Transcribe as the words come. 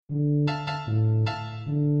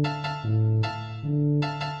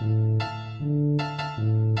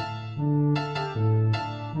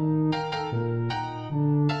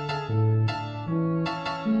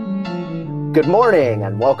Good morning,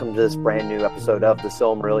 and welcome to this brand new episode of the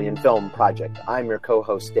Silmarillion Film Project. I'm your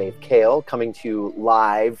co-host, Dave Kale, coming to you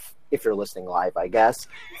live, if you're listening live, I guess,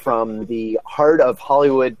 from the heart of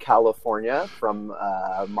Hollywood, California, from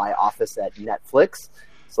my office at Netflix.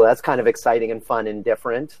 So that's kind of exciting and fun and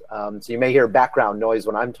different. So you may hear background noise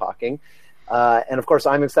when I'm talking. And of course,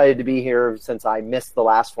 I'm excited to be here since I missed the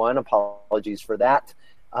last one. Apologies for that.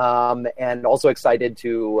 And also excited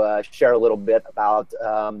to share a little bit about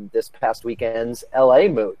this past weekend's LA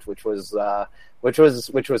Moot, which was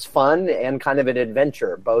fun and kind of an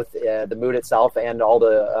adventure, both the Moot itself and all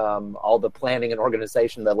the planning and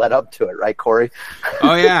organization that led up to it. Right, Corey?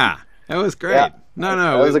 Oh yeah, that was great. Yeah.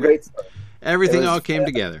 No, it was a great. Everything all came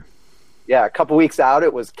together. Yeah, a couple weeks out,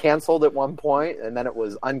 it was canceled at one point, and then it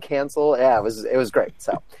was uncanceled. Yeah, it was great.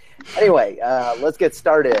 So. Anyway, let's get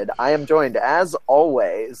started. I am joined, as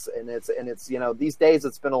always, and it's these days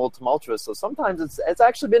it's been a little tumultuous. So sometimes it's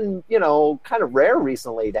actually been kind of rare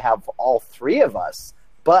recently to have all three of us.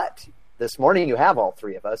 But this morning you have all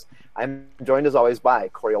three of us. I'm joined as always by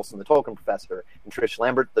Corey Olson, the Tolkien professor, and Trish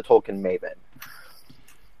Lambert, the Tolkien maven.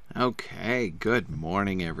 Okay, good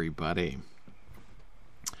morning, everybody.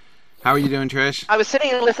 How are you doing, Trish? I was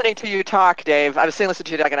sitting and listening to you talk, Dave. I was sitting and listening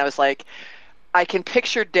to you talk, and I was like, I can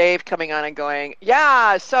picture Dave coming on and going,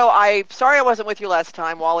 yeah, so sorry I wasn't with you last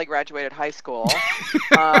time. Wally graduated high school.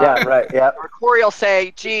 Yeah, right, yeah. Or Corey will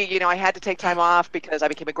say, gee, I had to take time off because I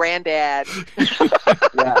became a granddad.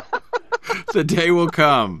 Yeah. The day will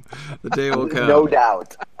come. The day will come.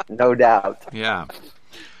 No doubt. Yeah.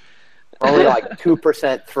 We're only like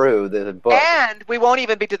 2% through the book. And we won't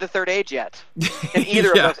even be to the third age yet in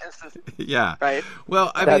either of those instances. Yeah. Right?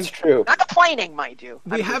 Well, That's true. Not complaining, mind you.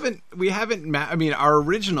 We haven't our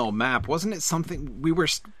original map, wasn't it something we were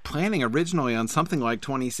planning originally on something like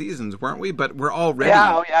 20 seasons, weren't we? But we're already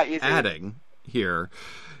adding here.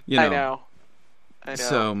 I know.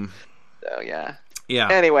 So yeah. Yeah.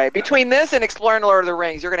 Anyway, between this and Exploring the Lord of the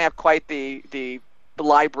Rings, you're going to have quite the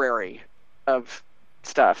library of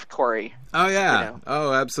stuff, Corey. Oh yeah.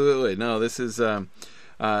 Oh, absolutely. No, this is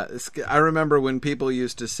I remember when people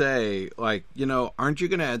used to say, like, aren't you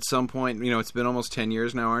going to at some point, it's been almost 10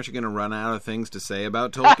 years now, aren't you going to run out of things to say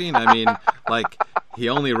about Tolkien? I mean, like, he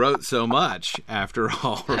only wrote so much after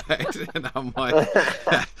all, right? And I'm like,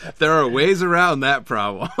 there are ways around that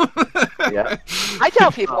problem. Yeah. I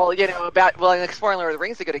tell people, about, Exploring the Lord of the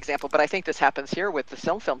Rings is a good example, but I think this happens here with the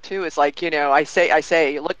film too. It's like, I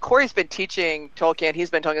say, look, Corey's been teaching Tolkien,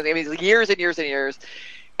 he's been talking years and years and years,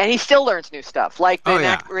 and he still learns new stuff. Like the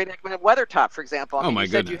reenactment of Weathertop, for example. I mean, my you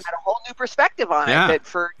said goodness. you had a whole new perspective on it that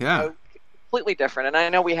for completely different. And I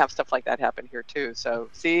know we have stuff like that happen here too. So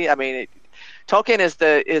see, I mean, Tolkien is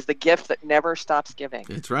the gift that never stops giving.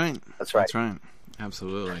 That's right. That's right. That's right.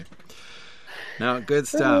 Absolutely. No, good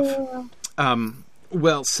stuff.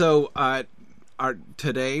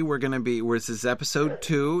 Today we're going to be, this is episode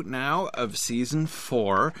 2 now of season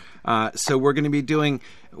 4. So we're going to be doing,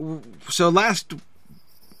 last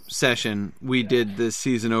session we did the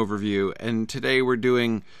season overview, and today we're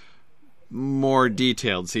doing more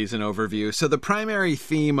detailed season overview. So the primary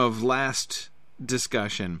theme of last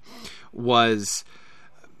discussion was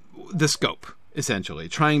the scope, essentially,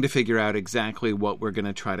 trying to figure out exactly what we're going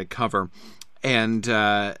to try to cover. And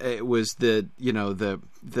it was the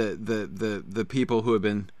people who have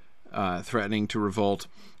been threatening to revolt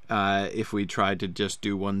if we tried to just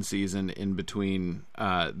do one season in between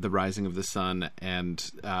the Rising of the Sun and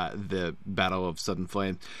the Battle of Sudden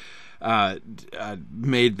Flame,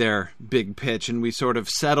 made their big pitch, and we sort of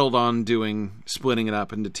settled on splitting it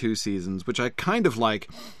up into 2 seasons, which I kind of like.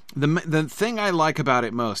 The thing I like about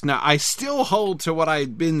it most, now I still hold to what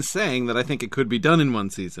I've been saying, that I think it could be done in one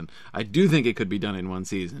season. I do think it could be done in one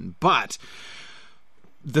season, but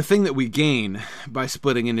the thing that we gain by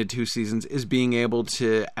splitting into 2 seasons is being able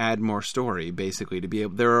to add more story, basically.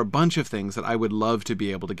 There are a bunch of things that I would love to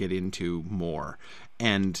be able to get into more.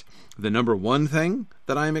 And the number one thing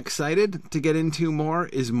that I'm excited to get into more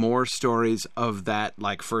is more stories of that,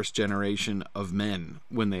 like, first generation of men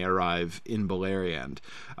when they arrive in Beleriand.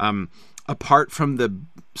 Apart from the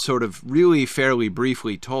sort of really fairly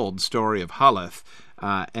briefly told story of Haleth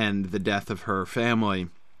and the death of her family,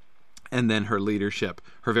 and then her leadership,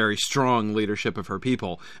 her very strong leadership of her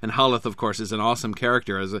people. And Haleth, of course, is an awesome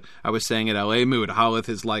character. As I was saying at LA Mood, Haleth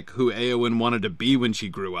is like who Eowyn wanted to be when she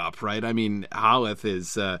grew up, right? I mean, Haleth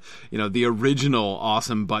is, the original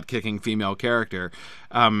awesome butt-kicking female character.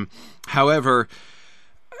 However,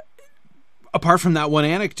 apart from that one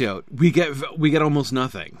anecdote, we get almost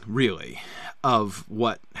nothing, really. of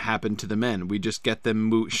what happened to the men. We just get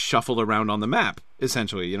them shuffled around on the map,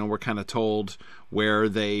 essentially. You know, we're kind of told where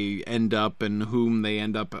they end up and whom they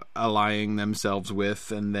end up allying themselves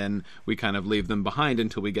with, and then we kind of leave them behind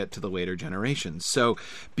until we get to the later generations. So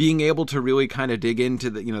being able to really kind of dig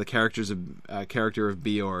into the, you know, the character of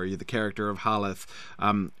Beor, the character of Haleth,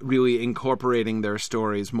 really incorporating their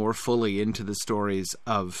stories more fully into the stories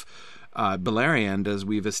of Beleriand as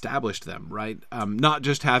we've established them, right? Not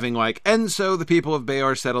just having like, and so the people of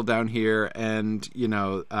Beor settled down here, and you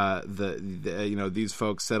know, these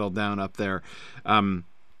folks settled down up there in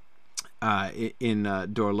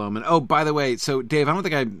Dor Loman. Oh, by the way, so Dave, I don't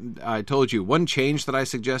think I told you one change that I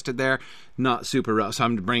suggested there, not super, so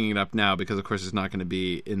I'm bringing it up now because of course it's not going to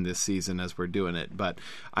be in this season as we're doing it, but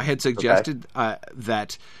I had suggested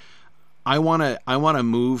that I want to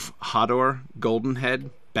move Hodor Goldenhead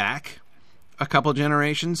back a couple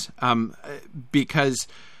generations, because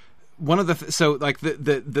one of the so like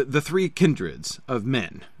the three kindreds of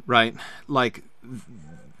men, right? Like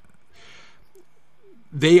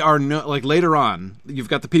they are like later on, you've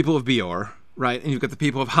got the people of Beor, right, and you've got the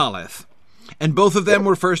people of Haleth, and both of them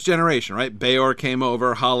were first generation, right? Beor came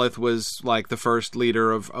over, Haleth was like the first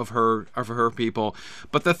leader of her people,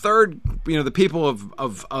 but the third, you know, the people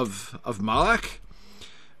of Malak,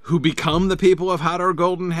 who become the people of Hodor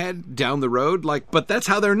Goldenhead down the road, like, but that's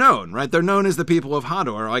how they're known, right? They're known as the people of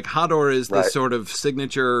Hodor. Like Hodor is this sort of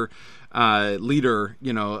signature leader,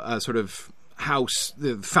 you know, sort of house,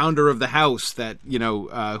 the founder of the house that, you know,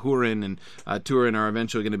 Hurin and Turin are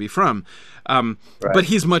eventually going to be from. But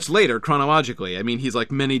he's much later chronologically. I mean, he's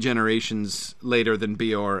like many generations later than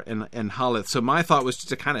Beor and Haleth. So my thought was just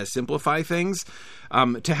to kind of simplify things,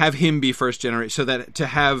 to have him be first generation, so that to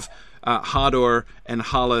have Hodor and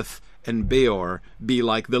Haleth and Beor be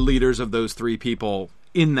like the leaders of those three people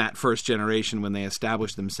in that first generation when they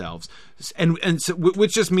establish themselves, and so,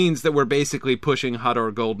 which just means that we're basically pushing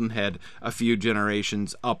Hodor Goldenhead a few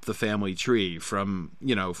generations up the family tree from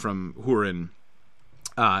Hurin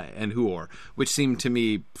and Huor, which seemed to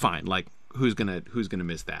me fine. Like who's gonna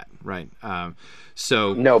miss that, right?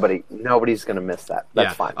 So nobody's gonna miss that.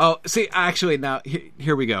 That's fine. Oh, see, actually, now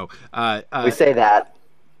here we go. We say that.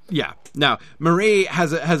 Yeah. Now, Marie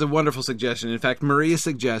has a wonderful suggestion. In fact, Marie's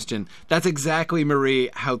suggestion, that's exactly, Marie,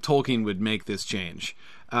 how Tolkien would make this change.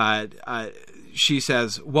 She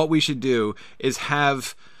says, what we should do is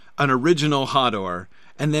have an original Hodor,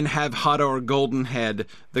 and then have Hodor Goldenhead,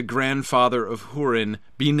 the grandfather of Hurin,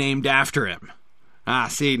 be named after him.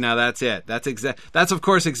 See, now that's it. That's of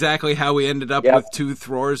course exactly how we ended up with two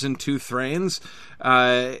Thrors and two Thrains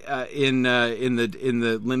in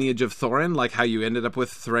the lineage of Thorin, like how you ended up with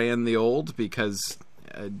Thrain the Old, because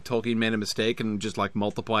Tolkien made a mistake and just like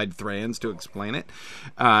multiplied Thrains to explain it.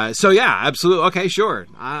 So yeah, absolutely. Okay, sure.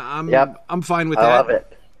 I'm fine with that. I love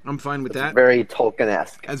it. I'm fine with that. Very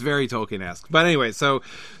Tolkien-esque. That's very Tolkien-esque. But anyway, so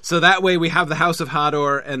that way we have the House of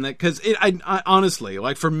Hodor, and because I honestly,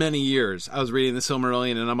 like for many years, I was reading the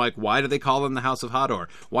Silmarillion, and I'm like, why do they call them the House of Hodor?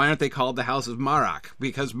 Why aren't they called the House of Marach?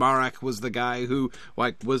 Because Marach was the guy who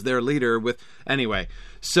like was their leader. Anyway,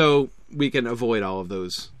 so we can avoid all of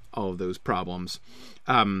those problems.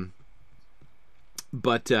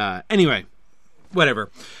 But anyway.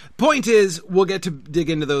 Whatever. Point is, we'll get to dig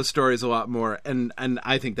into those stories a lot more, and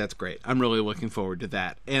I think that's great. I'm really looking forward to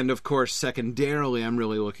that. And, of course, secondarily, I'm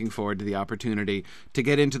really looking forward to the opportunity to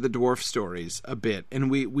get into the dwarf stories a bit.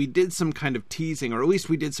 And we did some kind of teasing, or at least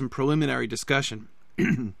we did some preliminary discussion,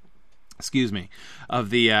 excuse me, of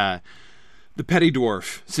the petty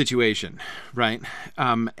dwarf situation, right?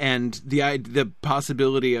 And the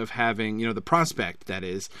possibility of having, the prospect, that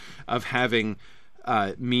is, of having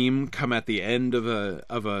meme come at the end of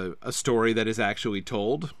a story that is actually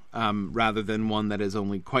told, rather than one that is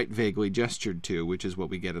only quite vaguely gestured to, which is what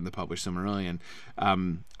we get in the published Silmarillion,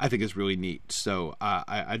 I think is really neat. So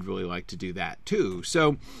I'd really like to do that too.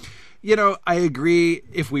 So, I agree,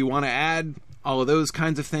 if we want to add all of those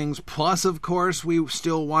kinds of things, plus of course we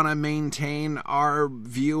still want to maintain our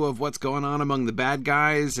view of what's going on among the bad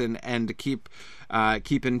guys, and to keep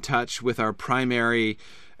in touch with our primary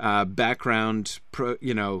background,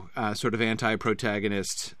 sort of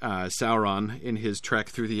anti-protagonist, Sauron, in his trek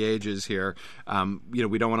through the ages here.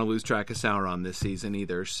 We don't want to lose track of Sauron this season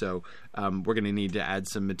either, so we're going to need to add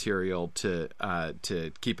some material to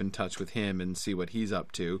keep in touch with him and see what he's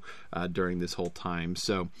up to during this whole time.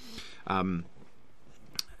 So, and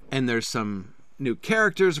there's some new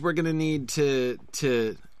characters we're going to need to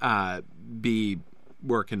be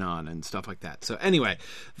working on and stuff like that. So anyway,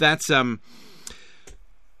 that's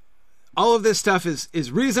all of this stuff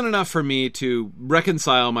is reason enough for me to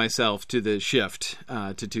reconcile myself to the shift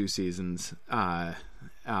to 2 seasons,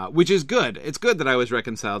 which is good. It's good that I was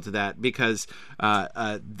reconciled to that because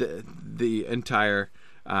the entire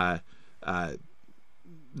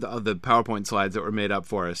the PowerPoint slides that were made up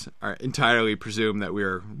for us are entirely presume that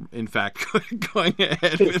we're in fact going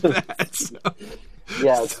ahead with that. So.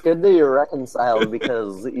 Yeah, it's good that you're reconciled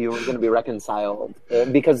because you were going to be reconciled.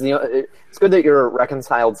 Because it's good that you're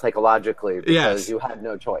reconciled psychologically because you had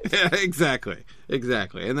no choice. Yeah, exactly,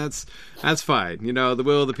 and that's fine. The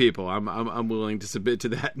will of the people. I'm willing to submit to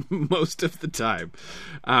that most of the time.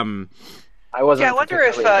 I wasn't. Yeah, I wonder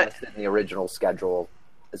if invested in the original schedule.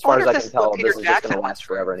 As far as I can tell, this is just going to last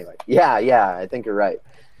forever anyway. Yeah, I think you're right.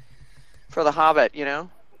 For The Hobbit,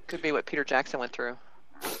 could be what Peter Jackson went through.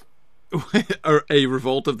 A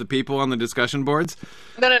revolt of the people on the discussion boards?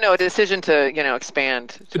 No, a decision to,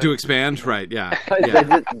 expand. To expand, right, yeah.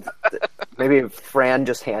 Maybe Fran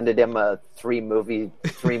just handed him a three movie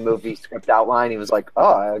script outline. He was like,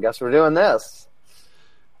 oh, I guess we're doing this.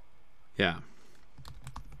 Yeah.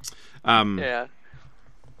 Yeah.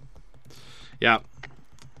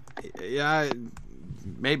 Yeah,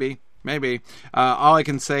 maybe. All I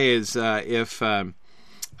can say is if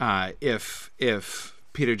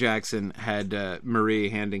Peter Jackson had Marie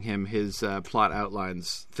handing him his plot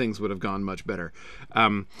outlines, things would have gone much better.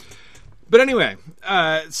 But anyway,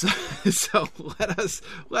 so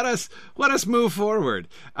let us move forward.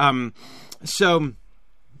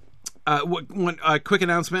 One quick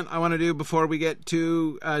announcement I want to do before we get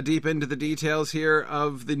too deep into the details here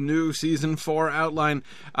of the new Season 4 outline.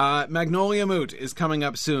 Magnolia Moot is coming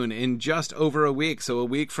up soon in just over a week. So a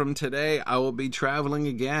week from today, I will be traveling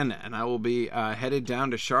again, and I will be headed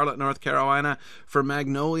down to Charlotte, North Carolina for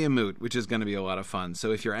Magnolia Moot, which is going to be a lot of fun.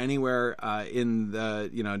 So if you're anywhere in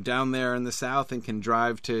the, down there in the South and can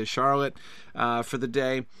drive to Charlotte for the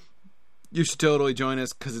day, you should totally join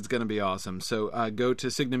us because it's going to be awesome. So go to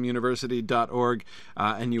signumuniversity.org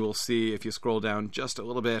and you will see, if you scroll down just a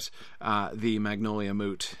little bit, the Magnolia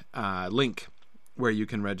Moot link where you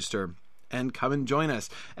can register and come and join us.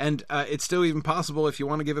 And it's still even possible, if you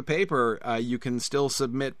want to give a paper, you can still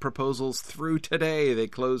submit proposals through today. They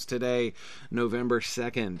close today, November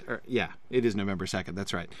 2nd. It is November 2nd.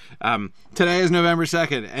 That's right. Today is November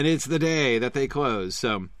 2nd, and it's the day that they close.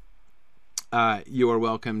 So you are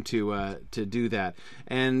welcome to do that.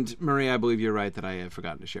 And Marie, I believe you're right that I have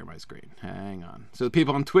forgotten to share my screen. Hang on. So the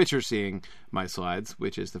people on Twitch are seeing my slides,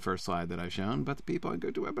 which is the first slide that I've shown, but the people on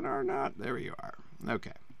GoToWebinar are not. There you are.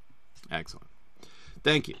 Okay. Excellent.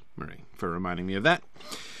 Thank you, Marie, for reminding me of that.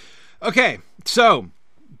 Okay, so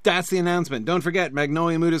that's the announcement. Don't forget,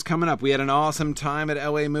 Magnolia Moot is coming up. We had an awesome time at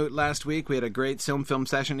LA Moot last week. We had a great film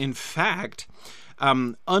session. In fact,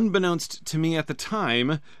 unbeknownst to me at the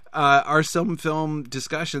time, our film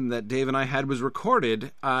discussion that Dave and I had was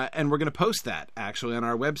recorded, and we're going to post that actually on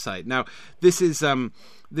our website. Now, this is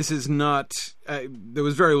not. There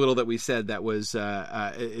was very little that we said that was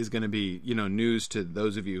is going to be news to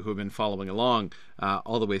those of you who have been following along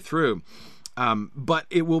all the way through. But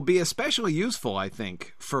it will be especially useful, I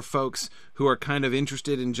think, for folks who are kind of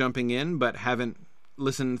interested in jumping in but haven't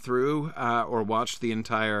listened through or watched the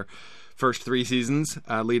entire first 3 seasons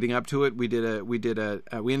leading up to it. We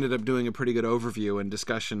ended up doing a pretty good overview and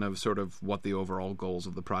discussion of sort of what the overall goals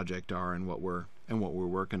of the project are and what we're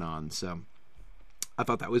working on. So I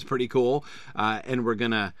thought that was pretty cool, and we're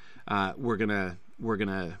gonna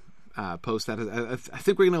post that. I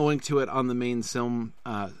think we're gonna link to it on the main film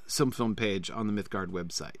page on the Mythgard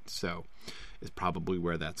website. So it's probably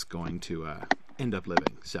where that's going to end up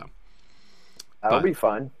living. So that'll be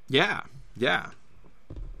fun. Yeah.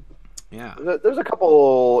 There's a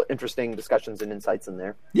couple interesting discussions and insights in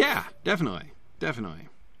there. Yeah, definitely.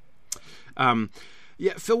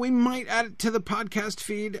 Phil, we might add it to the podcast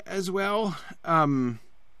feed as well.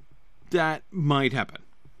 That might happen.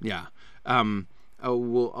 Yeah.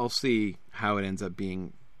 I'll see how it ends up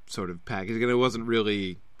being sort of packaged. Again, it wasn't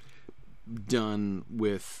really done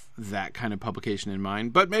with that kind of publication in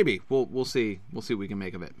mind, but maybe we'll see. We'll see what we can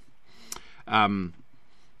make of it.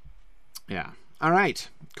 Yeah. All right.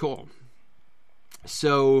 Cool.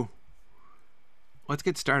 So let's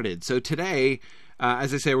get started. So today,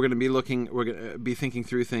 as I say, we're going to be thinking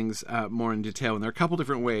through things more in detail, and there are a couple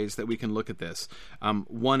different ways that we can look at this.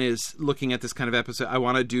 One is looking at this kind of episode. I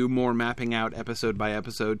want to do more mapping out episode by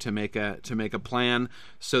episode to make a plan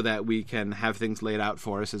so that we can have things laid out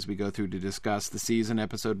for us as we go through to discuss the season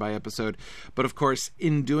episode by episode. But of course,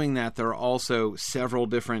 in doing that, there are also several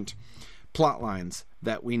different plot lines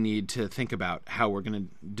that we need to think about how we're going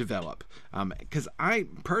to develop. Because I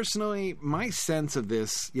personally, my sense of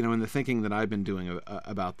this, in the thinking that I've been doing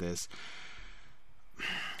about this,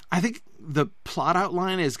 I think the plot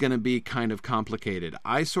outline is going to be kind of complicated.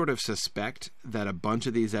 I sort of suspect that a bunch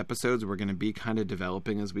of these episodes we're going to be kind of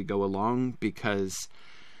developing as we go along, because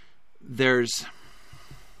there's...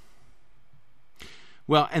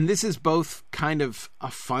 Well, and this is both kind of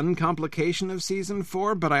a fun complication of Season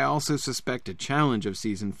 4, but I also suspect a challenge of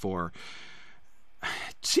Season 4.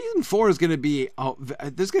 Season 4 is going to be...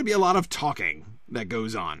 there's going to be a lot of talking that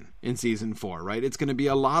goes on in Season 4, right? It's going to be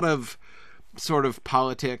a lot of sort of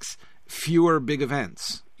politics, fewer big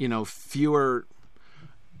events, fewer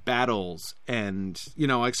battles. And,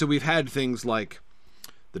 so we've had things like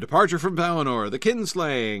the departure from Valinor, the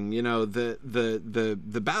kinslaying,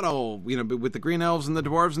 the battle, with the green elves and the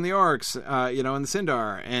dwarves and the orcs, and the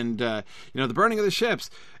Sindar, and the burning of the ships.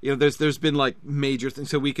 There's been like major things,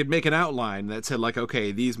 so we could make an outline that said like,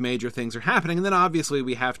 okay, these major things are happening, and then obviously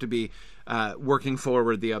we have to be working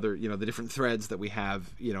forward the other, the different threads that we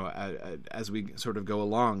have, as we sort of go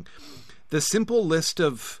along. The simple list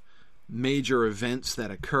of major events that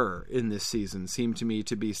occur in this season seem to me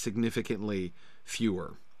to be significantly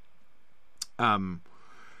fewer.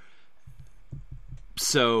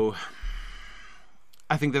 So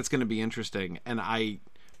I think that's going to be interesting, and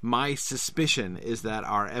my suspicion is that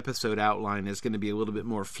our episode outline is going to be a little bit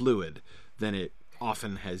more fluid than it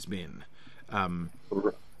often has been.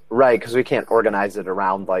 Right, because we can't organize it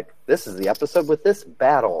around, like, this is the episode with this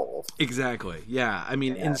battle. Exactly, yeah. I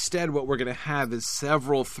mean, Instead, what we're going to have is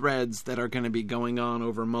several threads that are going to be going on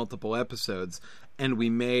over multiple episodes, and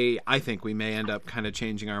I think we may end up kind of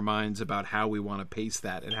changing our minds about how we want to pace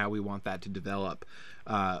that and how we want that to develop,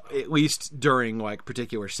 at least during, like,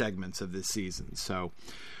 particular segments of this season. So,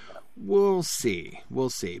 we'll see.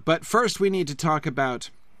 But first, we need to talk about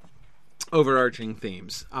overarching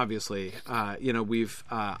themes. Obviously, we've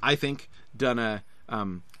I think done a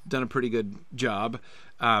pretty good job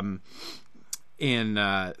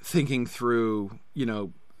in thinking through.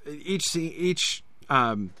 Each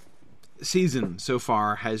season so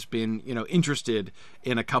far has been interested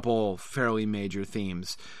in a couple fairly major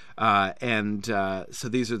themes, and so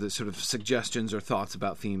these are the sort of suggestions or thoughts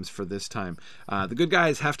about themes for this time. The good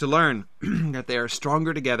guys have to learn that they are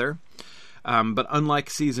stronger together. But unlike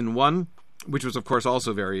Season 1, which was, of course,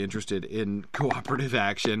 also very interested in cooperative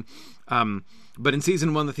action, but in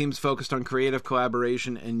Season 1, the themes focused on creative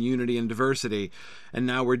collaboration and unity and diversity, and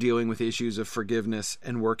now we're dealing with issues of forgiveness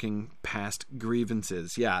and working past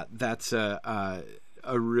grievances. Yeah, that's a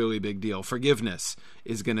really big deal. Forgiveness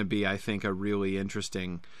is going to be, I think, a really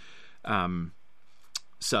interesting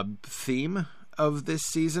sub-theme of this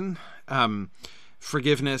season.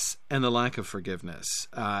 Forgiveness and the lack of forgiveness.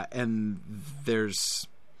 And there's...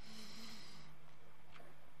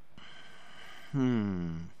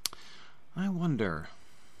 I wonder.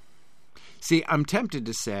 See, I'm tempted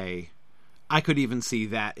to say I could even see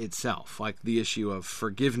that itself, like the issue of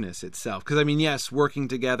forgiveness itself. Because, I mean, yes, working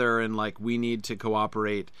together and, like, we need to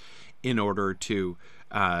cooperate in order to,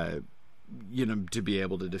 to be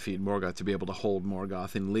able to defeat Morgoth, to be able to hold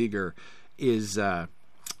Morgoth in leaguer is...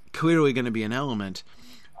 clearly going to be an element,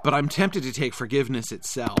 but I'm tempted to take forgiveness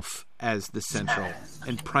itself as the central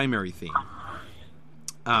and primary theme.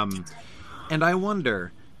 And I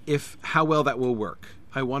wonder how well that will work.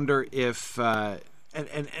 I wonder if,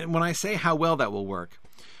 and when I say how well that will work,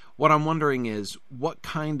 what I'm wondering is what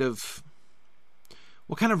kind of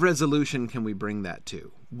resolution can we bring that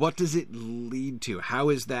to? What does it lead to? How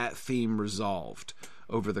is that theme resolved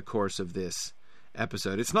over the course of this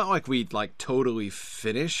episode? It's not like we totally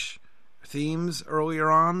finish themes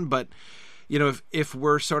earlier on, but if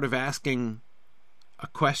we're sort of asking a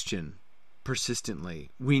question persistently,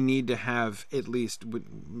 we need to have at least,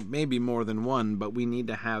 maybe more than one, but we need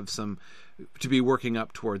to have to be working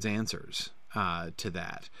up towards answers to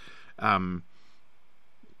that.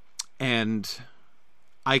 And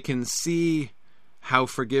I can see how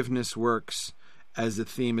forgiveness works as a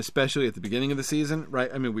theme, especially at the beginning of the season,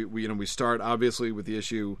 right? I mean, we start obviously with the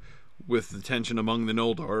issue with the tension among the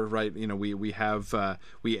Noldor, right?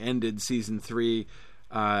 We ended Season 3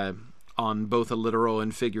 on both a literal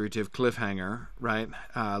and figurative cliffhanger, right?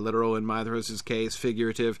 Literal in Maedhros' case,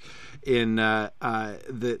 figurative in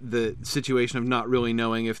the situation of not really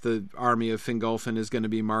knowing if the army of Fingolfin is going to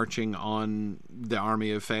be marching on the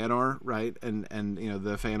army of Feanor, right? And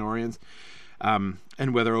the Feanorians.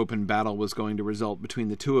 And whether open battle was going to result between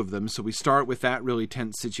the two of them. So we start with that really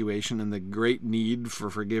tense situation and the great need for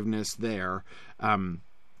forgiveness there.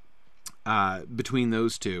 between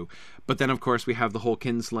those two. But then, of course, we have the whole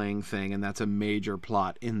kinslaying thing, and that's a major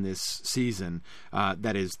plot in this season.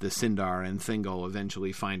 That is the Sindar and Thingol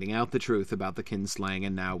eventually finding out the truth about the kinslaying,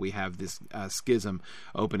 and now we have this schism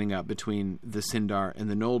opening up between the Sindar and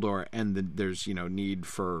the Noldor, and there's need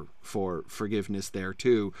for forgiveness there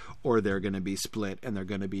too, or they're going to be split and they're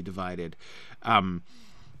going to be divided.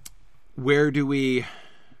 Where do we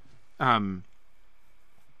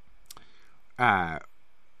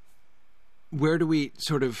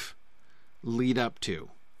sort of lead up to?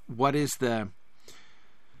 What is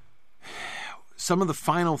some of the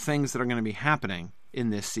final things that are going to be happening in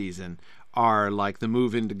this season are like the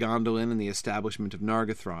move into Gondolin and the establishment of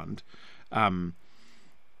Nargothrond.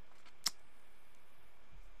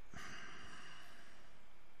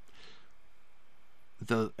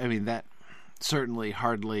 That certainly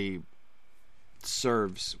hardly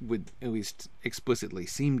would at least explicitly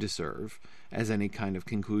seem to serve as any kind of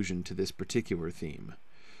conclusion to this particular theme.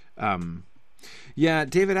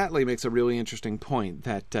 David Atlee makes a really interesting point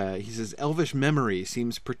that he says elvish memory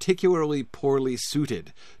seems particularly poorly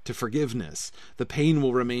suited to forgiveness. The pain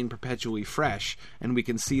will remain perpetually fresh, and we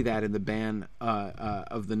can see that in the ban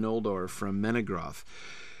of the Noldor from Menegroth.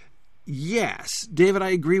 Yes, David, I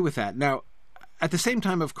agree with that. Now, at the same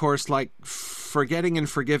time, of course, like forgetting and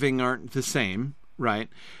forgiving aren't the same, right?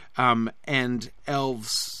 And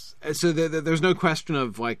elves, so there's no question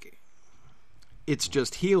of like it's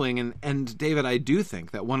just healing. And David, I do think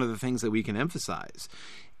that one of the things that we can emphasize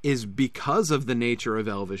is because of the nature of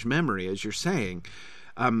elvish memory, as you're saying,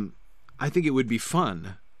 I think it would be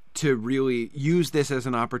fun to really use this as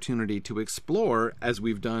an opportunity to explore, as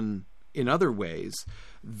we've done in other ways,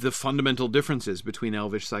 the fundamental differences between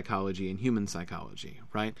elvish psychology and human psychology,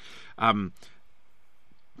 right?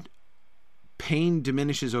 Pain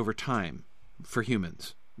diminishes over time for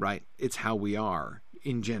humans, right? It's how we are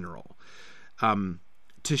in general.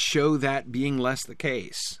 To show that being less the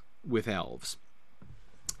case with elves,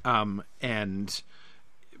 and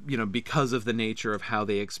because of the nature of how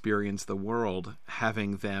they experience the world,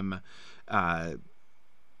 having them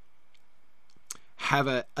have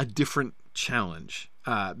a different challenge,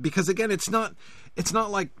 because again, it's not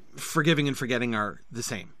like forgiving and forgetting are the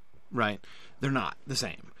same, right? They're not the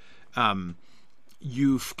same.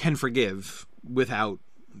 You can forgive without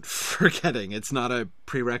forgetting. It's not a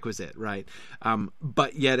prerequisite, right?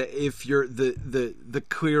 But yet, if you're the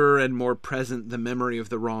clearer and more present the memory of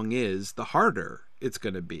the wrong is, the harder it's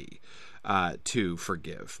going to be to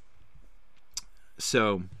forgive.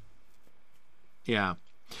 So, yeah.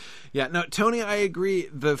 No, Tony, I agree.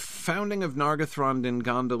 The founding of Nargothrond and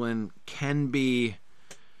Gondolin can be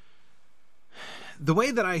the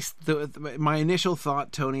way that my initial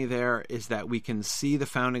thought, Tony, there is that we can see the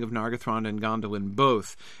founding of Nargothrond and Gondolin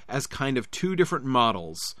both as kind of two different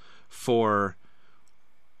models for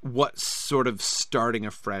what sort of starting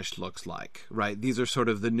afresh looks like, right? These are sort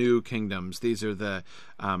of the new kingdoms. These are the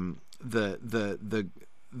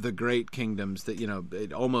great kingdoms that,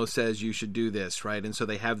 it almost says you should do this, right? And so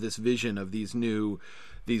they have this vision of these new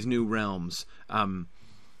realms. And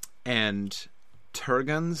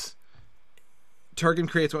Turgon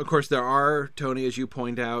creates, of course, there are, Tony, as you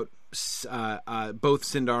point out, both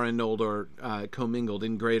Sindar and Noldor commingled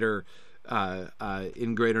in greater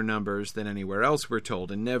numbers than anywhere else, we're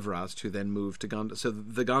told, in Nevrast, who then moved to Gondolin. So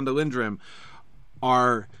the Gondolindrim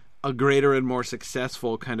are a greater and more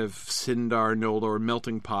successful kind of Sindar-Noldor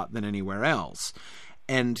melting pot than anywhere else.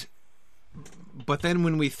 But then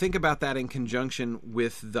when we think about that in conjunction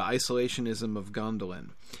with the isolationism of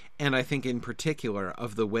Gondolin, and I think in particular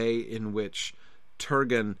of the way in which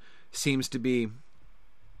Turgon seems to be,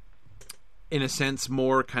 in a sense,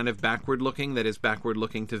 more kind of backward-looking, that is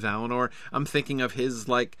backward-looking to Valinor. I'm thinking of his,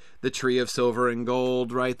 like, the Tree of Silver and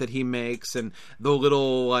Gold, right, that he makes, and the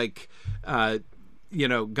little, like,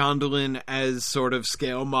 Gondolin as sort of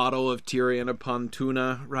scale model of Tirion upon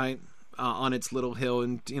Tuna, right, on its little hill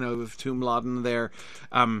in, of Tum Laden there.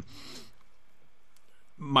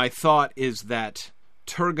 My thought is that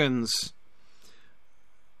Turgon's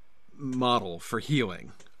model for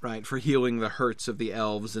healing, right, for healing the hurts of the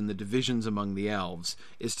elves and the divisions among the elves,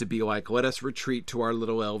 is to be like, let us retreat to our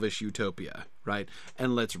little elvish utopia, right,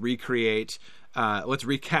 and let's recreate, let's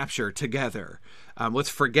recapture together, let's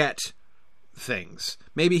forget things.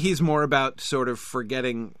 Maybe he's more about sort of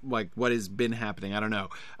forgetting like what has been happening, I don't know,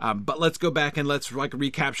 but let's go back and let's like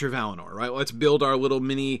recapture Valinor, right? Let's build our little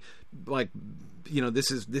mini, like, this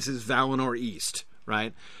is Valinor East,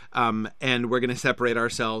 right? And we're going to separate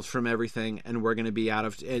ourselves from everything, and we're going to be out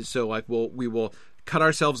of, and so like we will cut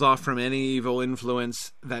ourselves off from any evil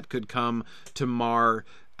influence that could come to mar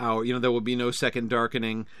there will be no second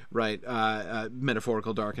darkening, right?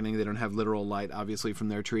 Metaphorical darkening. They don't have literal light, obviously, from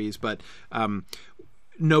their trees, but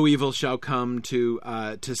no evil shall come to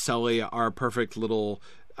sully our perfect little,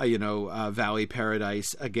 valley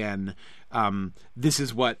paradise again. This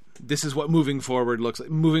is what moving forward looks like.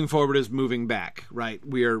 Moving forward is moving back, right?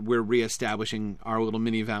 We're reestablishing our little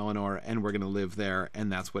mini Valinor, and we're going to live there,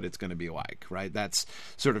 and that's what it's going to be like, right? That's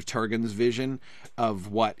sort of Turgon's vision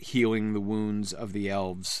of what healing the wounds of the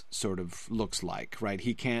elves sort of looks like, right?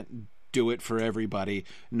 He can't do it for everybody.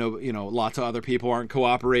 No, lots of other people aren't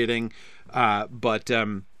cooperating, but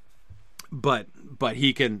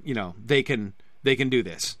he can, they can do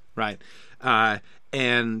this, right?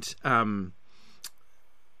 And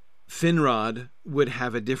Finrod would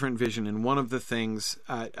have a different vision, and one of the things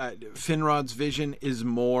Finrod's vision is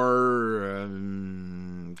more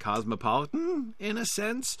cosmopolitan in a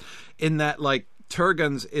sense, in that like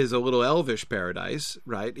Turgon's is a little elvish paradise,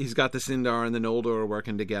 right? He's got the Sindar and the Noldor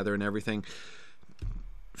working together and everything.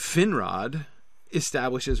 Finrod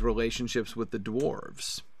establishes relationships with the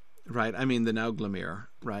dwarves, right? I mean the Nauglamir,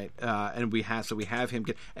 right? And we have him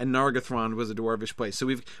and Nargothrond was a dwarvish place. So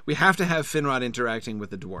we have to have Finrod interacting with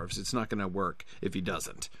the dwarves. It's not going to work if he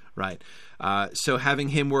doesn't, right? So having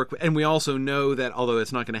him work, and we also know that although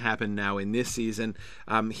it's not going to happen now in this season,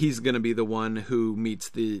 he's going to be the one who meets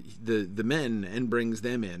the men and brings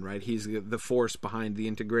them in, right? He's the force behind the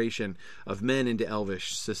integration of men into elvish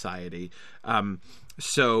society.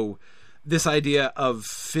 So this idea of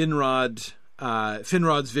Finrod's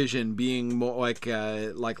vision being more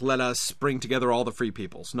like let us bring together all the free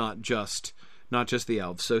peoples, not just the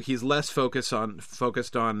elves. So he's less focused on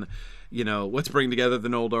let's bring together the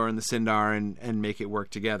Noldor and the Sindar and make it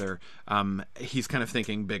work together. He's kind of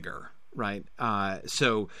thinking bigger, right?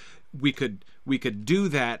 So we could do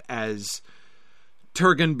that as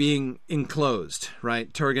Turgon being enclosed,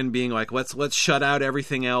 right? Turgon being like, let's shut out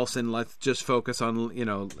everything else and let's just focus on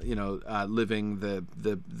living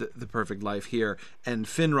the perfect life here, and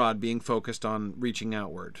Finrod being focused on reaching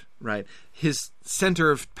outward, right? His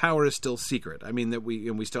center of power is still secret. I mean that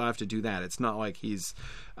we still have to do that. It's not like he's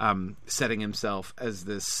setting himself as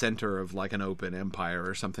the center of like an open empire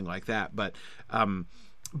or something like that, but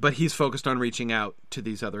he's focused on reaching out to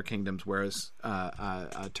these other kingdoms, whereas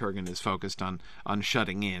Turgon is focused on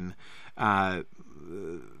shutting in. I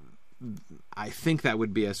think that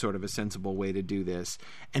would be a sort of a sensible way to do this.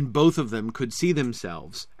 And both of them could see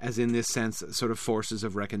themselves as, in this sense, sort of forces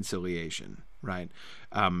of reconciliation, right?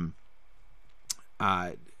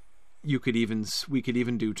 We could even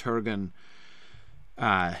do Turgon.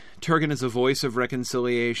 Turgon is a voice of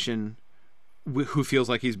reconciliation who feels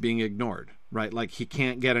like he's being ignored, right? Like he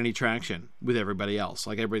can't get any traction with everybody else.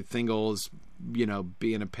 Like every Thingol is,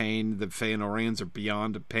 being a pain. The Feanorians are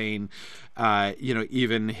beyond a pain.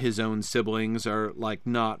 Even his own siblings are like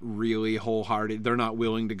not really wholehearted. They're not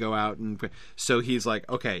willing to go out, and so he's like,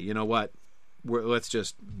 okay, you know what? We're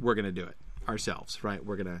gonna do it ourselves, right?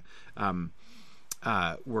 We're gonna.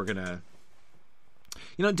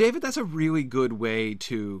 David, that's a really good way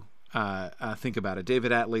to think about it.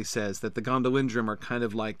 David Atlee says that the Gondolindrim are kind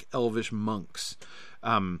of like elvish monks,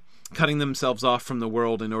 cutting themselves off from the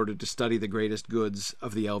world in order to study the greatest goods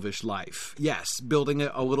of the elvish life. Yes, building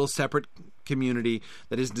a little separate community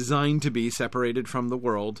that is designed to be separated from the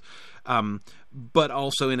world, but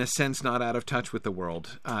also in a sense not out of touch with the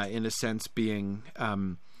world, in a sense being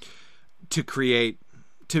to create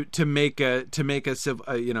to make a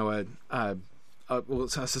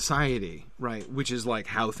society, right, which is like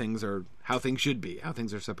how things should be, how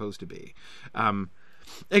things are supposed to be.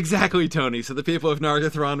 Exactly, Tony. So the people of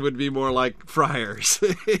Nargothrond would be more like friars.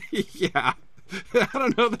 Yeah. I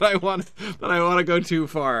don't know that I want to go too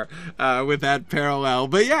far with that parallel,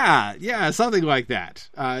 but yeah, something like that.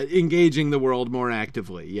 Engaging the world more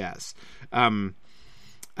actively, yes.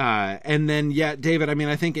 And then, David, I mean,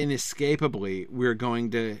 I think inescapably we're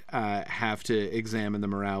going to have to examine the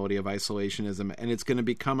morality of isolationism, and it's going to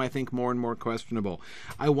become, I think, more and more questionable.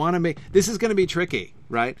 This is going to be tricky,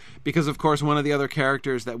 right? Because, of course, one of the other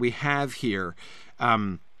characters that we have here,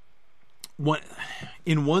 in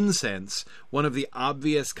one sense, one of the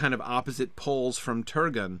obvious kind of opposite poles from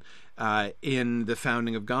Turgon in the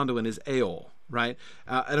founding of Gondolin is Eol. Right,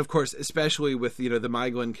 and of course, especially with the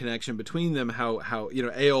Maeglin connection between them, how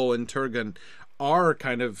Eol and Turgon are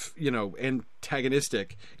kind of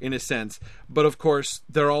antagonistic in a sense, but of course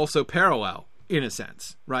they're also parallel in a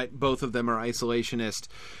sense, right? Both of them are isolationist,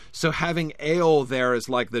 so having Eol there as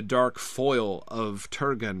like the dark foil of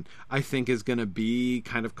Turgon, I think, is going to be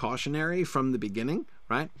kind of cautionary from the beginning,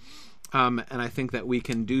 right? And I think that we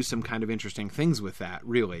can do some kind of interesting things with that,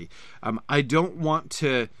 really. I wouldn't want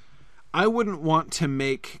to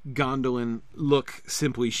make Gondolin look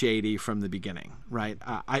simply shady from the beginning, right?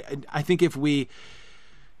 I think if we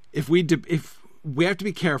have to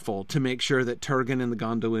be careful to make sure that Turgon and the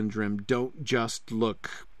Gondolindrim don't just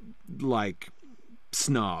look like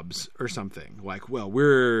snobs or something. Like, well,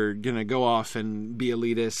 we're going to go off and be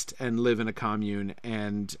elitist and live in a commune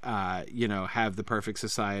and, have the perfect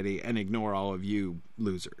society and ignore all of you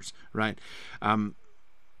losers, right?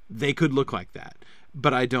 They could look like that,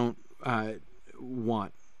 but I don't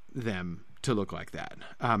want them to look like that.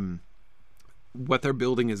 What they're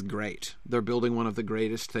building is great. They're building one of the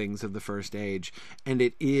greatest things of the First Age, and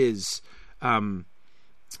it is,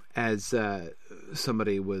 as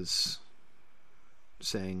somebody was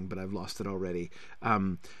saying, but I've lost it already.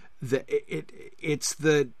 It's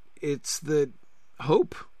the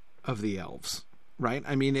hope of the elves, right?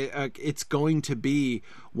 I mean, it's going to be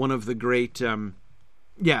one of the great. David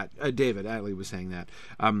Atlee was saying that.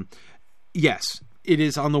 Yes, it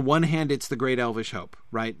is. On the one hand, it's the great elvish hope,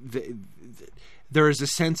 right? There is a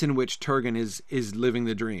sense in which Turgon is living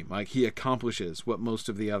the dream. Like, he accomplishes what most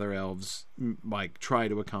of the other elves try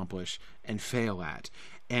to accomplish and fail at,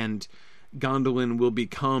 and Gondolin will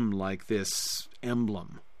become like this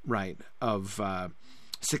emblem, right, of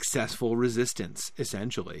successful resistance,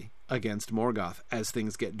 essentially, against Morgoth as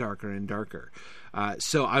things get darker and darker.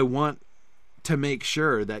 So I want to make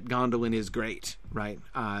sure that Gondolin is great, right?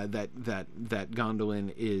 That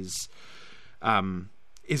Gondolin is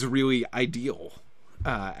really ideal,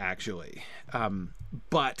 actually.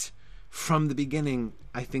 But from the beginning,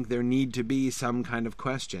 I think there need to be some kind of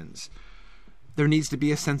questions. There needs to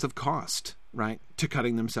be a sense of cost, right, to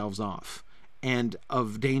cutting themselves off, and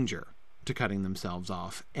of danger to cutting themselves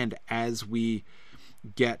off. And as we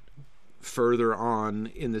get further on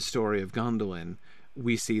in the story of Gondolin,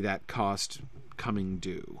 we see that cost coming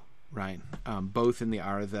due, right? Both in the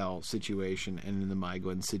Arathel situation and in the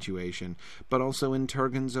Maegwyn situation, but also in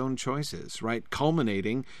Turgon's own choices, right?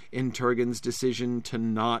 Culminating in Turgon's decision to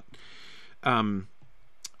not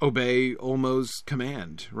obey Ulmo's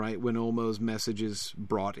command, right? When Ulmo's message is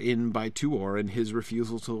brought in by Tuor and his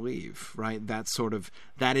refusal to leave, right? That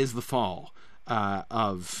is the fall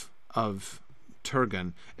of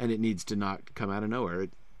Turgon, and it needs to not come out of nowhere. It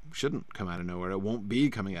shouldn't come out of nowhere. It won't be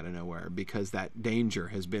coming out of nowhere because that danger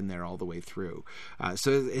has been there all the way through.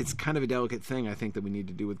 So it's kind of a delicate thing, I think, that we need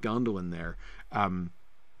to do with Gondolin there.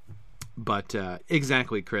 But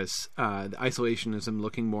exactly, Chris. The isolationism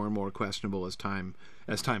looking more and more questionable as time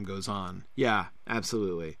goes on. Yeah,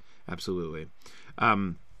 absolutely.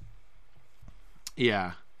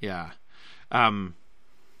 Yeah.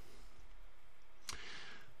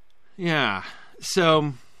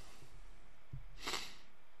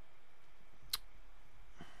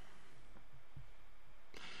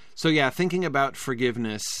 So yeah, thinking about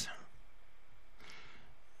forgiveness.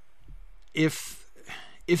 If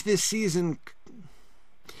this season,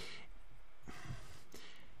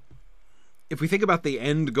 if we think about the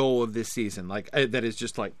end goal of this season, that is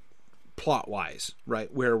just plot wise,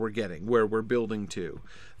 right, where we're building to.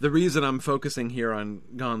 The reason I'm focusing here on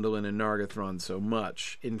Gondolin and Nargothrond so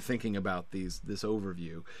much in thinking about this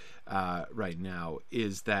overview right now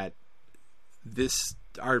is that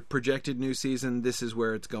our projected new season, this is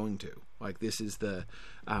where it's going to. This is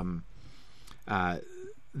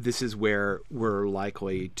this is where we're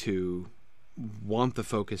likely to want the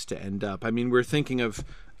focus to end up. I mean, we're thinking of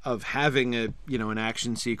having an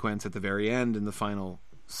action sequence at the very end in the final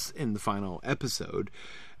episode.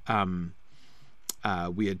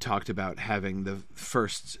 We had talked about having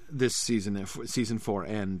this season 4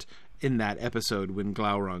 end in that episode when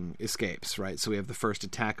Glaurung escapes, right? So we have the first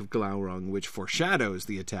attack of Glaurung, which foreshadows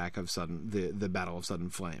the attack of the Battle of Sudden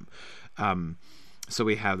Flame. So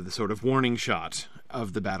we have the sort of warning shot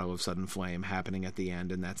of the Battle of Sudden Flame happening at the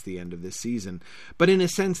end, and that's the end of this season. But in a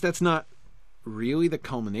sense, that's not really the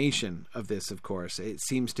culmination of this, of course. It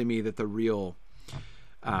seems to me that the real,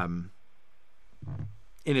 in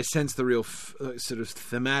a sense, the real sort of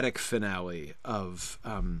thematic finale of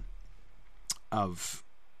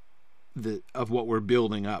what we're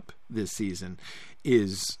building up this season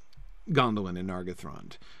is Gondolin and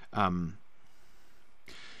Nargothrond.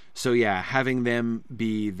 So yeah, having them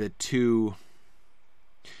be the two.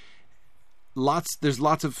 There's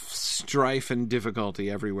lots of strife and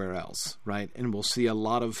difficulty everywhere else, right? And we'll see a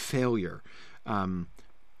lot of failure. And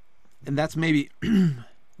that's maybe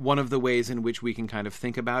one of the ways in which we can kind of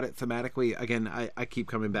think about it thematically. Again, I keep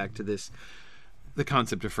coming back to this the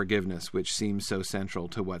concept of forgiveness, which seems so central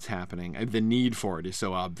to what's happening. The need for it is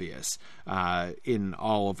so obvious in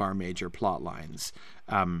all of our major plot lines.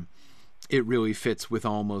 It really fits with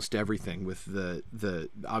almost everything, with the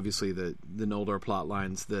obviously the Noldor plot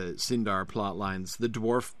lines, the Sindar plot lines, the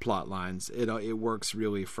dwarf plot lines. It works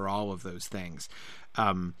really for all of those things.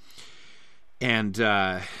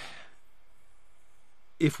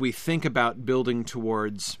 If we think about building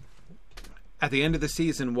towards, at the end of the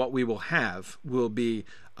season, what we will have will be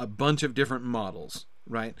a bunch of different models,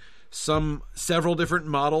 right? Several different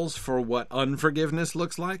models for what unforgiveness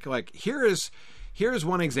looks like. Like, here's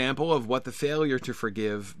one example of what the failure to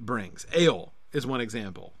forgive brings. Eöl is one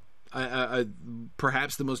example.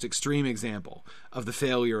 Perhaps the most extreme example of the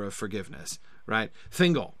failure of forgiveness, right?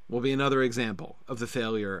 Thingol will be another example of the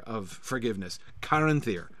failure of forgiveness.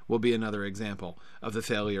 Caranthir will be another example of the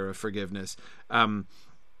failure of forgiveness. And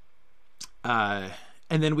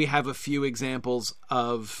then we have a few examples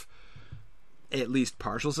of at least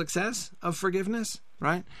partial success of forgiveness,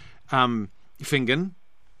 right? Fingon,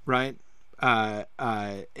 right?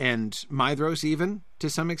 And Maedhros even, to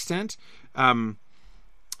some extent.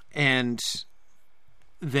 And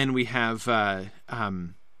then we have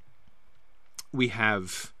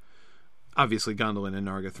obviously Gondolin and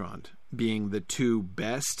Nargothrond being the two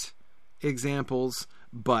best examples,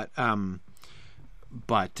 but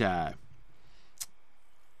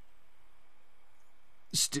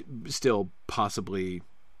still possibly,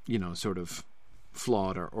 sort of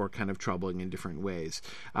flawed or kind of troubling in different ways.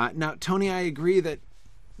 Now, Tony, I agree that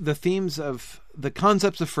the themes of the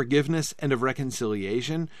concepts of forgiveness and of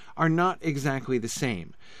reconciliation are not exactly the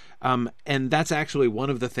same. And that's actually one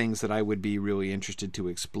of the things that I would be really interested to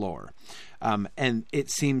explore. And it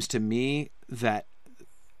seems to me that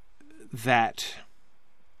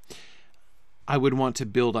I would want to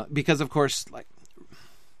build on, because of course,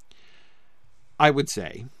 I would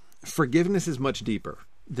say forgiveness is much deeper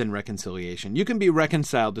than reconciliation. You can be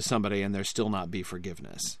reconciled to somebody and there still not be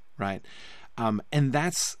forgiveness, right? And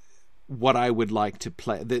that's what I would like to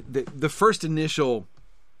play. The first initial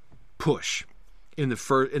push in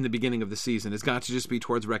the beginning of the season has got to just be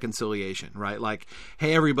towards reconciliation, right? Like,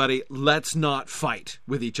 hey, everybody, let's not fight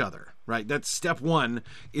with each other, right? That's step one,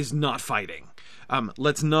 is not fighting.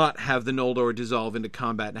 Let's not have the Noldor dissolve into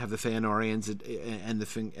combat and have the Feanorians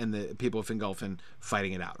and the people of Fingolfin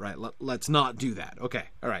fighting it out, right? Let's not do that. Okay,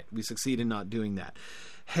 all right, we succeed in not doing that.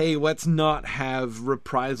 Hey, let's not have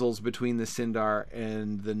reprisals between the Sindar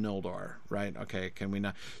and the Noldor, right? Okay, can we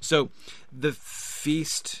not? So the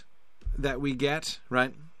feast that we get,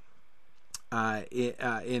 right,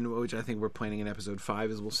 in which I think we're planning in episode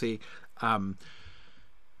 5, as we'll see,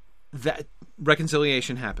 that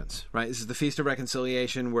reconciliation happens, right? This is the Feast of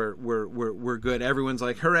Reconciliation. We're good. Everyone's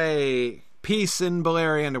like, hooray, peace in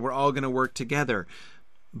Beleriand, and we're all going to work together.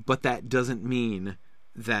 But that doesn't mean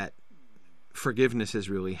that forgiveness has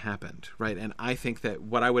really happened, right? And I think that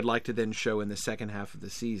what I would like to then show in the second half of the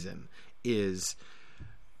season is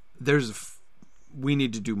we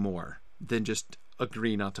need to do more than just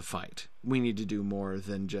agree not to fight. We need to do more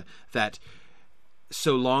than that.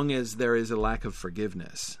 So long as there is a lack of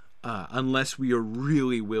forgiveness, unless we are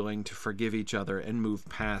really willing to forgive each other and move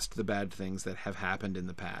past the bad things that have happened in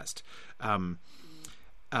the past, then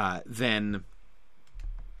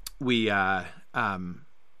we're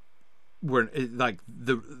like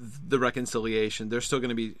the reconciliation. There's still going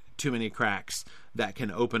to be too many cracks that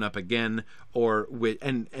can open up again,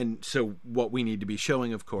 and so what we need to be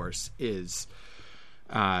showing, of course, is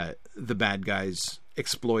the bad guys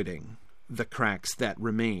exploiting the cracks that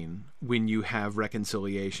remain when you have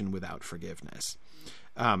reconciliation without forgiveness.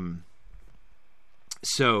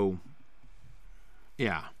 So,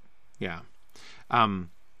 yeah.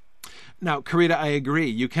 Now, Karita, I agree.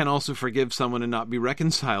 You can also forgive someone and not be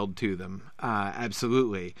reconciled to them.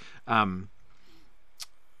 Absolutely.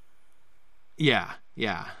 Yeah.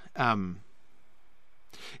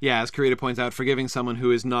 As Karita points out, forgiving someone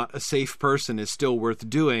who is not a safe person is still worth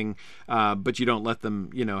doing, but you don't let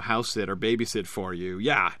them, house sit or babysit for you.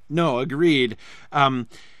 Yeah, no, agreed. And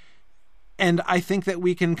I think that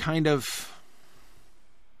we can kind of...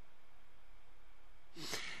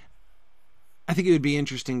 I think it would be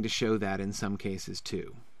interesting to show that in some cases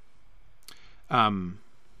too.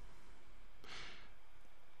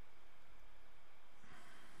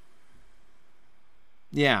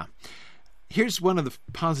 Yeah. Here's one of the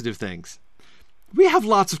positive things. We have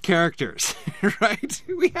lots of characters, right?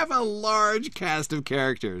 We have a large cast of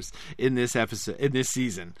characters in this episode, in this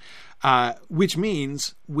season, which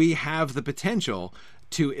means we have the potential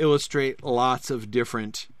to illustrate lots of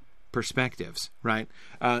different perspectives, right?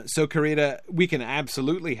 So Karita, we can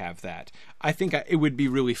absolutely have that. I think it would be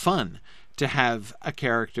really fun to have a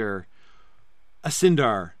character, a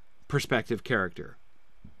Sindar perspective character,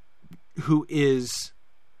 who is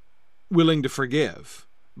willing to forgive,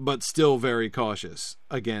 but still very cautious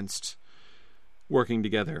against working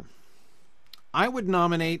together. I would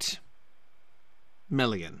nominate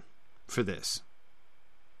Melian for this.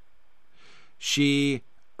 She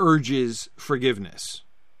urges forgiveness.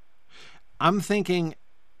 I'm thinking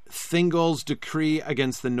Thingol's decree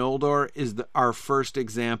against the Noldor is our first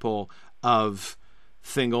example of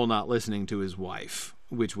Thingol not listening to his wife,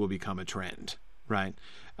 which will become a trend, right?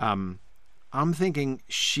 I'm thinking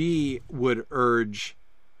she would urge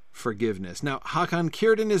forgiveness. Now, Hakon,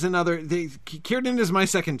 Círdan is another. Círdan is my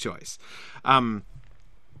second choice. Círdan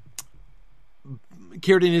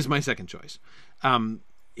is my second choice.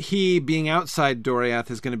 He, being outside Doriath,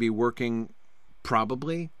 is going to be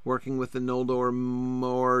probably working with the Noldor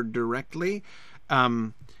more directly.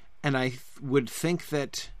 And I would think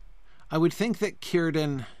that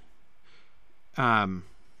Círdan,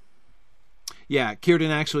 Círdan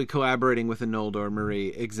actually collaborating with the Noldor, Marie,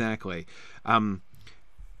 exactly.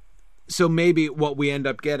 So maybe what we end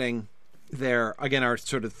up getting there, again, are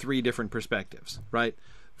sort of three different perspectives, right?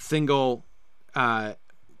 Thingol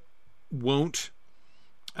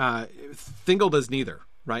Thingol does neither,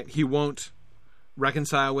 right? He won't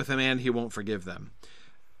reconcile with them and he won't forgive them.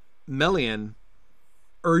 Melian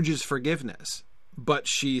urges forgiveness, but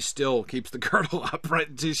she still keeps the girdle up, right?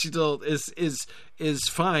 She still is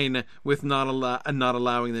fine with not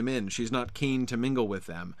allowing them in. She's not keen to mingle with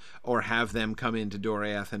them or have them come into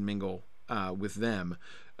Doriath and mingle with them.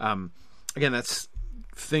 Again, that's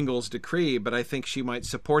Thingol's decree, but I think she might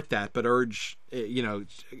support that, but urge.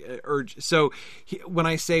 So when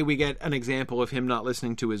I say we get an example of him not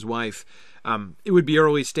listening to his wife, it would be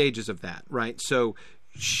early stages of that, right? So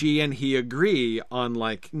she and he agree on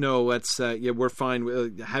no, let's we're fine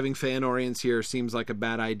with having Feanorians here. Seems like a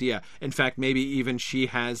bad idea. In fact, maybe even she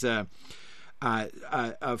has a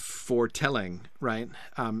foretelling, right?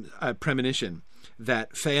 A premonition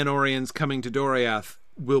that Feanorians coming to Doriath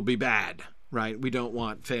will be bad, right? We don't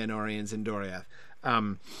want Feanorians in Doriath.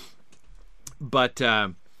 But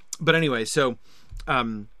anyway,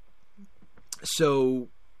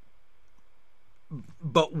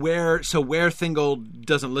 But where Thingol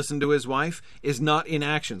doesn't listen to his wife is not in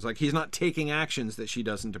actions. He's not taking actions that she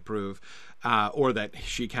doesn't approve, or that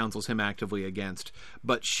she counsels him actively against.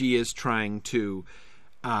 But she is trying to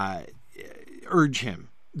urge him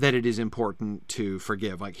that it is important to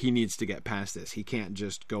forgive. He needs to get past this. He can't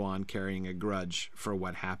just go on carrying a grudge for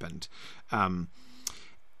what happened.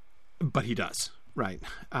 But he does, right?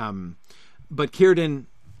 But Círdan,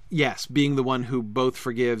 yes, being the one who both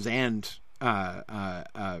forgives and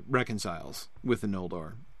reconciles with the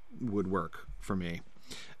Noldor would work for me.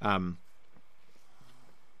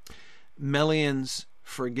 Melian's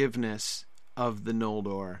forgiveness of the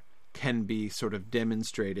Noldor can be sort of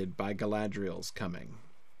demonstrated by Galadriel's coming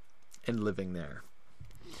and living there.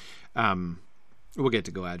 We'll get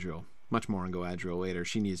to Galadriel, much more on Galadriel later.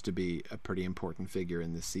 She needs to be a pretty important figure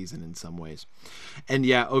in this season in some ways. And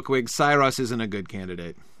yeah, Oakwig, Syros isn't a good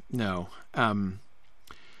candidate. No.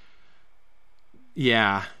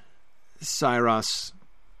 Yeah, Syros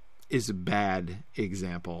is a bad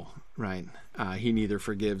example, right? He neither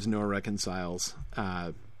forgives nor reconciles.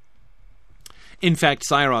 In fact,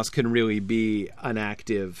 Syros can really be an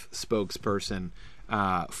active spokesperson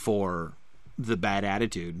for the bad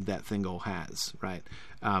attitude that Thingol has, right?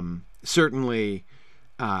 Certainly,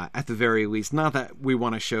 at the very least, not that we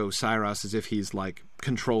want to show Syros as if he's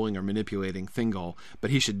controlling or manipulating Thingol, but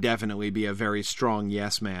he should definitely be a very strong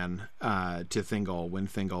yes man to Thingol when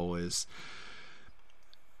Thingol is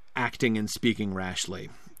acting and speaking rashly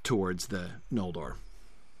towards the Noldor.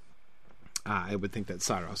 I would think that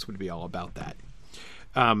Syros would be all about that.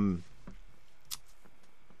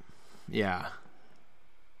 Yeah.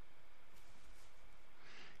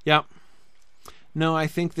 Yeah. No, I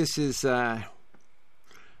think this is.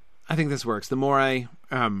 I think this works. The more I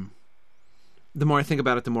think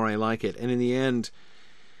about it, the more I like it. And in the end,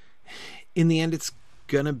 it's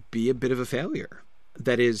gonna be a bit of a failure.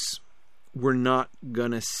 That is, we're not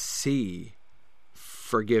gonna see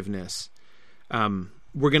forgiveness.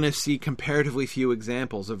 We're gonna see comparatively few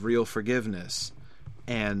examples of real forgiveness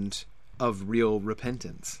and of real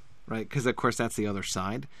repentance. Right? Because, of course, that's the other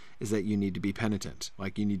side, is that you need to be penitent.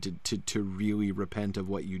 You need to really repent of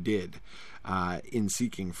what you did in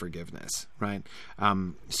seeking forgiveness, right?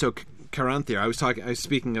 So Caranthir, I was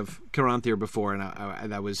speaking of Caranthir before, and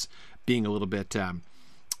I was being a little bit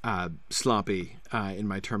sloppy in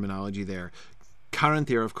my terminology there.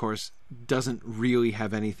 Caranthir, of course, doesn't really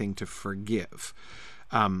have anything to forgive,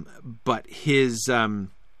 but his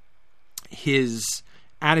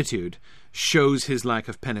attitude shows his lack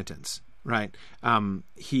of penitence. Right?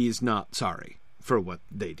 He's not sorry for what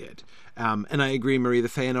they did, and I agree, Marie. The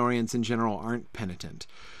Feanorians in general aren't penitent.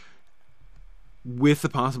 With the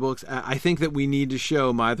possible, I think that we need to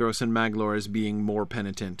show Maedhros and Maglor as being more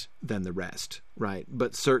penitent than the rest, right?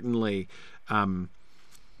 But certainly, and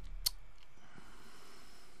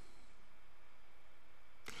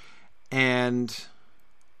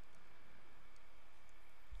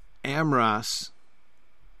Amras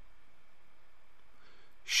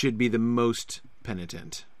should be the most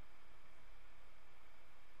penitent.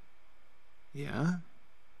 Yeah?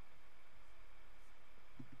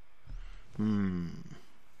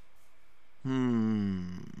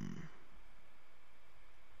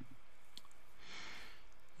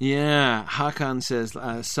 Yeah, Hakan says,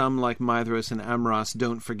 some like Maedhros and Amras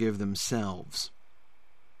don't forgive themselves.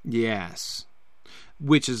 Yes.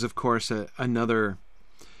 Which is, of course, another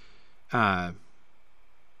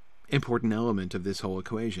important element of this whole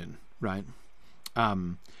equation, right?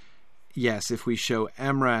 Yes, if we show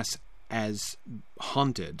Amras as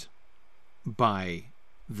haunted by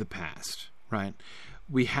the past, right?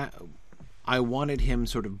 I wanted him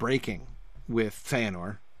sort of breaking with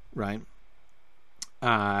Feanor, right?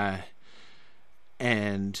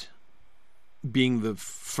 And being the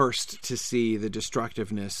first to see the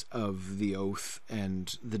destructiveness of the oath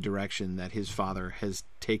and the direction that his father has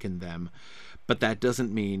taken them. But that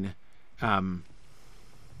doesn't mean,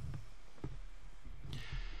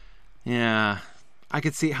 yeah, I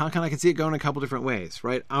could see it going a couple different ways,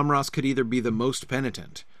 right? Amras could either be the most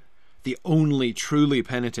penitent, the only truly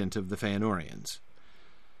penitent of the Feanorians,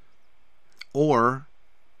 or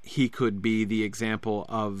he could be the example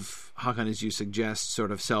of, Hakan, as you suggest,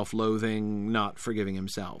 sort of self-loathing, not forgiving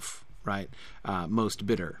himself, right? Most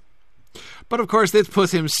bitter. But of course, this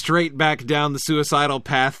puts him straight back down the suicidal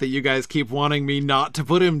path that you guys keep wanting me not to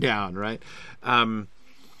put him down, right?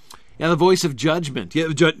 Yeah, the voice of judgment. Yeah,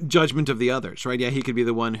 judgment of the others, right? Yeah, he could be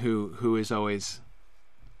the one who is always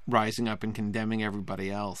rising up and condemning everybody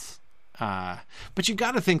else. But you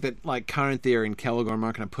got to think that, like, Caranthir and Celegorm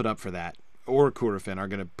aren't going to put up for that, or Curufin are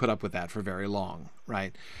going to put up with that for very long,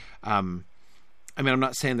 right? I mean, I'm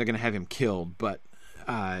not saying they're going to have him killed, but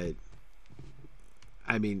I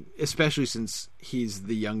mean, especially since he's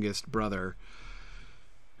the youngest brother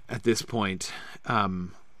at this point,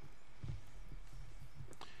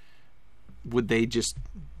 would they just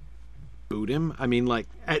boot him? I mean, like,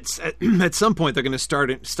 at some point they're going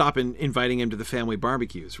to stop inviting him to the family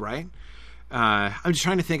barbecues, right? I'm just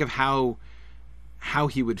trying to think of how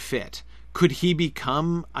he would fit. Could he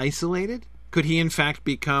become isolated? Could he, in fact,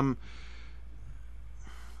 become...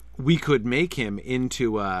 We could make him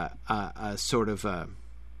into a sort of a...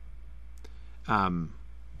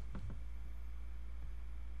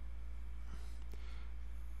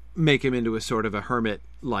 make him into a sort of a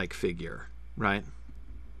hermit-like figure, right?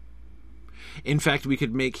 In fact, we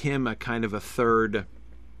could make him a kind of a third...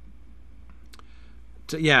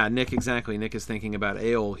 Yeah, Nick, exactly. Nick is thinking about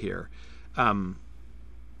Eol here.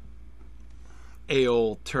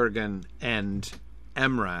 Eol, Turgon, and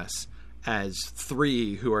Emras as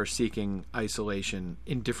three who are seeking isolation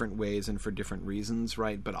in different ways and for different reasons,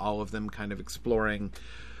 right? But all of them kind of exploring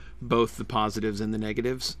both the positives and the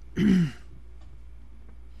negatives.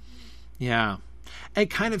 Yeah. It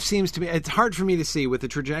kind of seems to me, it's hard for me to see with the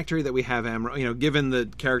trajectory that we have, given the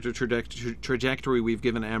character trajectory we've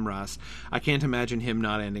given Amras, I can't imagine him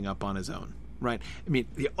not ending up on his own, right? I mean,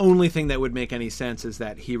 the only thing that would make any sense is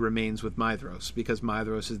that he remains with Maedhros, because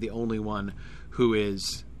Maedhros is the only one who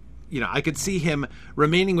is, I could see him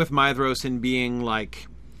remaining with Maedhros and being like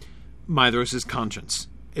Maedhros' conscience,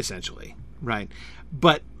 essentially, right?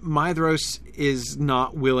 But Maedhros is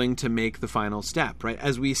not willing to make the final step, right?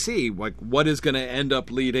 As we see, like, what is going to end up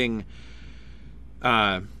leading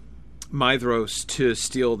Maedhros to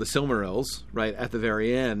steal the Silmarils, right, at the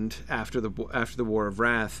very end, after the War of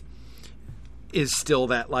Wrath, is still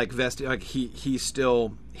that, like,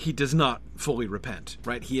 he does not fully repent,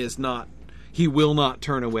 right? He will not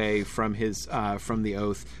turn away from his from the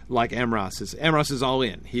oath like Amras is. Amras is all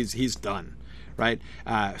in. He's done. Right?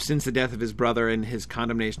 Since the death of his brother and his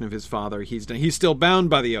condemnation of his father, he's done. He's still bound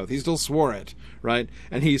by the oath. He still swore it, right?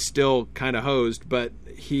 And he's still kind of hosed, but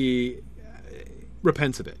he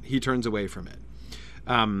repents of it. He turns away from it.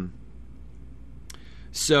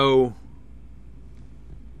 So,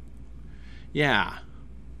 yeah.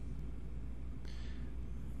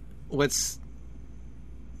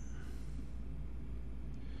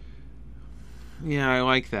 Yeah, I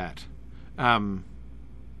like that.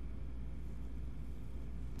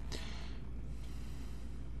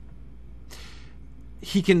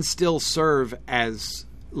 He can still serve as,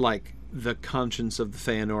 like, the conscience of the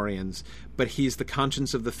Feanorians, but he's the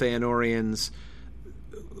conscience of the Feanorians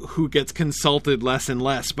who gets consulted less and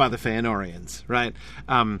less by the Feanorians, right?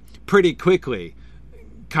 Pretty quickly,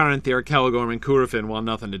 Caranthir, Celegorm, and Curufin want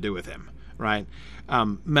nothing to do with him, right?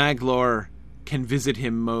 Maglor can visit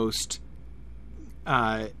him most.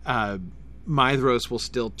 Maedhros will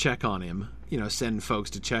still check on him, send folks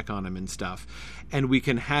to check on him and stuff. And we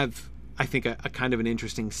can have, I think, a kind of an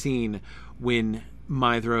interesting scene when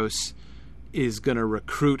Maedhros is going to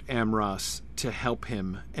recruit Amros to help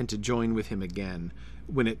him and to join with him again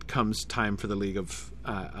when it comes time for the League of,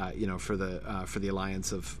 for the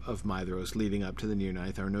alliance of Maedhros leading up to the Near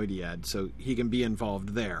Ninth Arnoediad, so he can be involved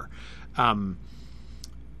there. But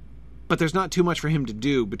there's not too much for him to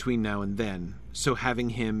do between now and then, so having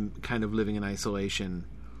him kind of living in isolation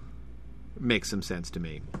makes some sense to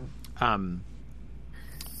me.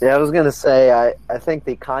 Yeah, I was going to say, I think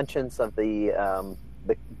the conscience of being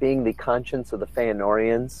the conscience of the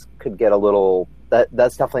Feanorians could get a little...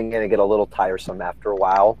 That's definitely going to get a little tiresome after a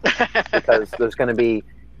while, because there's going to be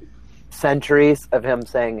centuries of him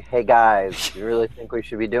saying, "Hey guys, you really think we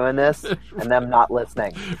should be doing this?" and them not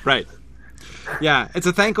listening. Right. Yeah, it's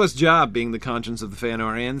a thankless job being the conscience of the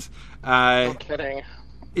Feanorians. No kidding.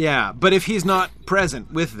 Yeah, but if he's not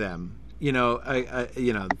present with them,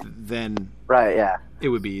 then Right. Yeah. it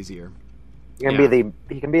would be easier. He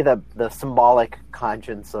can be the symbolic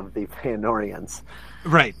conscience of the Feanorians.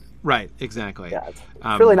 Right. Right, exactly. Yeah, it's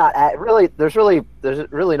really not There's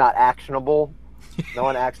really not actionable. No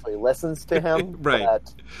one actually listens to him. Right.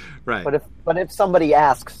 Right. But if somebody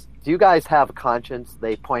asks, "Do you guys have a conscience?"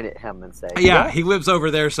 they point at him and say, "Yeah, he lives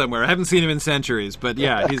over there somewhere. I haven't seen him in centuries, but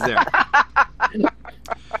yeah, he's there."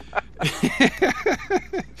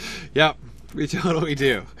 Yep, we totally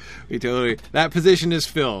do. That position is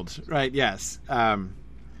filled, right? Yes.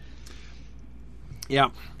 Yeah.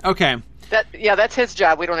 Okay. That's his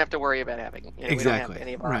job. We don't have to worry about having. Exactly. We don't have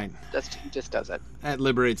any of our, right. He just does it. That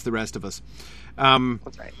liberates the rest of us.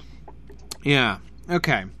 That's right. Yeah.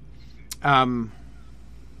 Okay.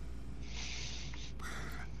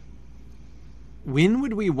 When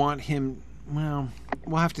would we want him? Well,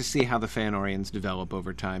 we'll have to see how the Feanorians develop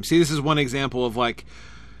over time. See, this is one example of, like,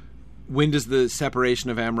 when does the separation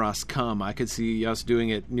of Amros come? I could see us doing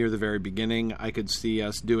it near the very beginning. I could see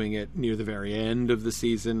us doing it near the very end of the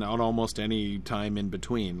season, on almost any time in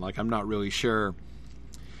between. Like, I'm not really sure.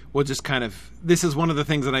 We'll just kind of... This is one of the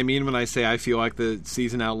things that I mean when I say I feel like the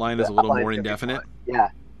season outline is a little more indefinite. Yeah.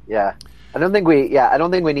 I don't think we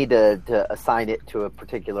need to assign it to a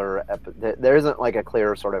particular episode. There isn't, like, a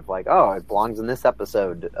clear sort of, like, oh, it belongs in this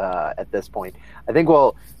episode at this point.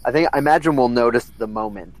 I imagine we'll notice the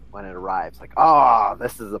moment when it arrives, like, oh,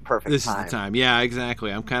 this is the perfect time. This is the time. Yeah,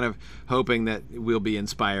 exactly. I'm kind of hoping that we'll be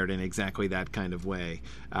inspired in exactly that kind of way.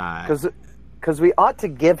 Because we ought to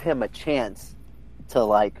give him a chance to,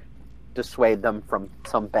 like, dissuade them from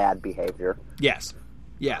some bad behavior. Yes.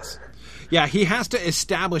 Yeah, he has to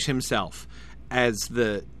establish himself as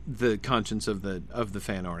the conscience of the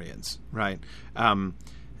Feanorians, right?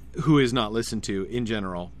 Who is not listened to in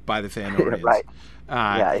general by the Feanorians. Right.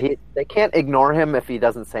 They can't ignore him if he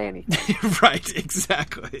doesn't say anything. Right,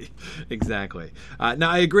 exactly. Now,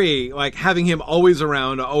 I agree, like, having him always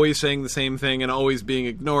around, always saying the same thing, and always being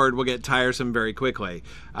ignored will get tiresome very quickly.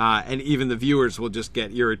 And even the viewers will just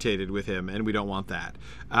get irritated with him, and we don't want that.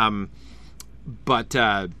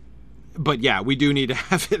 But yeah, we do need to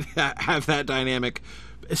have that dynamic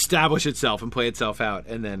establish itself and play itself out,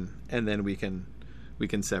 and then we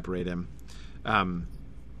can separate him.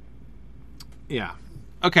 Yeah.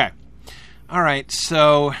 Okay. All right.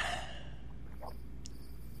 So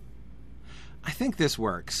I think this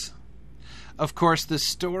works. Of course, the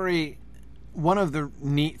story. One of the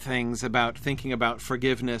neat things about thinking about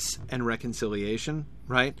forgiveness and reconciliation,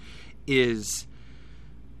 right, is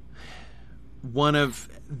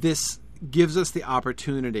this gives us the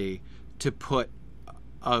opportunity to put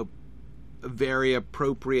a very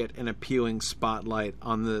appropriate and appealing spotlight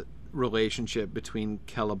on the relationship between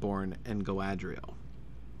Celeborn and Galadriel.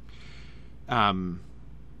 And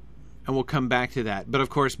we'll come back to that. But of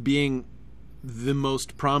course, being the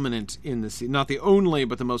most prominent in the season, not the only,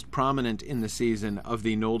 but the most prominent in the season of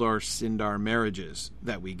the Noldor-Sindar marriages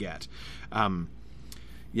that we get.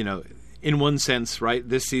 In one sense, right,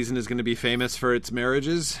 this season is going to be famous for its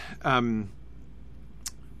marriages. The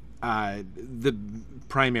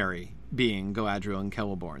primary being Galadriel and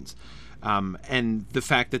Celeborn's. And the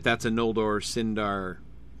fact that that's a Noldor-Sindar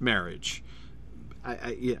marriage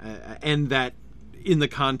and that in the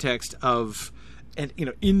context of, and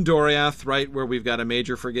in Doriath, right, where we've got a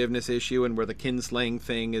major forgiveness issue and where the kinslaying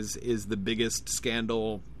thing is the biggest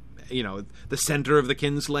scandal, the center of the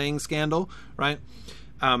kinslaying scandal, right,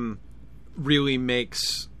 really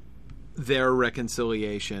makes their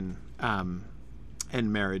reconciliation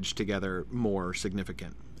and marriage together more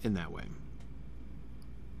significant in that way.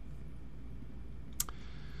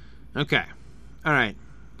 Okay. All right.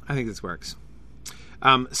 I think this works.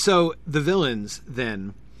 So the villains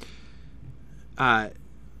then,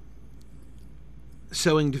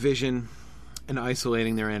 sowing division and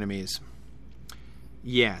isolating their enemies.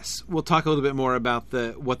 Yes, we'll talk a little bit more about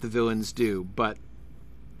what the villains do, but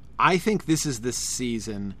I think this is the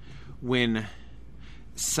season when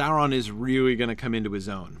Sauron is really going to come into his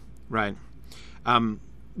own, right?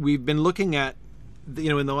 We've been looking at,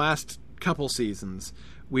 in the last couple seasons,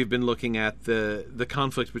 we've been looking at the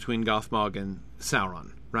conflict between Gothmog and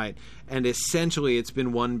Sauron, right? And essentially it's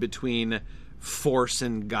been one between force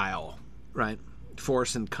and guile, right?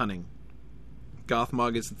 Force and cunning.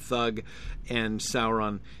 Gothmog is the thug, and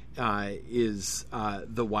Sauron is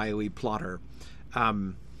the wily plotter.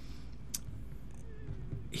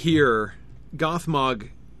 Here, Gothmog,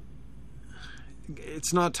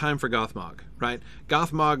 it's not time for Gothmog, right?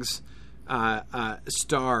 Gothmog's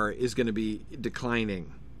star is going to be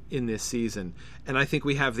declining in this season, and I think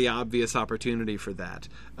we have the obvious opportunity for that.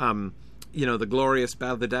 The glorious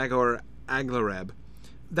battle, the Dagor Aglareb,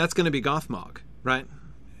 that's going to be Gothmog, right?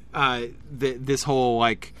 This whole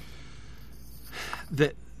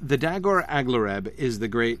the Dagor Aglareb is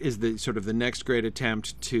the sort of the next great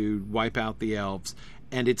attempt to wipe out the elves,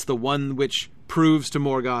 and it's the one which proves to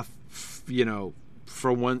Morgoth,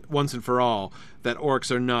 for once and for all, that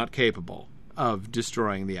orcs are not capable of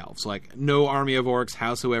destroying the elves. Like, no army of orcs,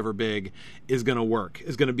 howsoever big, is going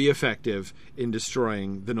to be effective in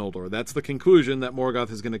destroying the Noldor. That's the conclusion that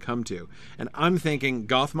Morgoth is going to come to. And I'm thinking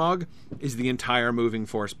Gothmog is the entire moving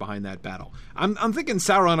force behind that battle. I'm thinking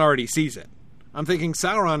Sauron already sees it. I'm thinking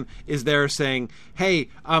Sauron is there saying, hey,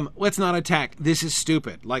 let's not attack. This is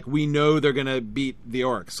stupid. Like, we know they're going to beat the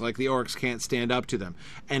orcs. Like, the orcs can't stand up to them.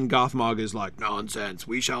 And Gothmog is like, nonsense.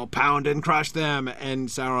 We shall pound and crush them. And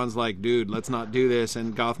Sauron's like, dude, let's not do this.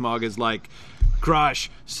 And Gothmog is like, crush.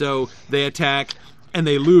 So they attack, and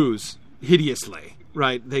they lose hideously.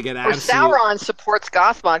 Right? They get absolutely... Sauron supports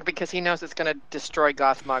Gothmog because he knows it's going to destroy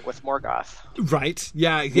Gothmog with Morgoth. Right?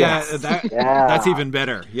 Yeah. Yes. That's even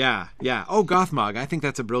better. Yeah. Oh, Gothmog, I think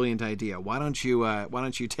that's a brilliant idea. Why don't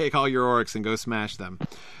you take all your orcs and go smash them?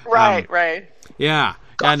 Right. Yeah.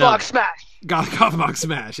 Gothmog smash. Gothmog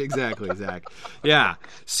smash. Exactly, Zach. Yeah.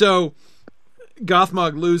 So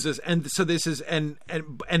Gothmog loses, and so this is and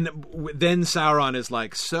then Sauron is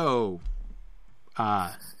like, so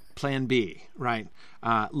plan B, right?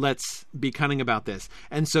 Let's be cunning about this.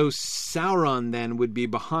 And so Sauron then would be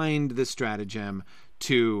behind the stratagem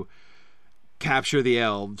to capture the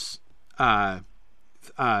elves,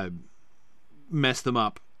 mess them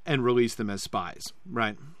up, and release them as spies,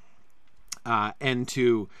 right?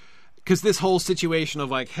 Because this whole situation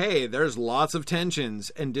of like, hey, there's lots of tensions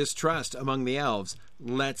and distrust among the elves.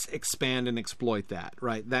 Let's expand and exploit that,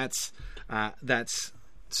 right? That's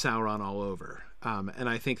Sauron all over. And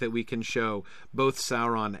I think that we can show both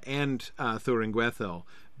Sauron and Thuringwethil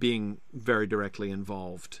being very directly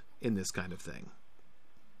involved in this kind of thing.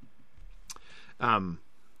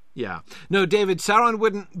 Yeah. No, David, Sauron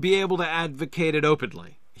wouldn't be able to advocate it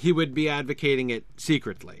openly. He would be advocating it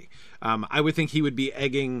secretly. I would think he would be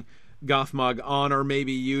egging Gothmog on, or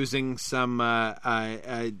maybe using some, maybe,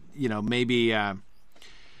 I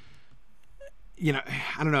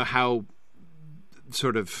don't know how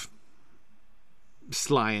sort of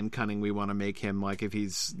sly and cunning we want to make him, like if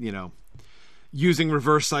he's using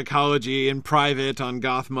reverse psychology in private on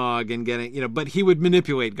Gothmog and getting but he would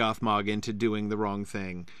manipulate Gothmog into doing the wrong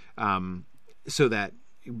thing, so that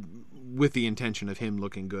with the intention of him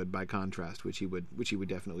looking good by contrast, which he would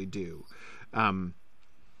definitely do. Hakan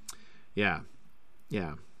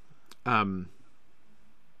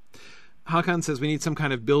says we need some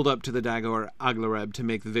kind of build up to the Dagor Aglareb to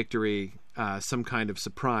make the victory some kind of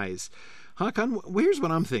surprise. Hakan, here's what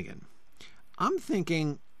I'm thinking. I'm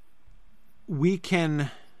thinking we can...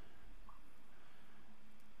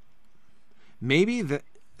 Maybe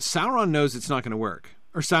Sauron knows it's not going to work.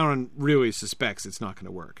 Or Sauron really suspects it's not going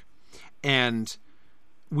to work. And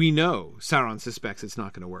we know Sauron suspects it's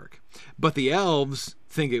not going to work. But the elves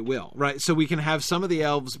think it will, right? So we can have some of the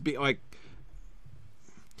elves be like...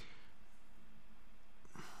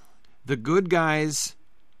 The good guys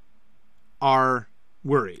are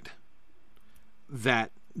worried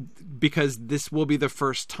that because this will be the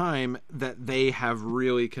first time that they have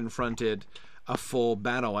really confronted a full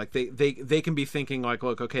battle. Like they can be thinking like,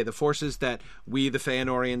 look, okay, the forces that we, the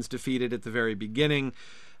Feanorians, defeated at the very beginning,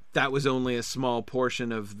 that was only a small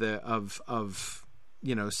portion of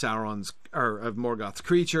Sauron's or of Morgoth's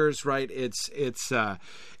creatures, right? It's going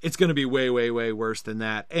to be way, way, way worse than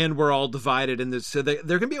that. And we're all divided in this. So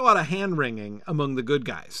there can be a lot of hand wringing among the good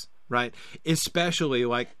guys, right? Especially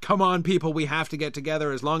like, come on, people, we have to get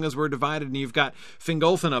together as long as we're divided. And you've got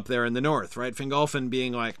Fingolfin up there in the north, right? Fingolfin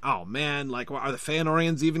being like, oh man, like, are the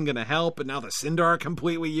Feanorians even going to help? And now the Sindar are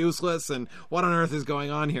completely useless. And what on earth is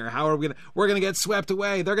going on here? How are we're going to get swept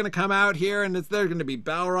away. They're going to come out here and they're going to be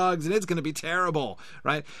Balrogs and it's going to be terrible,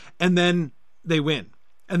 right? And then they win,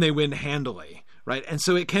 and they win handily, right? And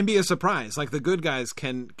so it can be a surprise. Like the good guys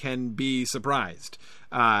can be surprised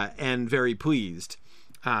and very pleased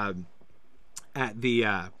at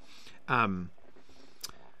the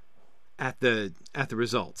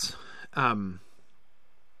results.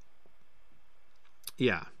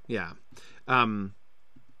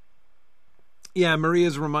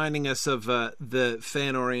 Maria's reminding us of the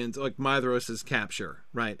Feanorians, like Maedhros' capture,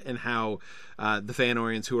 right? And how the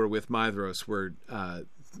Feanorians who were with Maedhros were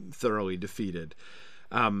thoroughly defeated.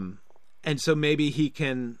 And so maybe he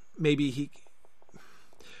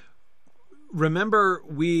remember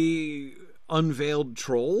we unveiled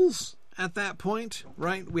trolls at that point,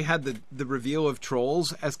 right? We had the reveal of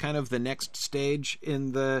trolls as kind of the next stage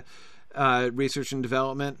in the research and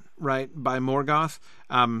development, right, by Morgoth.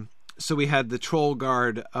 So we had the troll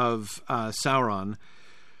guard of Sauron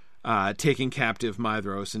taking captive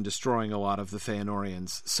Maedhros and destroying a lot of the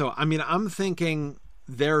Feanorians. So, I mean, I'm thinking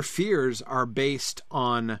their fears are based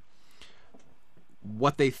on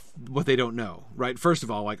what they don't know, right? First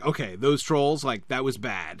of all, like, okay, those trolls, like, that was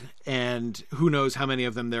bad, and who knows how many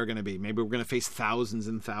of them there are going to be. Maybe we're going to face thousands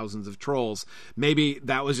and thousands of trolls. Maybe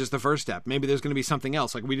that was just the first step. Maybe there's going to be something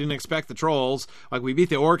else. Like, we didn't expect the trolls. Like, we beat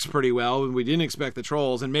the orcs pretty well, and we didn't expect the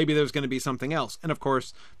trolls, and maybe there's going to be something else. And of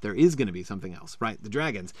course, there is going to be something else, right? The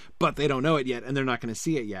dragons. But they don't know it yet, and they're not going to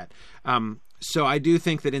see it yet. So I do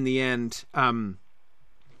think that in the end,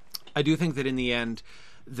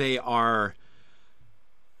 they are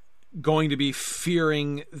going to be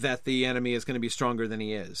fearing that the enemy is going to be stronger than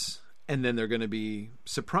he is. And then they're going to be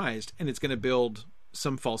surprised, and it's going to build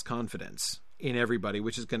some false confidence in everybody,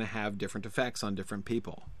 which is going to have different effects on different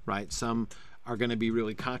people, right? Some are going to be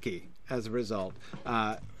really cocky as a result.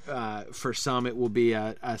 For some, it will be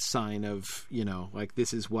a sign of, like,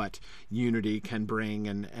 this is what unity can bring,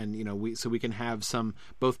 and we can have some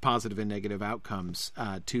both positive and negative outcomes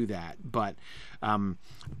to that. But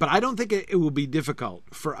I don't think it will be difficult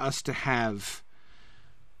for us to have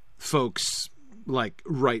folks like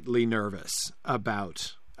rightly nervous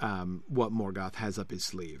about what Morgoth has up his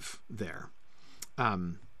sleeve there.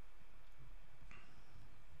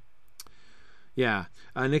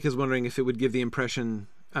 Nick is wondering if it would give the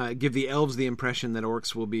elves the impression that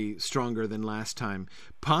orcs will be stronger than last time.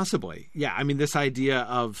 Possibly. Yeah, I mean, this idea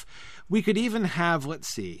of, we could even have, let's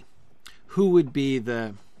see, who would be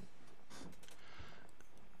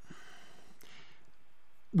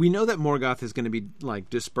we know that Morgoth is going to be, like,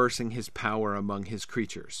 dispersing his power among his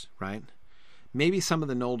creatures, right? Maybe some of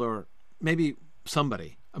the Noldor, maybe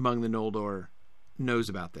somebody among the Noldor knows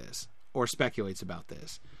about this or speculates about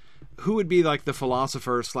this. Who would be like the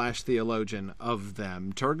philosopher / theologian of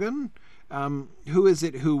them? Turgon? Who is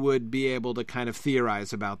it who would be able to kind of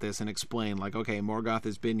theorize about this and explain, like, okay, Morgoth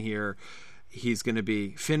has been here. He's going to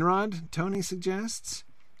be Finrod, Tony suggests?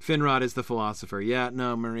 Finrod is the philosopher. Yeah,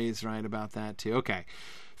 no, Marie's right about that too. Okay.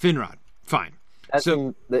 Finrod. Fine.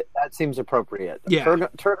 That seems appropriate. Yeah.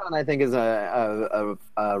 Turgon, I think, is a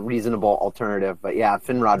reasonable alternative. But yeah,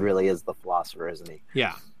 Finrod really is the philosopher, isn't he?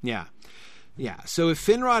 Yeah. So if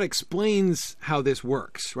Finrod explains how this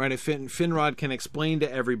works, right? If Finrod can explain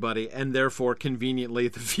to everybody, and therefore conveniently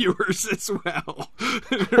the viewers as well,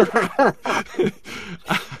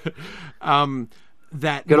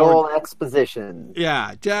 that good old exposition.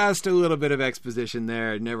 Yeah, just a little bit of exposition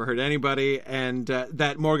there. Never hurt anybody, and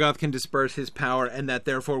that Morgoth can disperse his power, and that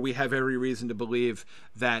therefore we have every reason to believe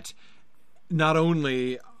that not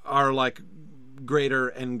only are, like, greater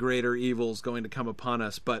and greater evils going to come upon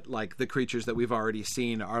us, but, like, the creatures that we've already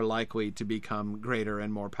seen are likely to become greater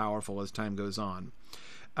and more powerful as time goes on.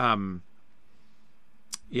 Well,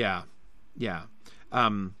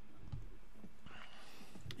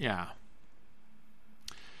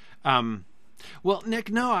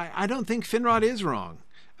 Nick, no, I don't think Finrod is wrong.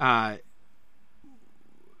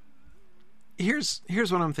 Here's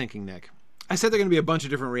what I'm thinking, Nick. I said there are going to be a bunch of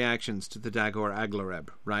different reactions to the Dagor Aglareb,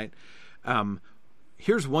 right?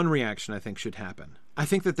 here's one reaction I think should happen. I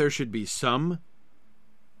think that there should be some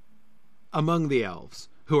among the elves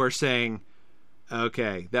who are saying,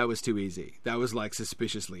 okay, that was too easy. That was like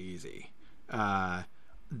suspiciously easy.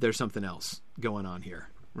 There's something else going on here,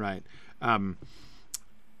 right?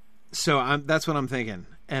 So that's what I'm thinking.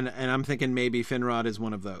 And I'm thinking maybe Finrod is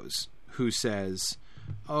one of those who says,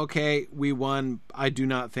 okay, we won. I do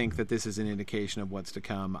not think that this is an indication of what's to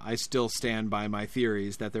come. I still stand by my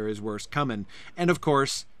theories that there is worse coming. And of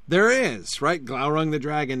course, there is, right? Glaurung the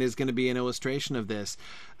Dragon is going to be an illustration of this.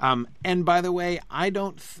 And by the way, I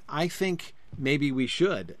think maybe we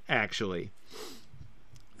should actually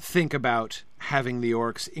think about having the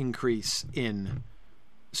orcs increase in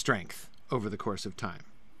strength over the course of time.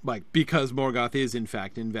 Like, because Morgoth is, in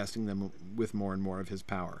fact, investing them with more and more of his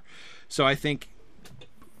power. So I think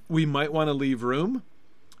we might want to leave room.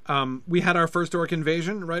 We had our first orc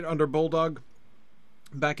invasion, right, under Bulldog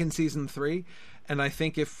back in Season 3. And I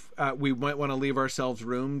think if we might want to leave ourselves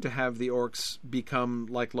room to have the orcs become,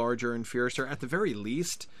 like, larger and fiercer. At the very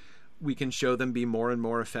least, we can show them be more and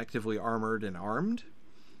more effectively armored and armed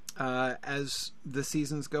as the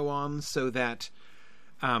seasons go on, so that...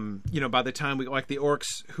 by the time we, like, the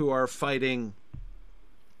orcs who are fighting,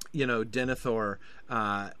 Denethor,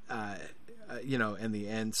 and the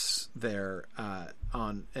Ents there,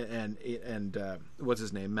 and what's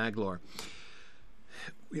his name, Maglor.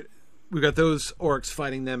 We got those orcs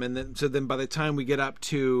fighting them, and then by the time we get up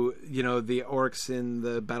to, the orcs in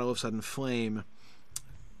the Battle of Sudden Flame,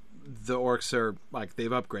 the orcs are, like,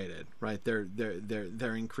 they've upgraded, right?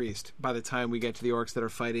 They're increased. By the time we get to the orcs that are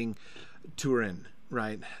fighting Turin,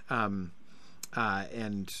 right, and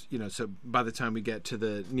so by the time we get to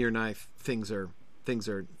the Near Knife, things are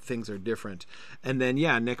different. And then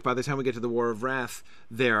Nick, by the time we get to the War of Wrath,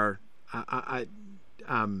 they're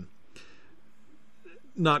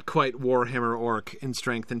not quite Warhammer orc in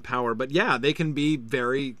strength and power, but they can be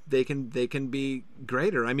they can be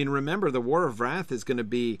greater. I mean, remember, the War of Wrath is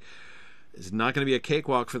not going to be a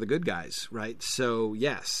cakewalk for the good guys, right? So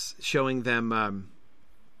yes, showing them.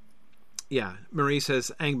 Marie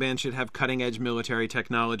says Angband should have cutting-edge military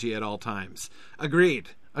technology at all times. Agreed.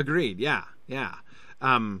 Yeah.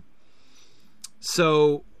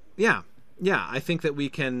 I think that we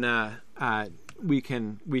can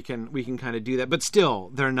kind of do that, but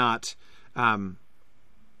still, they're not.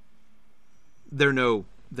 They're no.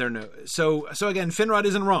 So again, Finrod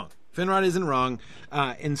isn't wrong. Finrod isn't wrong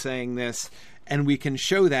in saying this, and we can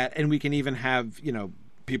show that, and we can even have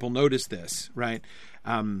people notice this, right?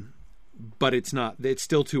 But it's not. It's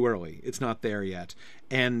still too early. It's not there yet,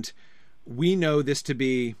 and we know this to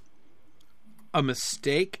be a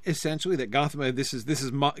mistake. Essentially, that this is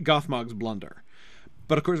Gothmog's blunder.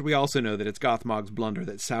 But of course, we also know that it's Gothmog's blunder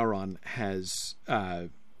that Sauron has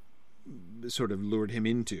sort of lured him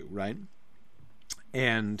into, right?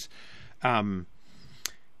 And but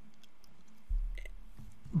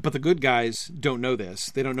the good guys don't know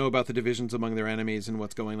this. They don't know about the divisions among their enemies and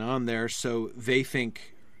what's going on there. So they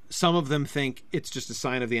think. Some of them think it's just a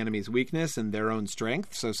sign of the enemy's weakness and their own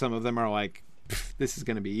strength. So some of them are like, this is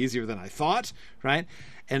going to be easier than I thought, right?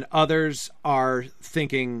 And others are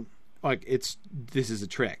thinking, like, this is a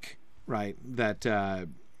trick, right? That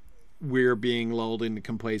we're being lulled into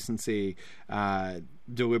complacency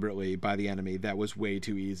deliberately by the enemy. That was way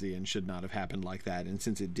too easy and should not have happened like that. And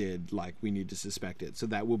since it did, like, we need to suspect it. So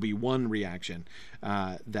that will be one reaction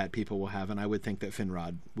that people will have. And I would think that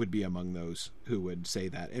Finrod would be among those who would say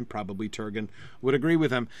that. And probably Turgon would agree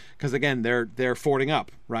with him. Because, again, they're fording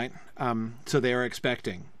up, right? So they are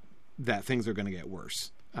expecting that things are going to get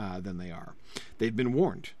worse than they are. They've been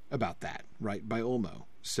warned about that, right, by Ulmo.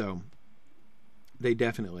 So they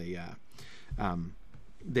definitely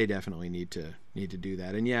need to do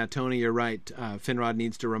that. And Tony, you're right. Finrod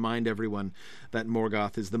needs to remind everyone that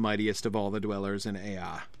Morgoth is the mightiest of all the dwellers in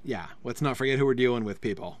Ea. Yeah, let's not forget who we're dealing with,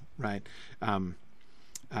 people. Right?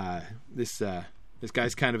 This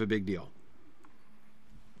guy's kind of a big deal.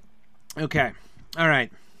 Okay, all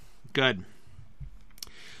right, good.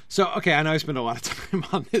 So, okay, I know I spent a lot of time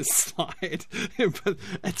on this slide, but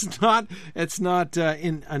it's not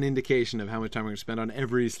an indication of how much time we're going to spend on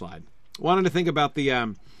every slide. Wanted to think about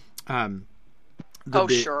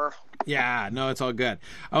sure. Yeah, no, it's all good.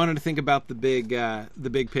 I wanted to think about the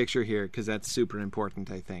big picture here, because that's super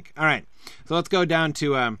important, I think. All right, so let's go down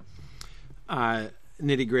to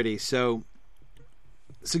nitty gritty. So,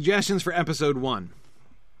 suggestions for episode 1.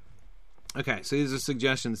 Okay, so these are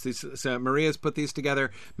suggestions. So Maria's put these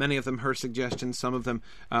together. Many of them her suggestions. Some of them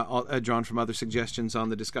drawn from other suggestions on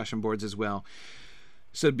the discussion boards as well.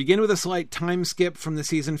 So to begin with a slight time skip from the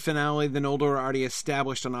season finale, the Noldor are already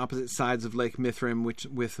established on opposite sides of Lake Mithrim, which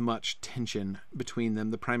with much tension between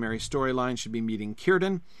them. The primary storyline should be meeting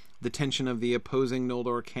Círdan. The tension of the opposing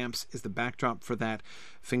Noldor camps is the backdrop for that.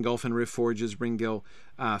 Fingolfin reforges Ringil.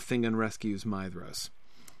 Fingon rescues Maedhros.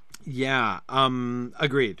 Yeah,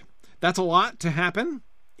 agreed. That's a lot to happen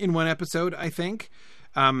in one episode, I think.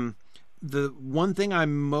 The one thing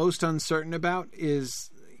I'm most uncertain about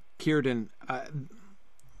is Círdan.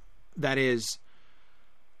 That is,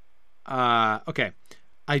 okay.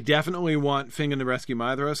 I definitely want Fingon to rescue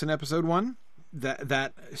Maedhros in episode 1.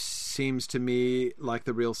 That seems to me like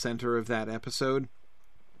the real center of that episode.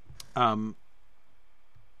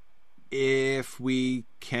 If we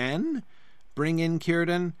can bring in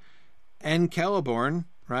Círdan and Celeborn,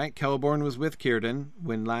 right? Celeborn was with Círdan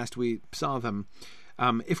when last we saw them.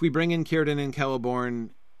 If we bring in Círdan and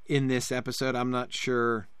Celeborn in this episode, I'm not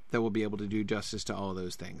sure that we'll be able to do justice to all of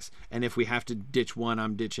those things. And if we have to ditch one,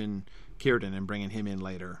 I'm ditching Círdan and bringing him in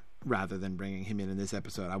later rather than bringing him in this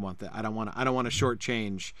episode. I don't want to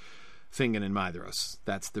shortchange Fingon and Maedhros.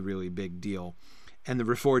 That's the really big deal. And the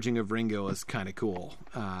reforging of Ringil is kind of cool.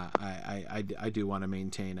 I do want to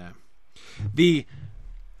maintain the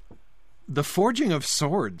forging of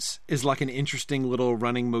swords is like an interesting little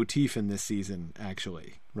running motif in this season,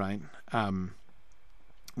 actually, right?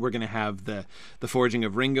 We're going to have the forging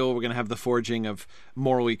of Ringil. We're going to have the forging of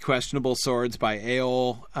morally questionable swords by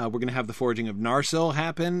Eöl. We're going to have the forging of Narsil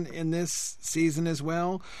happen in this season as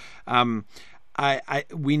well.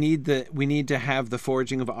 We need to have the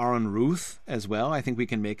forging of Aron Ruth as well. I think we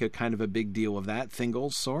can make a kind of a big deal of that.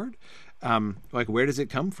 Thingol's sword. Like, where does it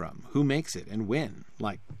come from? Who makes it and when?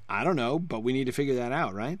 Like, I don't know, but we need to figure that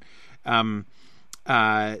out, right?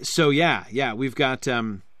 So yeah, we've got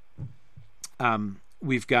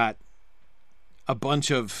a bunch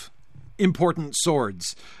of important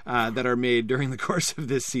swords that are made during the course of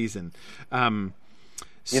this season. Apart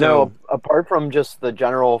from just the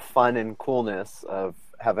general fun and coolness of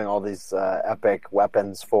having all these epic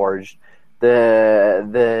weapons forged,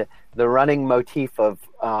 the running motif of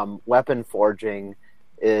weapon forging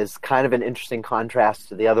is kind of an interesting contrast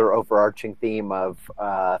to the other overarching theme of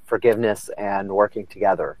forgiveness and working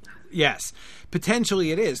together. Yes,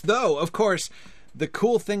 potentially it is. Though, of course, the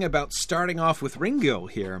cool thing about starting off with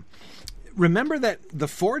Ringil here, remember that the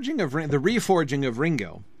reforging of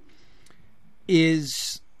Ringil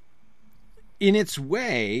is, in its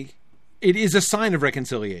way, it is a sign of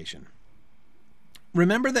reconciliation.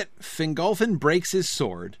 Remember that Fingolfin breaks his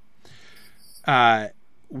sword after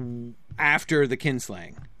the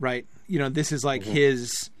kinslaying, right? This is like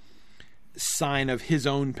his sign of his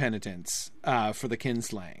own penitence for the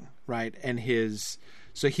kinslaying, right? And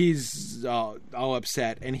so he's all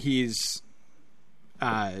upset, and so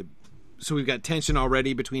we've got tension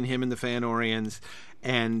already between him and the Fëanorians,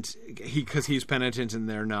 and because he's penitent and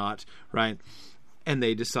they're not, right? And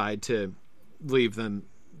they decide to leave them,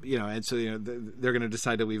 and so they're going to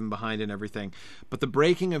decide to leave him behind and everything. But the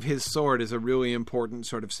breaking of his sword is a really important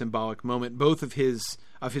sort of symbolic moment, both of his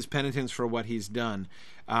penitence for what he's done,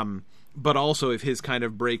 but also of his kind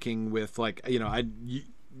of breaking with, like,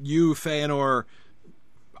 you Fëanor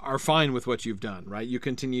are fine with what you've done, right? You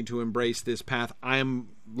continue to embrace this path. I am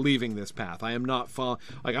leaving this path. I am not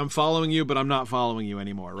I'm following you, but I'm not following you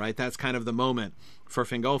anymore, right? That's kind of the moment for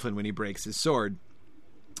Fingolfin when he breaks his sword.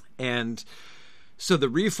 And so the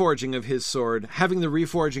reforging of his sword, having the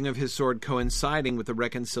reforging of his sword coinciding with the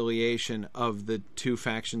reconciliation of the two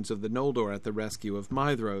factions of the Noldor at the rescue of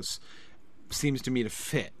Maedhros, seems to me to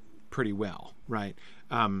fit pretty well, right?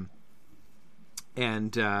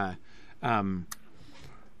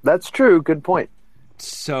 That's true. Good point.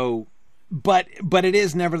 So, but it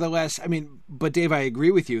is nevertheless, but Dave, I agree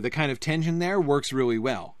with you. The kind of tension there works really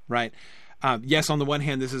well, right? Yes, on the one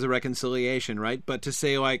hand, this is a reconciliation, right? But to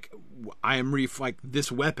say, like, I am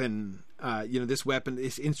this weapon,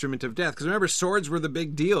 this instrument of death. Because remember, swords were the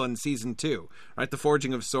big deal in season 2, right? The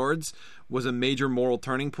forging of swords was a major moral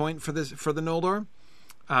turning point for the Noldor.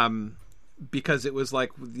 Because it was like,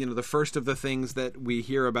 the first of the things that we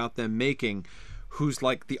hear about them making, who's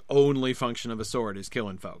like the only function of a sword is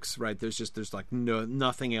killing folks, right? There's like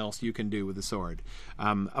nothing else you can do with a sword,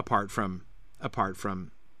 apart from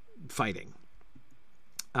fighting.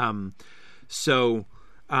 So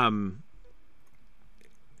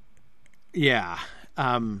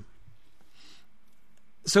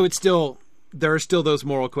it's still, there are still those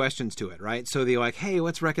moral questions to it, right? So they're like, hey,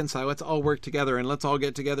 let's reconcile, let's all work together, and let's all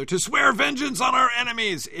get together to swear vengeance on our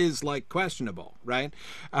enemies is like questionable, right?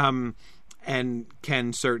 And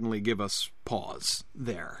can certainly give us pause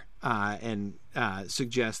there. and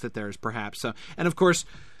suggest that there's perhaps and of course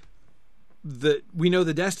we know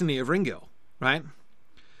the destiny of Ringill, right?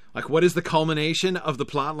 Like, what is the culmination of the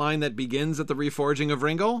plot line that begins at the reforging of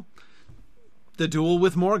Ringill? The duel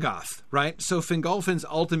with Morgoth, right? So Fingolfin's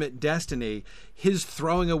ultimate destiny, his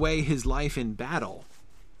throwing away his life in battle,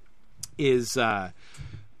 is, that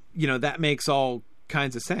makes all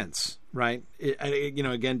kinds of sense, right?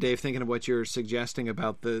 Again, Dave, thinking of what you're suggesting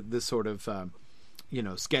about the sort of,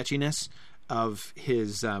 sketchiness of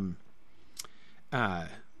his,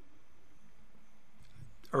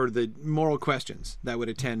 or the moral questions that would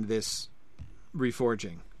attend this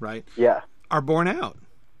reforging, right? Yeah. Are borne out.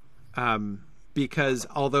 Because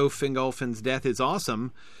although Fingolfin's death is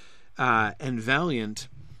awesome and valiant,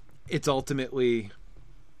 it's ultimately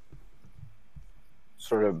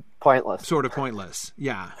sort of pointless.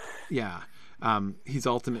 Yeah. He's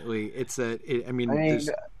ultimately we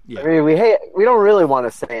don't really want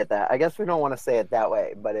to say it that. I guess we don't want to say it that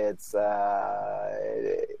way, but it's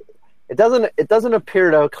it doesn't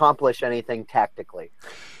appear to accomplish anything tactically.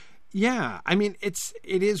 Yeah,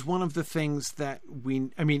 it is one of the things that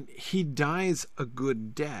he dies a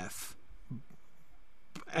good death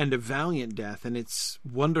and a valiant death, and it's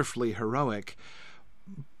wonderfully heroic,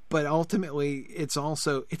 but ultimately it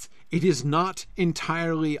is not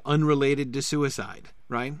entirely unrelated to suicide,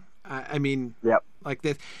 right? Yep. Like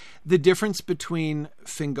the difference between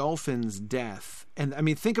Fingolfin's death and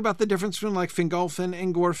think about the difference between like Fingolfin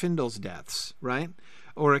and Glorfindel's deaths, right?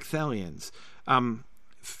 Or Ecthelian's.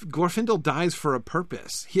 Glorfindel dies for a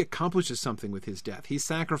purpose. He accomplishes something with his death. He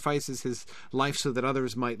sacrifices his life so that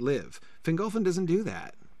others might live. Fingolfin doesn't do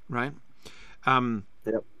that, right?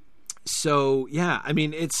 Yep. So yeah,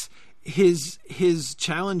 it's his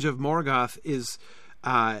challenge of Morgoth is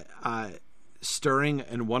stirring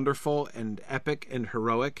and wonderful and epic and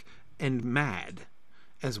heroic and mad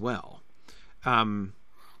as well.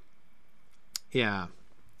 Yeah.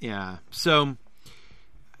 So,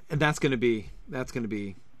 and that's going to be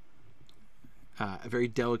a very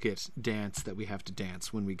delicate dance that we have to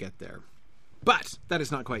dance when we get there. But that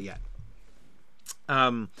is not quite yet.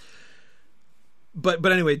 But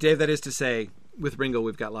anyway, Dave, that is to say, with Ringill,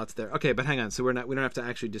 we've got lots there. Okay, but hang on. So we don't have to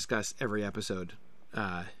actually discuss every episode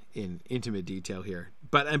in intimate detail here.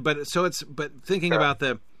 But thinking about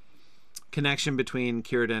the connection between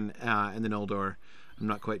Círdan and the Noldor, I'm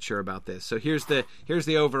not quite sure about this. So here's the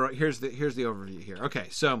overview here. Okay,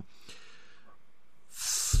 so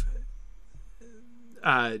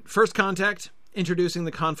First Contact, introducing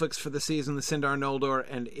the conflicts for the season, the Sindar Noldor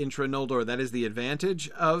and Intra Noldor. That is the advantage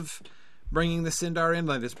of bringing the Sindar in,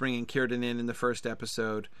 like this bringing Círdan in the first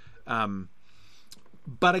episode.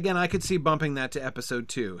 But again, I could see bumping that to episode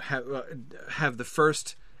 2. Have the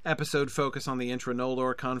first episode focus on the Intra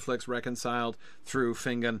Noldor conflicts reconciled through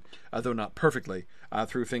Fingon, though not perfectly,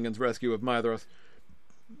 through Fingon's rescue of Maedhros.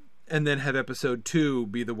 And then have episode 2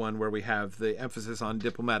 be the one where we have the emphasis on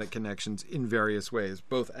diplomatic connections in various ways.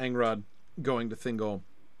 Both Angrod going to Thingol,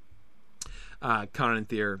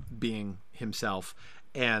 Caranthir being himself,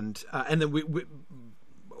 and then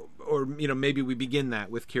maybe we begin that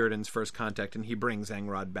with Círdan's First Contact, and he brings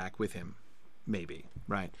Angrod back with him, maybe,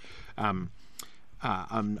 right? I'm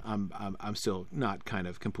still not kind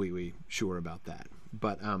of completely sure about that,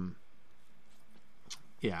 but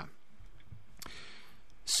yeah.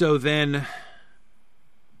 So then,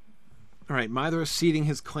 all right, Maedhros ceding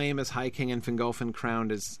his claim as High King and Fingolfin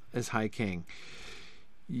crowned as High King.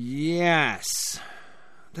 Yes,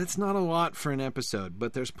 that's not a lot for an episode,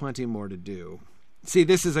 but there's plenty more to do. See,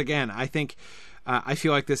 this is, again, I think, I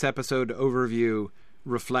feel like this episode overview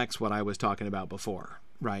reflects what I was talking about before,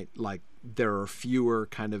 right? Like, there are fewer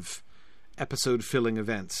kind of episode-filling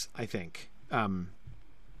events, I think.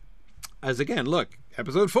 As again, look,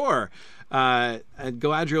 episode 4, and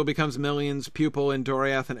Galadriel becomes Melion's pupil in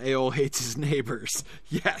Doriath, and Eol hates his neighbors.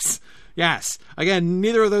 Yes. Again,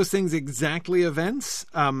 neither of those things exactly events.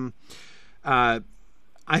 I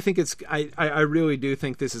think I really do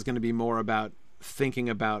think this is going to be more about thinking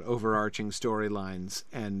about overarching storylines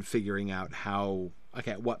and figuring out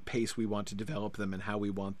at what pace we want to develop them and how we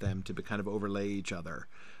want them to kind of overlay each other,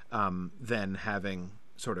 than having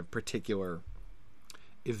sort of particular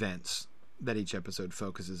events that each episode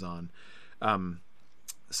focuses on.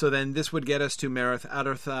 So then this would get us to Mareth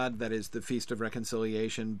Adarthad, that is the Feast of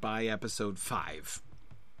Reconciliation, by episode 5.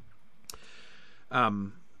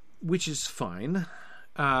 Which is fine.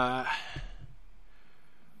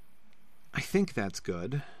 I think that's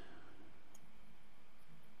good.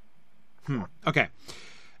 Okay.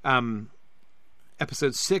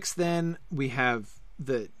 Episode 6, then, we have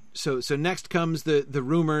the So next comes the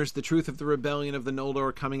rumors, the truth of the rebellion of the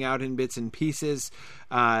Noldor coming out in bits and pieces,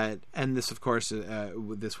 and this, of course,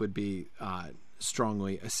 this would be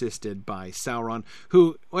strongly assisted by Sauron,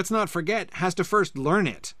 who, let's not forget, has to first learn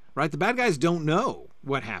it. Right, the bad guys don't know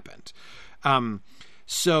what happened,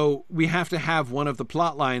 so we have to have one of the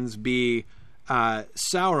plot lines be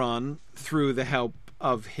Sauron, through the help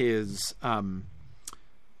of his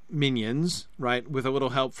minions, right, with a little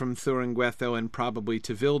help from Thuringwethil and probably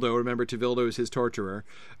Tevildo. Remember, Tevildo is his torturer.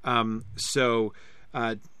 So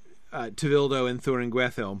Tevildo and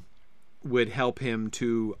Thuringwethil would help him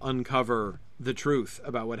to uncover the truth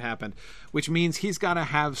about what happened, which means he's got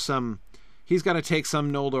to take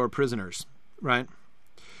some Noldor prisoners, right?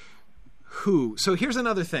 So here's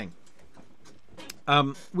another thing.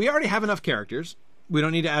 We already have enough characters. We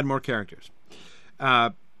don't need to add more characters.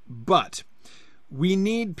 But we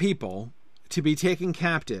need people to be taken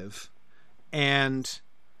captive and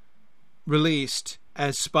released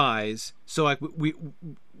as spies. So, like,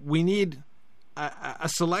 we need a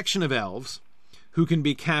selection of elves who can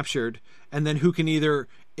be captured and then who can either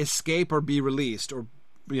escape or be released, or,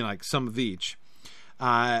 you know, like some of each,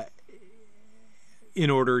 in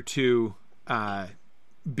order to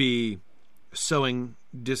be sowing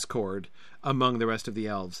discord among the rest of the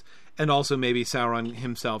elves. And also maybe Sauron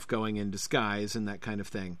himself going in disguise and that kind of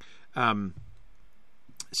thing.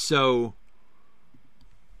 So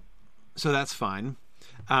that's fine.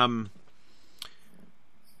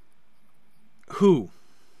 Who?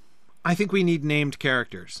 I think we need named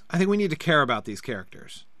characters. I think we need to care about these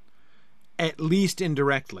characters, at least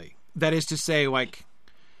indirectly. That is to say, like,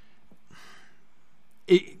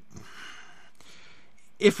 if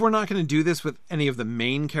we're not going to do this with any of the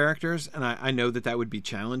main characters, and I know that would be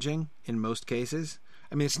challenging in most cases.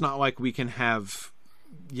 I mean, it's not like we can have,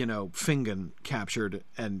 you know, Fingon captured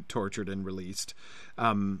and tortured and released.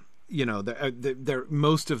 You know,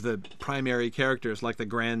 most of the primary characters, like the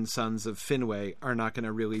grandsons of Finwë, are not going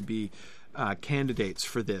to really be candidates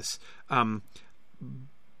for this.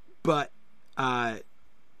 But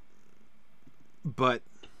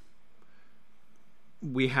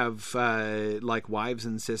we have like wives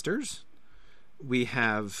and sisters. We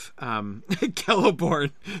have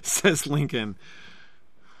Celeborn, says Lincoln.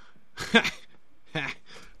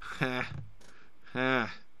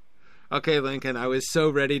 Okay, Lincoln, I was so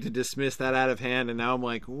ready to dismiss that out of hand, and now I'm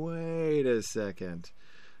like, wait a second.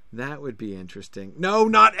 That would be interesting. No,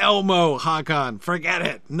 not Elmo, Hakon. Forget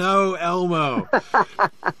it. No Elmo.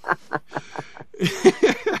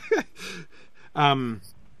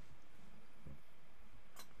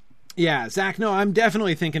 Yeah, Zach, no, I'm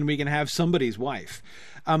definitely thinking we can have somebody's wife.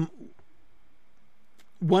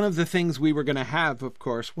 One of the things we were going to have, of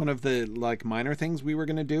course, one of the, like, minor things we were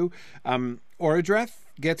going to do, Orodreth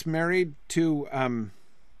gets married to a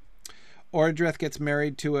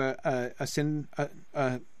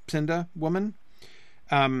Cinda woman.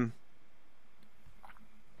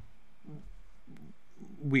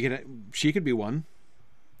 She could be one,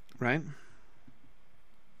 right?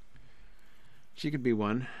 She could be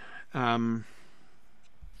one.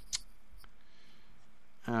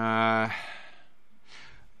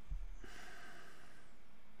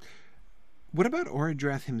 What about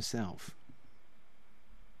Orodreth himself?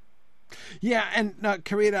 Yeah, and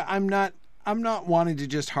Karita, I'm not wanting to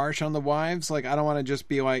just harsh on the wives. Like, I don't want to just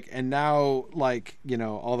be like, and now, like, you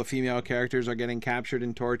know, all the female characters are getting captured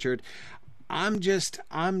and tortured. I'm just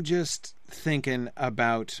thinking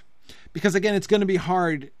about, because again, it's going to be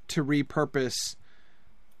hard to repurpose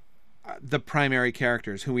the primary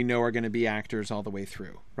characters who we know are going to be actors all the way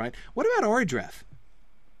through, right? What about Orodreth?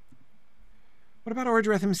 What about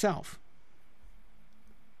Orodreth himself?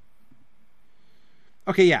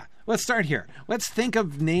 Okay, yeah, let's start here. Let's think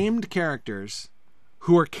of named characters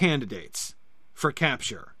who are candidates for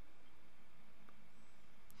capture.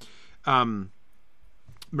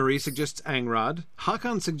 Marie suggests Angrod.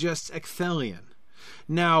 Hakon suggests Ecthelion.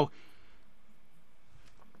 Now,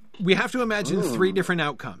 we have to imagine three different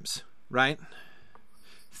outcomes, right?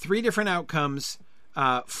 Three different outcomes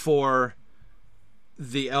for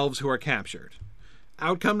the elves who are captured.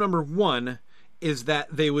 Outcome number one is that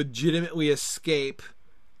they legitimately escape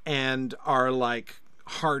and are, like,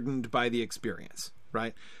 hardened by the experience,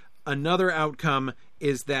 right? Another outcome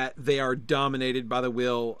is that they are dominated by the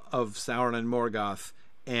will of Sauron and Morgoth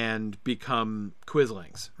and become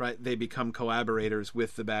quislings, right? They become collaborators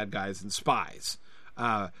with the bad guys and spies,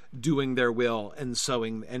 doing their will and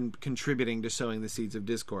sowing and contributing to sowing the seeds of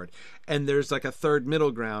discord. And there's, like, a third middle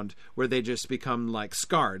ground where they just become, like,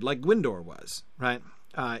 scarred, like Gwyndor was, right?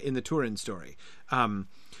 In the Turin story,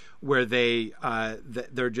 where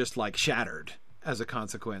they're just, like, shattered as a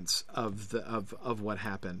consequence of what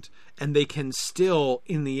happened, and they can still,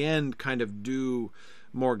 in the end, kind of do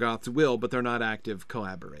Morgoth's will, but they're not active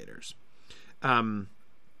collaborators.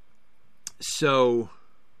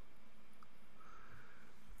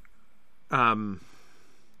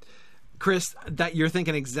 Chris, that you're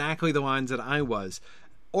thinking exactly the lines that I was.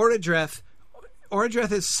 Orodreth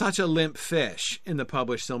is such a limp fish in the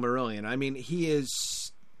published Silmarillion. I mean, he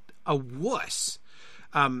is a wuss.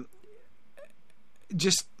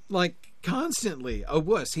 Just like constantly a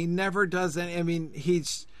wuss. He never does any. I mean,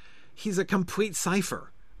 he's a complete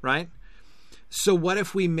cipher, right? So what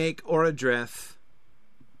if we make Orodreth?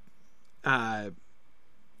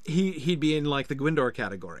 He'd be in like the Gwyndor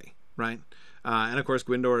category, right? And of course,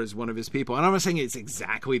 Gwyndor is one of his people. And I'm not saying it's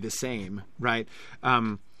exactly the same, right?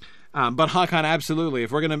 But Haakon, absolutely.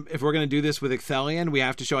 If we're gonna do this with Ithilien, we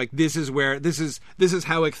have to show like this is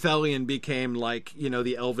how Ithilien became like, you know,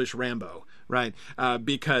 the elvish Rambo, right?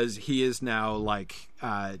 Because he is now like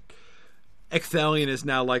Ithilien is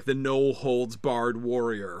now like the no holds barred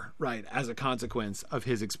warrior, right? As a consequence of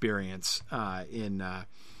his experience in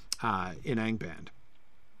Angband.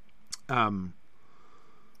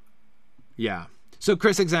 Yeah. So,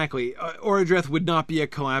 Chris, exactly. Orodreth would not be a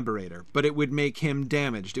collaborator, but it would make him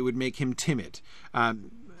damaged. It would make him timid. Yeah.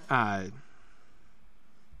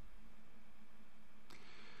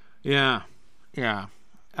 Yeah.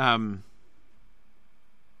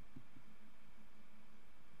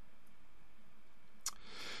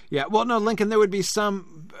 Yeah. Well, no, Lincoln, there would be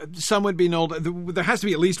some would be Noldor. There has to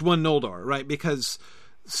be at least one Noldor, right? Because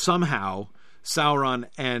somehow Sauron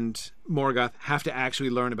and Morgoth have to actually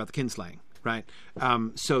learn about the kinslaying. Right,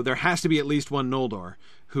 so there has to be at least one Noldor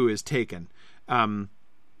who is taken.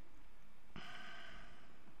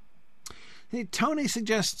 Tony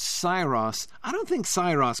suggests Cyros. I don't think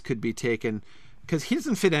Cyros could be taken because he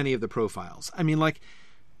doesn't fit any of the profiles. I mean, like,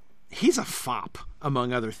 he's a fop,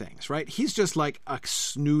 among other things, right? He's just like a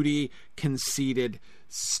snooty, conceited,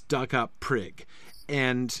 stuck-up prig.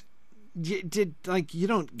 And you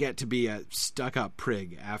don't get to be a stuck-up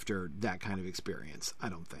prig after that kind of experience, I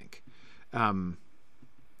don't think.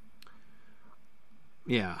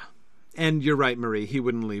 Yeah. And you're right, Marie, he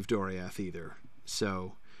wouldn't leave Doriath either.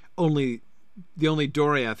 So the only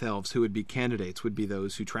Doriath elves who would be candidates would be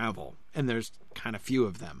those who travel. And there's kind of few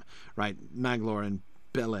of them, right? Maglor and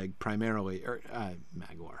Beleg primarily, or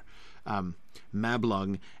Maglor.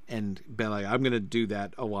 Mablung and Beleg. I'm going to do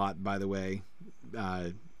that a lot, by the way.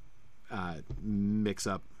 Mix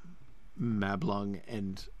up Mablung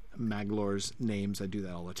and Maglor's names. I do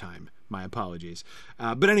that all the time. My apologies.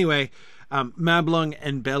 But anyway, Mablung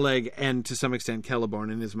and Beleg, and to some extent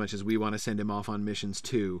Celeborn, in as much as we want to send him off on missions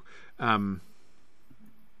too.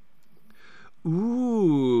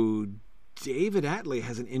 David Atlee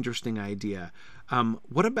has an interesting idea.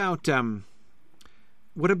 What about Caranthir?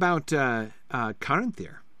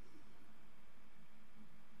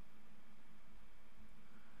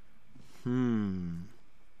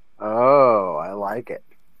 Oh, I like it.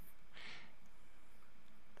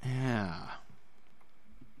 Yeah.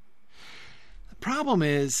 The problem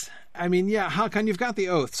is, I mean, yeah, Haakon, you've got the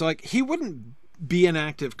oath. So, like, he wouldn't be an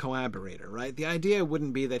active collaborator, right? The idea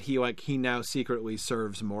wouldn't be that he now secretly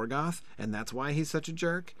serves Morgoth, and that's why he's such a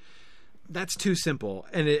jerk. That's too simple.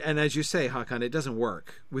 And as you say, Haakon, it doesn't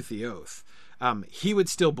work with the oath. He would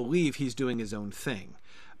still believe he's doing his own thing.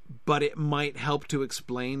 But it might help to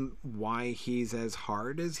explain why he's as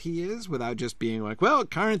hard as he is without just being like, well,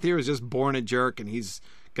 Caranthir is just born a jerk and he's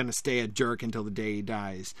going to stay a jerk until the day he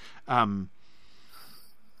dies. But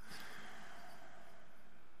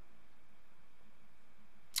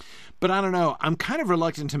I don't know. I'm kind of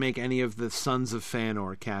reluctant to make any of the Sons of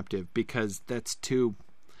Fëanor captive because that's too...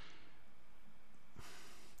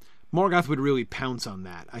 Morgoth would really pounce on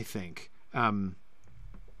that, I think.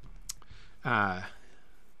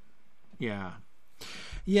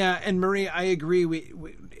 Yeah, and Marie, I agree.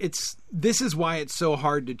 This is why it's so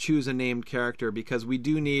hard to choose a named character, because we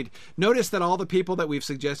do need... Notice that all the people that we've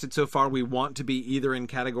suggested so far, we want to be either in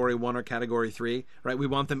Category 1 or Category 3, right? We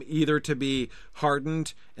want them either to be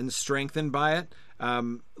hardened and strengthened by it,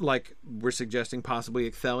 like we're suggesting possibly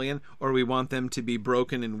Ithilien, or we want them to be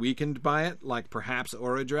broken and weakened by it, like perhaps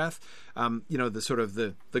Orodreth, the sort of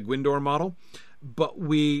the Gwyndor model. But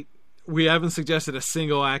we haven't suggested a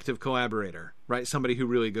single active collaborator, right? Somebody who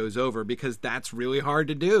really goes over, because that's really hard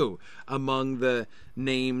to do among the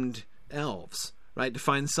named elves, right? To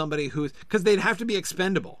find somebody because they'd have to be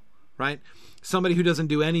expendable, right? Somebody who doesn't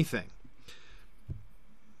do anything.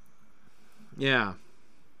 Yeah.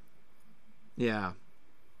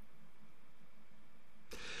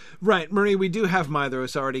 Right, Marie, we do have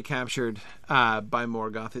Mithros already captured by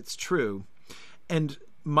Morgoth. It's true. And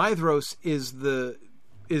Mithros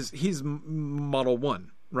he's Model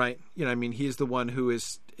 1, right? I mean, he's the one who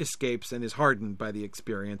escapes and is hardened by the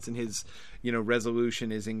experience, and his,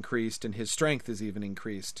 resolution is increased, and his strength is even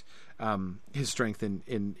increased. His strength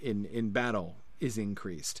in battle is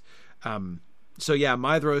increased. So yeah,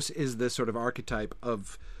 Mithros is the sort of archetype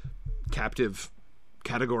of captive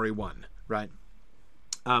category 1, right?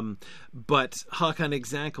 But Haakon,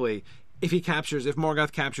 exactly, if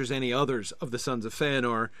Morgoth captures any others of the Sons of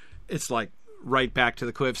Feanor, it's like right back to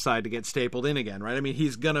the cliffside to get stapled in again, right? I mean,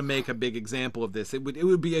 he's going to make a big example of this. It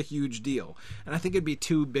would be a huge deal. And I think it'd be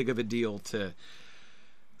too big of a deal to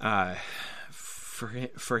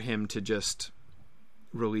for him to just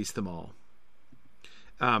release them all.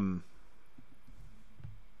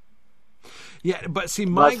 Yeah, but see,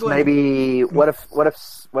 maybe what if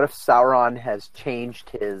Sauron has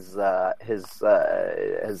changed has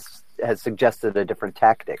suggested a different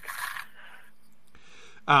tactic?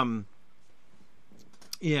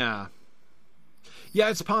 Yeah,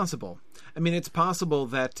 it's possible. I mean, it's possible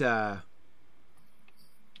that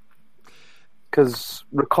because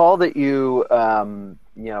recall that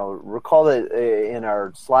in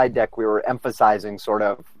our slide deck we were emphasizing sort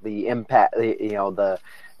of the impact,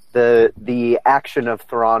 the action of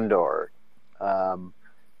Thrandur.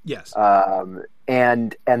 Yes.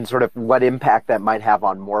 And sort of what impact that might have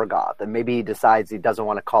on Morgoth, and maybe he decides he doesn't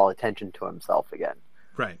want to call attention to himself again.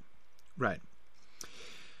 Right.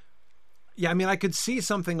 Yeah, I mean, I could see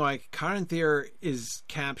something like Caranthir is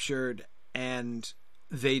captured, and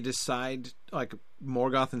they decide, like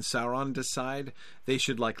Morgoth and Sauron decide, they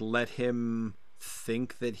should like let him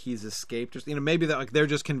think that he's escaped, or maybe that like they're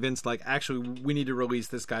just convinced, like, actually we need to release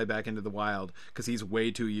this guy back into the wild because he's way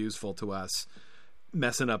too useful to us,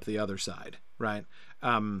 messing up the other side, right?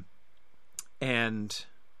 But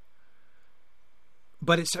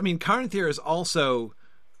Caranthir is also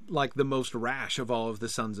like the most rash of all of the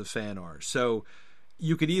Sons of Feanor, so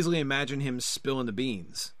you could easily imagine him spilling the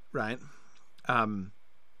beans, right?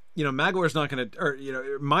 Magor's not going to, or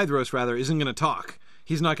Mithros rather, isn't going to talk.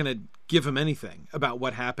 He's not going to give him anything about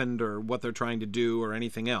what happened or what they're trying to do or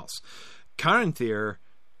anything else. Caranthir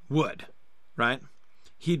would, right?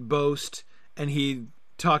 He'd boast and he'd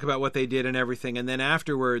talk about what they did and everything, and then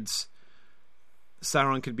afterwards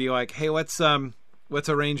Sauron could be like, hey, let's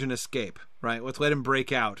arrange an escape, right? Let's let him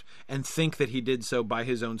break out and think that he did so by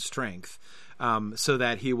his own strength, so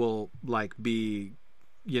that he will like be,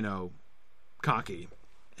 cocky.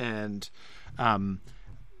 And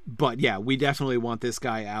but yeah, we definitely want this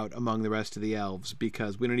guy out among the rest of the elves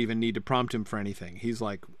because we don't even need to prompt him for anything. He's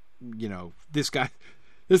like, this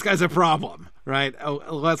guy's a problem, right? Oh,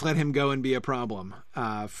 let's let him go and be a problem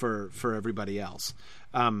for everybody else.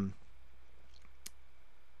 That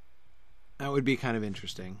would be kind of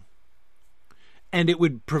interesting. And it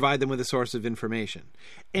would provide them with a source of information.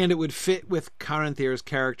 And it would fit with Caranthir's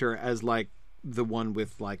character as like the one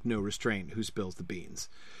with like no restraint who spills the beans.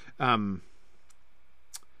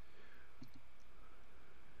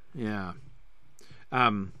 Yeah.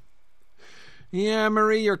 Yeah,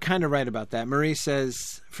 Marie, you're kind of right about that. Marie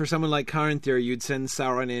says for someone like Caranthir, you'd send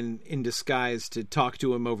Sauron in disguise to talk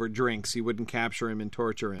to him over drinks. You wouldn't capture him and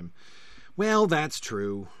torture him. Well, that's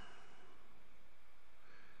true.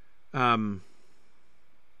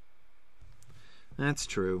 That's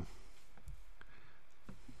true.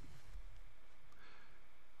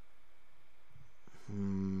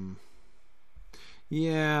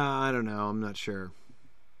 Yeah, I don't know. I'm not sure.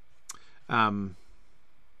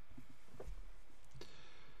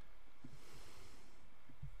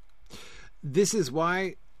 This is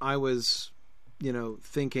why I was,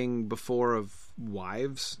 thinking before of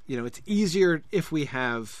wives. It's easier if we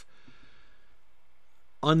have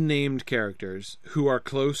unnamed characters who are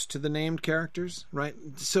close to the named characters, right?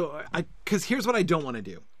 So, because here's what I don't want to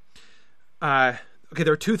do. Okay,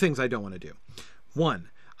 there are two things I don't want to do. One,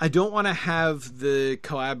 I don't want to have the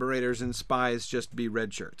collaborators and spies just be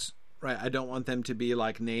red shirts, right? I don't want them to be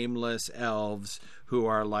like nameless elves who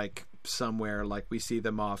are like somewhere, like we see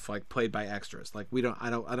them off, like played by extras. Like we're not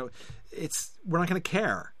going to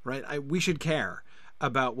care, right? We should care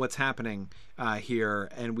about what's happening here,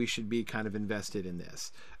 and we should be kind of invested in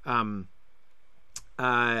this.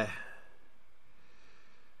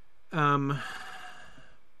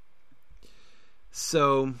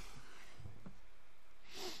 So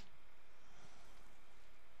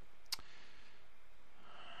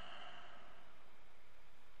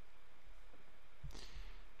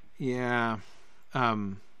yeah.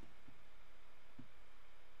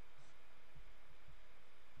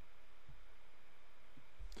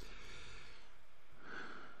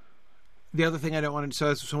 The other thing I don't want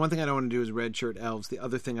to so one thing I don't want to do is red shirt elves. The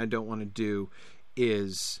other thing I don't want to do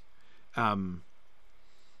is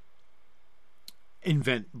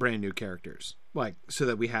invent brand new characters, like so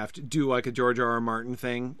that we have to do like a George R.R. Martin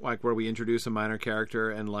thing, like where we introduce a minor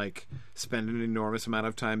character and like spend an enormous amount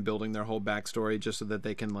of time building their whole backstory just so that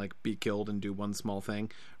they can like be killed and do one small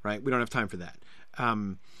thing, right? We don't have time for that.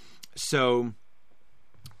 So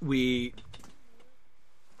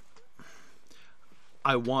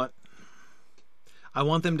I want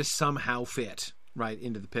them to somehow fit right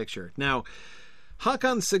into the picture. Now,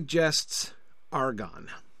 Hakan suggests Argon.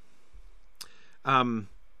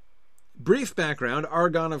 Brief background.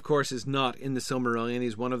 Argon, of course, is not in the Silmarillion.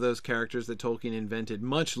 He's one of those characters that Tolkien invented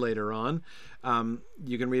much later on.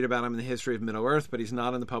 You can read about him in the History of Middle-earth, but he's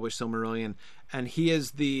not in the published Silmarillion. And he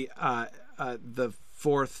is the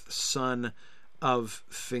fourth son of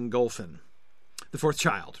Fingolfin. The fourth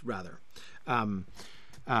child, rather.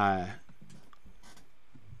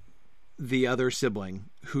 The other sibling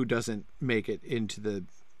who doesn't make it into the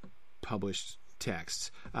published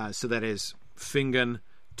texts. So that is Fingon,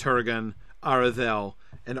 Turgon, Aredhel,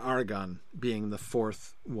 and Argon being the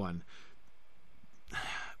fourth one.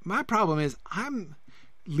 My problem is I'm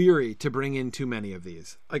leery to bring in too many of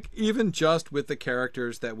these. Like, even just with the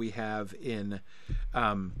characters that we have in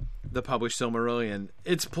the published Silmarillion,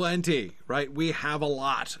 it's plenty, right? We have a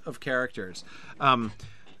lot of characters.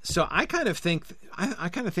 So I kind of think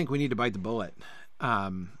we need to bite the bullet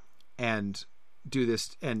and do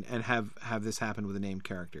this and have this happen with a named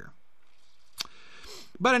character.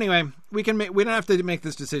 But anyway, we don't have to make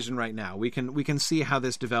this decision right now. We can see how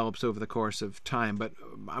this develops over the course of time. But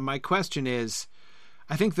my question is,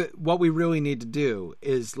 I think that what we really need to do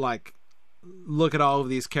is like look at all of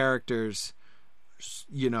these characters,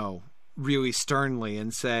 you know, really sternly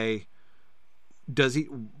and say,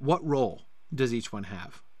 what role does each one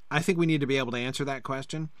have? I think we need to be able to answer that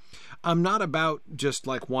question. I'm not about just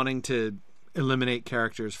like wanting to eliminate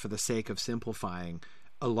characters for the sake of simplifying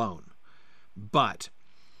alone. But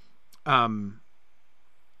I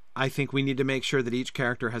think we need to make sure that each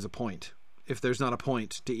character has a point. If there's not a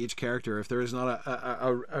point to each character, if there is not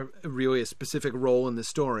a really a specific role in the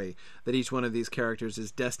story that each one of these characters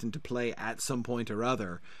is destined to play at some point or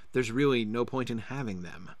other, there's really no point in having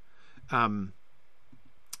them.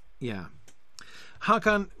 Yeah.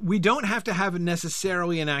 Hakan, we don't have to have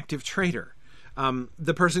necessarily an active traitor.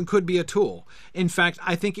 The person could be a tool. In fact,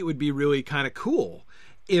 I think it would be really kind of cool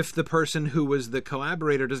if the person who was the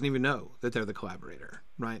collaborator doesn't even know that they're the collaborator,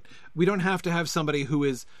 right? We don't have to have somebody who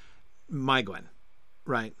is Maegwyn,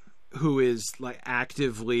 right? Who is like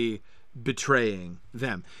actively betraying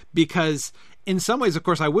them. Because in some ways, of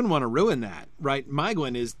course, I wouldn't want to ruin that, right?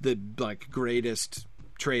 Maegwyn is the like greatest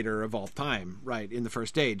traitor of all time, right? In the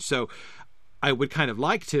First Age. So I would kind of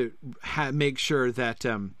like to make sure that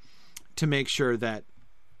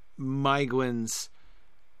Maegwyn's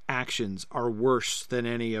actions are worse than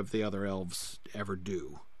any of the other elves ever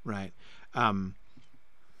do, right?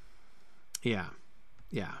 Yeah.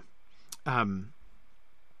 I'm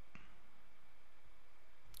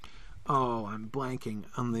blanking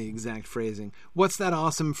on the exact phrasing. What's that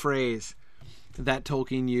awesome phrase that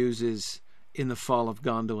Tolkien uses in The Fall of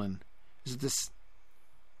Gondolin? Is this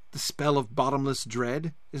the spell of bottomless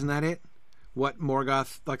dread? Isn't that it? What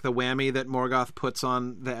Morgoth, like the whammy that Morgoth puts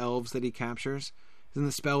on the elves that he captures? Isn't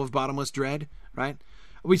the spell of bottomless dread, right?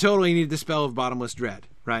 We totally need the spell of bottomless dread,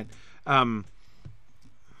 right?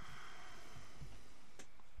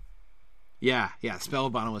 Yeah, spell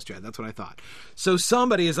of bottomless dread. That's what I thought. So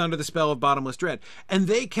somebody is under the spell of bottomless dread, and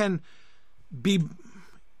they can be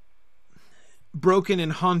broken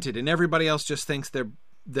and haunted, and everybody else just thinks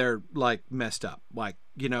they're like messed up. Like,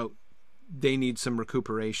 you know, they need some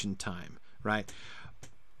recuperation time, right?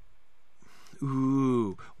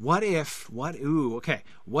 What if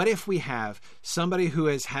we have somebody who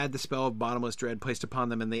has had the spell of bottomless dread placed upon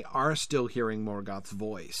them and they are still hearing Morgoth's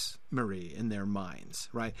voice, Marie, in their minds,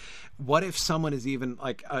 right? What if someone is even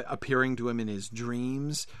like appearing to him in his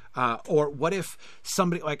dreams? Or what if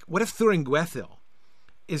Thurin Gwethil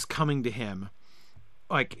is coming to him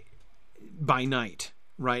like by night,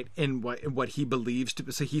 right? And what he believes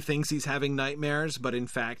to, so he thinks he's having nightmares, but in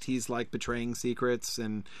fact he's like betraying secrets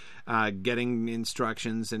and getting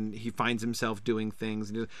instructions, and he finds himself doing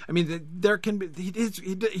things. I mean, there can be,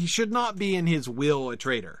 he should not be in his will a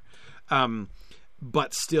traitor,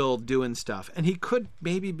 but still doing stuff, and he could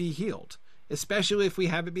maybe be healed, especially if we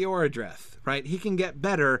have it be Orodreth, right? He can get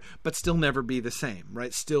better, but still never be the same,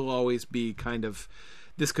 right? Still always be kind of,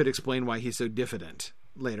 this could explain why he's so diffident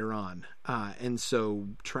later on, and so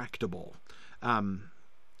tractable,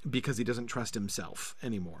 because he doesn't trust himself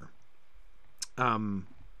anymore.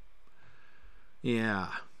 Yeah.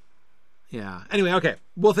 Anyway, okay.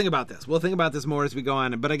 We'll think about this. We'll think about this more as we go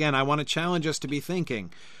on. But again, I want to challenge us to be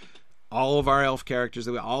thinking all of our elf characters,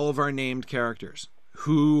 all of our named characters,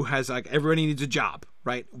 who has, like, everybody needs a job,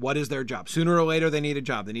 right? What is their job? Sooner or later, they need a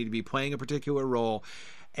job. They need to be playing a particular role.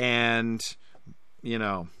 And, you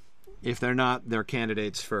know, if they're not, they're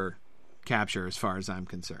candidates for capture as far as I'm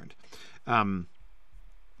concerned.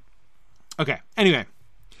 Okay. Anyway,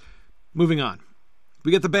 moving on.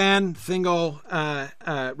 We get the ban. Thingol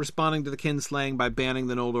responding to the kinslaying by banning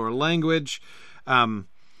the Noldor language. Yeah,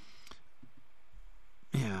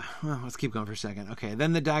 well, let's keep going for a second. Okay,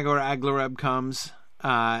 then the Dagor Aglareb comes.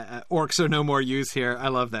 Orcs are no more use here. I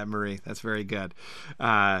love that, Marie. That's very good.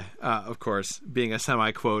 Of course, being a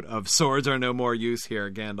semi-quote of swords are no more use here,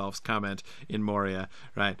 Gandalf's comment in Moria,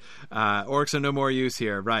 right? Orcs are no more use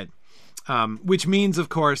here, right? Which means, of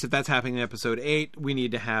course, if that's happening in episode 8, we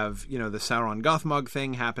need to have, the Sauron Gothmog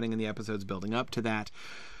thing happening in the episodes building up to that.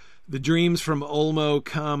 The dreams from Ulmo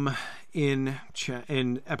come in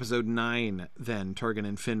episode 9, then, Turgon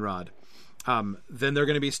and Finrod. Then they're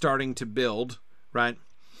going to be starting to build, right?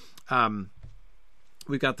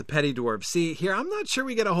 We've got the petty dwarves. See, here, I'm not sure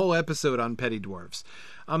we get a whole episode on petty dwarves.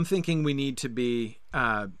 I'm thinking we need to be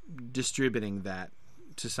distributing that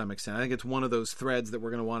to some extent. I think it's one of those threads that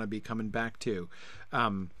we're going to want to be coming back to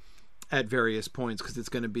at various points, because it's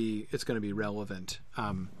going to be relevant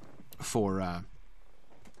for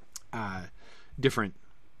different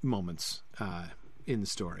moments in the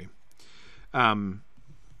story.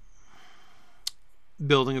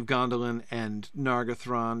 Building of Gondolin and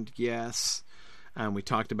Nargothrond, yes. We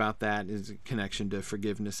talked about that as a connection to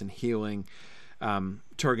forgiveness and healing.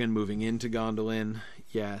 Turgon moving into Gondolin,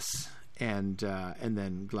 yes. And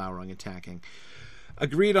then Glaurung attacking.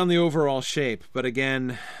 Agreed on the overall shape, but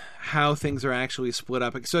again, how things are actually split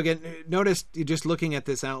up. So again, notice, just looking at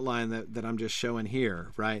this outline that I'm just showing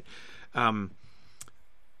here, right?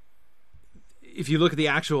 If you look at the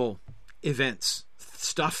actual events,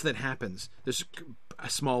 stuff that happens, there's a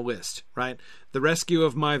small list, right? The rescue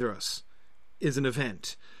of Maedhros is an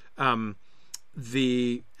event.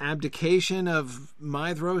 The abdication of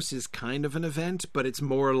Maedhros is kind of an event, but it's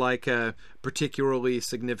more like a particularly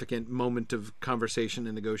significant moment of conversation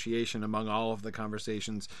and negotiation among all of the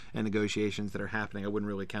conversations and negotiations that are happening. I wouldn't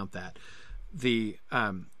really count that. The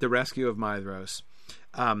rescue of Maedhros,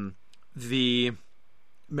 the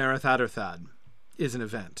Marath Adorthad is an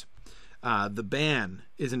event. The ban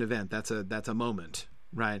is an event. That's a moment,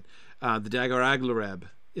 right? The Dagor Aglareb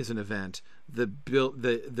is an event. The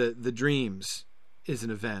dreams is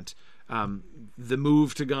an event. The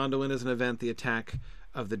move to Gondolin is an event. The attack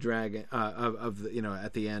of the dragon,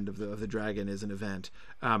 at the end of the dragon is an event.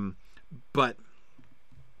 But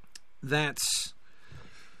that's,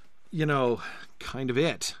 kind of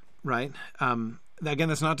it, right? Again,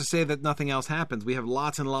 that's not to say that nothing else happens. We have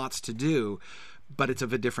lots and lots to do, but it's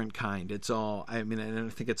of a different kind. It's all, and I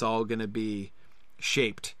think it's all going to be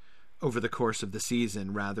shaped over the course of the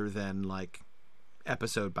season rather than like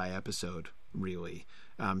episode by episode, really.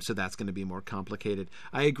 So that's going to be more complicated.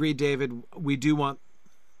 I agree, David. We do want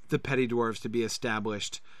the petty dwarves to be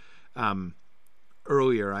established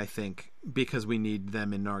earlier, I think, because we need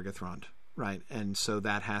them in Nargothrond, right? And so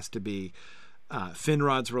that has to be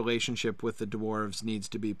Finrod's relationship with the dwarves needs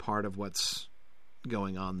to be part of what's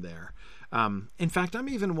going on there. In fact, I'm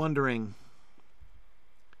even wondering,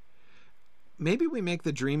 maybe we make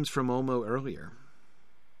the dreams from Ulmo earlier.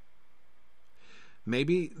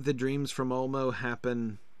 Maybe the dreams from Ulmo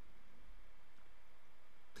happen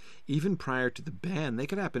even prior to the ban. They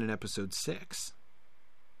could happen in episode 6.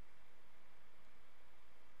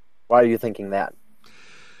 Why are you thinking that?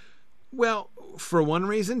 Well, for one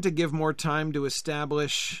reason, to give more time to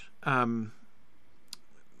establish...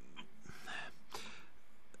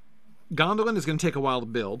 Gondolin is going to take a while to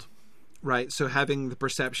build, right? So having the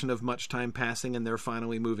perception of much time passing and they're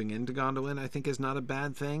finally moving into Gondolin, I think, is not a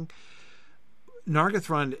bad thing.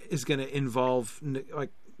 Nargothrond is going to involve, like,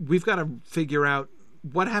 we've got to figure out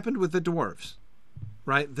what happened with the dwarves,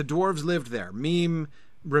 right? The dwarves lived there. Meme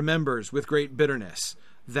remembers with great bitterness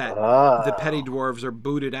that the petty dwarves are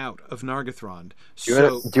booted out of Nargothrond. Do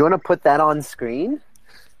you want to put that on screen?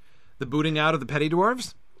 The booting out of the petty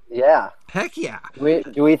dwarves? Yeah. Heck yeah.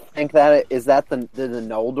 Do we think that is that the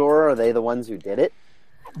Noldor? Are they the ones who did it?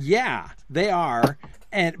 Yeah, they are.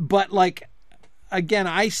 But like, again,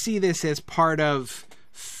 I see this as part of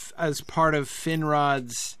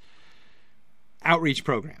Finrod's outreach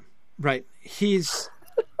program, right? He's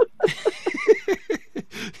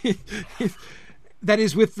that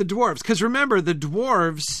is with the dwarves, because remember the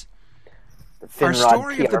dwarves Finrod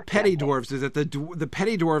story PR of the petty campaign. dwarves is that the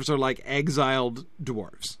petty dwarves are like exiled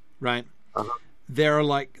dwarves, right? Uh-huh.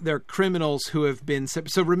 They're criminals who have been.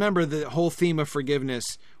 So remember, the whole theme of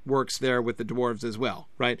forgiveness works there with the dwarves as well,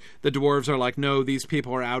 right? The dwarves are like, no, these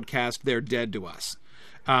people are outcast. They're dead to us.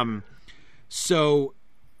 So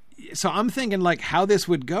I'm thinking like how this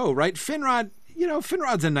would go, right?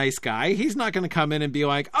 Finrod's a nice guy. He's not going to come in and be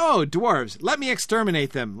like, oh, dwarves, let me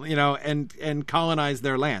exterminate them, and colonize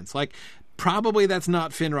their lands. Like, probably that's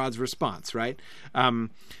not Finrod's response, right?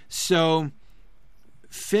 So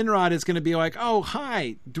Finrod is going to be like, oh,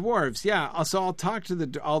 hi, dwarves. Yeah. So I'll talk to the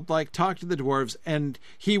dwarves, and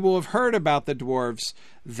he will have heard about the dwarves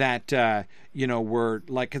that, were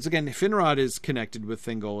like, because again, Finrod is connected with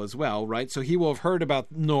Thingol as well, right? So he will have heard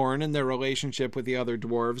about Norn and their relationship with the other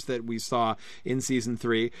dwarves that we saw in season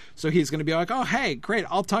 3. So he's going to be like, oh, hey, great.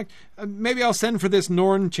 I'll talk. Maybe I'll send for this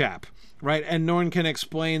Norn chap. Right, and Norn can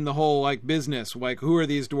explain the whole like business, like who are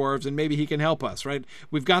these dwarves, and maybe he can help us. Right,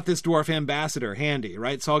 we've got this dwarf ambassador handy.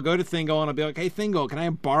 Right, so I'll go to Thingol and I'll be like, "Hey, Thingol, can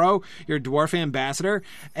I borrow your dwarf ambassador?"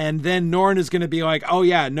 And then Norn is going to be like, "Oh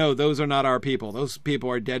yeah, no, those are not our people. Those people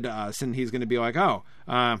are dead to us." And he's going to be like, "Oh,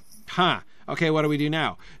 okay, what do we do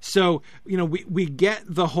now?" So we get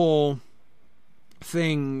the whole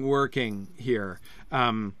thing working here.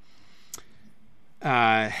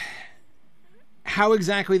 How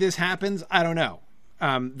exactly this happens, I don't know.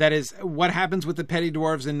 That is, what happens with the petty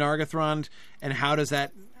dwarves in Nargothrond, and how does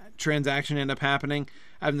that transaction end up happening?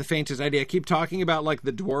 I have the faintest idea. I keep talking about like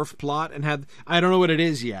the dwarf plot, and I don't know what it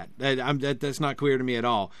is yet. That's not clear to me at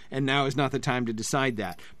all. And now is not the time to decide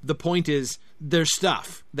that. The point is, there's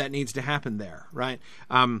stuff that needs to happen there, right?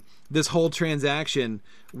 This whole transaction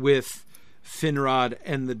with Finrod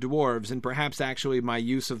and the dwarves, and perhaps actually my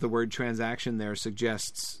use of the word transaction there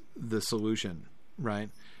suggests the solution, right?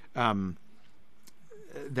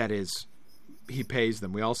 That is, he pays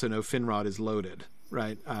them. We also know Finrod is loaded,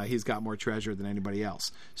 right? He's got more treasure than anybody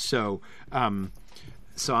else. So I'm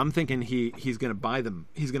thinking he's going to buy them.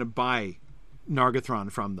 He's going to buy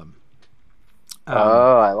Nargothrond from them.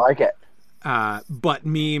 I like it. But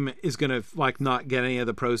Meme is going to like not get any of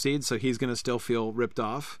the proceeds, so he's going to still feel ripped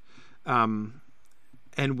off.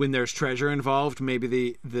 And when there's treasure involved,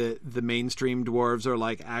 maybe the mainstream dwarves are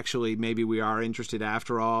like, actually, maybe we are interested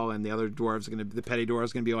after all, and the other dwarves the petty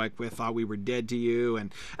dwarves going to be like, we thought we were dead to you.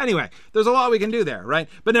 And anyway, there's a lot we can do there, right?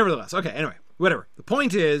 But nevertheless, okay, anyway, whatever. The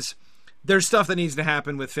point is, there's stuff that needs to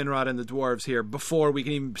happen with Finrod and the dwarves here before we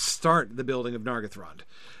can even start the building of Nargothrond.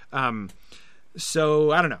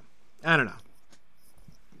 So I don't know.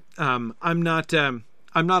 I'm not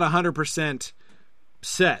 100%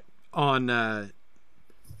 set on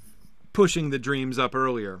pushing the dreams up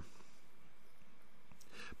earlier.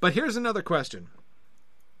 But here's another question.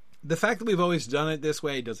 The fact that we've always done it this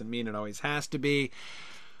way doesn't mean it always has to be.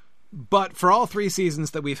 But for all 3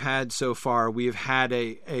 seasons that we've had so far, we've had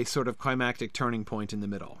a sort of climactic turning point in the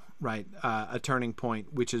middle, right? A turning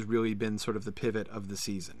point which has really been sort of the pivot of the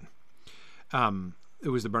season. It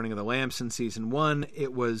was the burning of the lamps in season 1.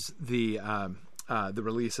 It was the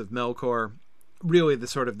release of Melkor. Really, the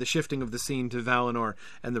sort of the shifting of the scene to Valinor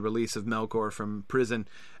and the release of Melkor from prison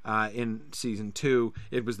in season 2.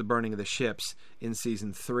 It was the burning of the ships in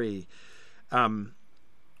season 3.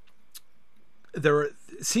 There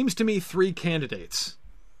seems to me 3 candidates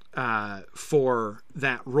for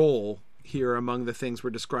that role here among the things we're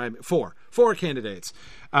describing. 4 candidates.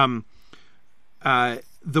 The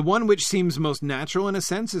one which seems most natural in a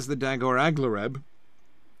sense is the Dagor Aglareb.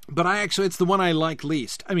 But it's the one I like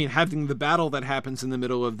least. I mean, having the battle that happens in the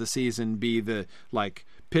middle of the season be the like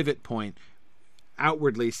pivot point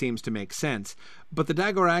outwardly seems to make sense. But the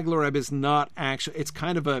Dagor Aglareb is not actually. It's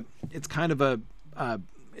kind of a.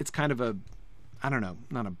 I don't know,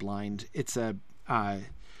 not a blind. It's a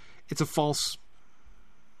false.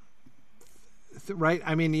 Right?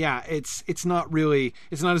 I mean, yeah. It's not really.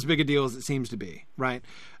 It's not as big a deal as it seems to be. Right?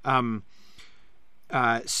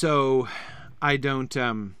 So I don't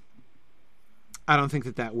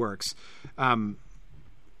think that works.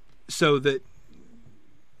 So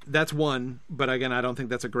that's one, but again, I don't think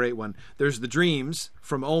that's a great one. There's the dreams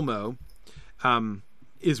from Ulmo,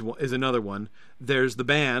 is another one. There's the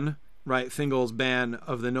ban, right? Thingol's ban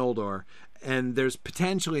of the Noldor, and there's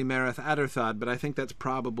potentially Merith Atherthad, but I think that's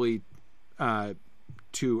probably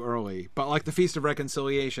too early. But like the Feast of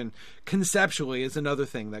Reconciliation conceptually is another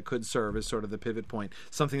thing that could serve as sort of the pivot point,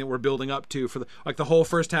 something that we're building up to for the whole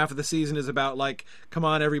first half of the season is about like, come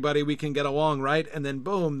on everybody, we can get along, right? And then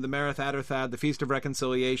boom, the Merith Atherthad, the Feast of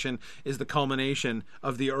Reconciliation is the culmination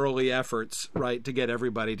of the early efforts, right, to get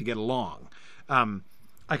everybody to get along.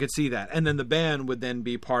 I could see that. And then the ban would then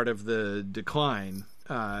be part of the decline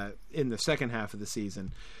in the second half of the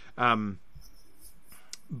season. But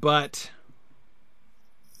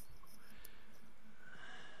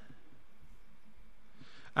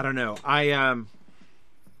I don't know.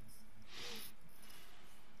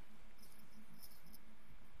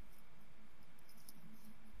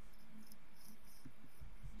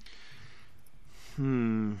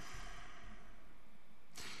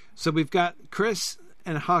 So we've got Chris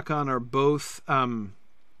and Hakan are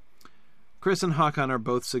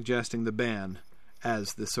both suggesting the ban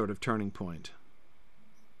as the sort of turning point.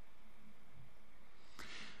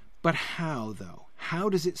 But how, though? How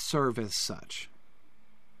does it serve as such?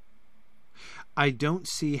 I don't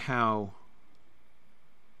see how...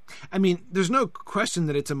 I mean, there's no question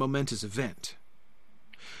that it's a momentous event.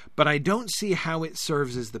 But I don't see how it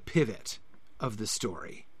serves as the pivot of the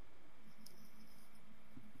story.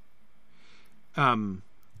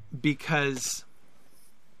 Because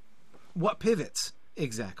what pivots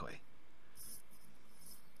exactly?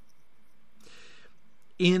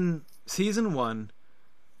 In season 1,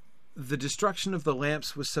 the destruction of the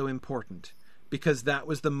lamps was so important because that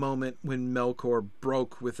was the moment when Melkor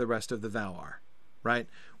broke with the rest of the Valar, right?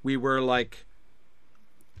 We were like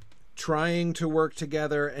trying to work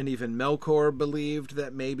together, and even Melkor believed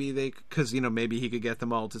that maybe because maybe he could get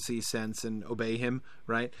them all to see sense and obey him,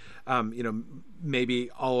 right? Maybe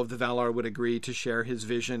all of the Valar would agree to share his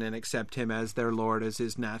vision and accept him as their lord, as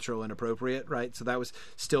is natural and appropriate, right? So that was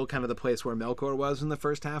still kind of the place where Melkor was in the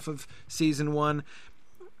first half of season 1.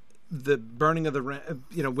 The burning of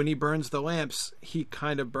when he burns the lamps, he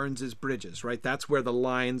kind of burns his bridges, right? That's where the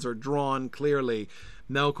lines are drawn clearly.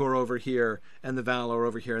 Melkor over here and the Valar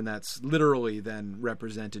over here, and that's literally then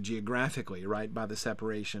represented geographically, right, by the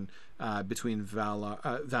separation between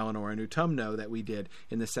Valinor and Utumno that we did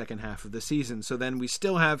in the second half of the season. So then we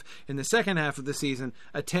still have, in the second half of the season,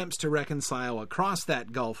 attempts to reconcile across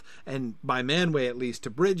that gulf, and by Manwë at least, to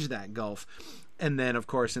bridge that gulf. And then, of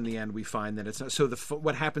course, in the end, we find that it's not. So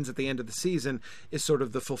what happens at the end of the season is sort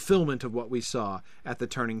of the fulfillment of what we saw at the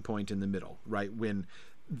turning point in the middle, right, when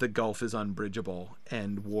the gulf is unbridgeable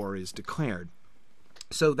and war is declared.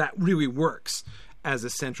 So that really works as a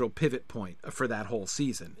central pivot point for that whole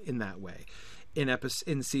season in that way.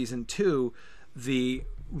 In season 2, the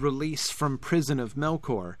release from prison of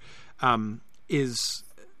Melkor is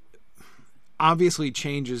obviously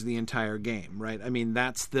changes the entire game, right? I mean,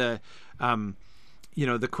 that's the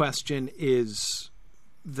the question is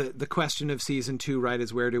the question of season 2, right,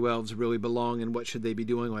 is where do elves really belong and what should they be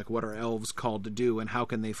doing? Like, what are elves called to do and how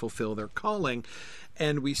can they fulfill their calling?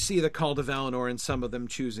 And we see the call to Valinor and some of them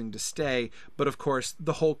choosing to stay. But of course,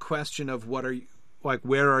 the whole question of what are you, like,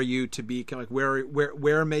 where are you to be, like,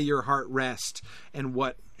 where may your heart rest and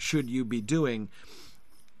what should you be doing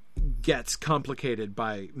gets complicated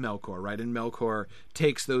by Melkor, right? And Melkor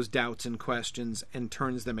takes those doubts and questions and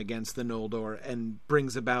turns them against the Noldor and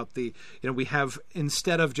brings about we have,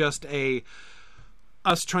 instead of just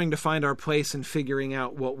us trying to find our place and figuring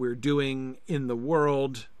out what we're doing in the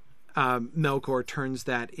world, Melkor turns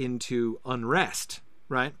that into unrest,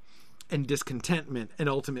 right? And discontentment and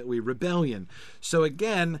ultimately rebellion. So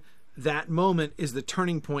again, that moment is the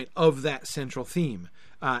turning point of that central theme.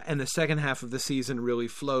 And the second half of the season really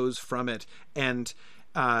flows from it and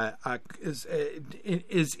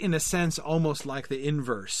is in a sense almost like the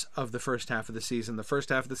inverse of the first half of the season. The first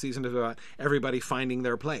half of the season is about everybody finding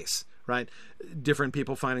their place, right? Different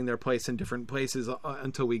people finding their place in different places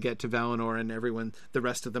until we get to Valinor and the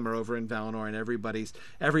rest of them are over in Valinor and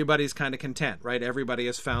everybody's kind of content, right? Everybody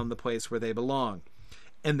has found the place where they belong.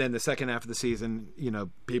 And then the second half of the season,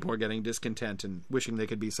 people are getting discontent and wishing they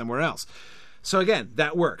could be somewhere else. So again,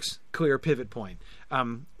 that works. Clear pivot point.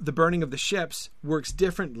 The burning of the ships works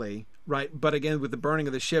differently, right? But again, with the burning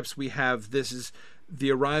of the ships, we have, this is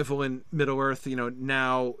the arrival in Middle-earth,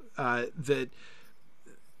 now that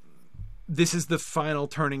this is the final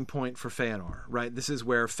turning point for Feanor, right? This is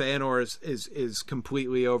where Feanor is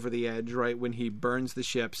completely over the edge, right? When he burns the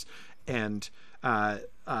ships and,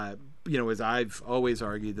 as I've always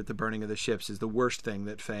argued that the burning of the ships is the worst thing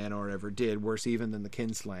that Feanor ever did, worse even than the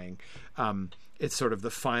kinslaying. It's sort of the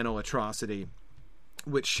final atrocity,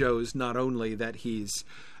 which shows not only that he's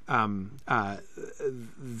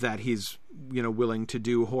willing to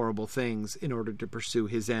do horrible things in order to pursue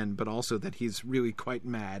his end, but also that he's really quite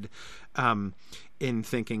mad in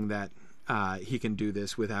thinking that he can do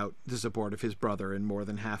this without the support of his brother and more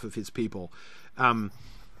than half of his people.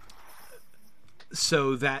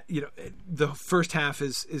 So that, the first half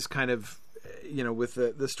is kind of, with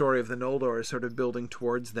the story of the Noldor is sort of building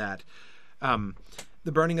towards that.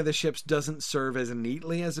 the burning of the ships doesn't serve as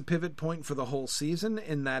neatly as a pivot point for the whole season,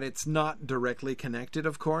 in that it's not directly connected,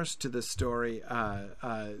 of course, to the story,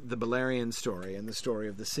 the Balerion story and the story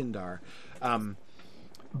of the Sindar.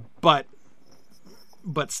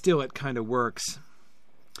 But still, it kind of works.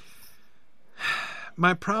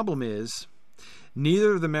 My problem is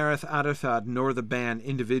neither the Merith Atherthad nor the Ban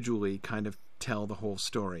individually kind of tell the whole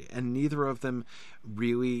story, and neither of them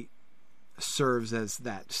really serves as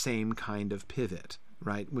that same kind of pivot,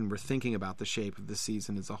 right, when we're thinking about the shape of the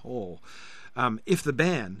season as a whole. If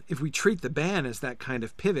we treat the Ban as that kind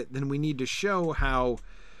of pivot, then we need to show how,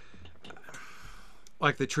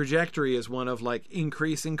 like, the trajectory is one of, like,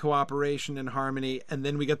 increasing cooperation and harmony, and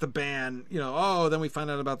then we get the Ban, then we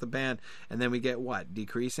find out about the Ban, and then we get what?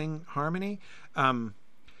 Decreasing harmony?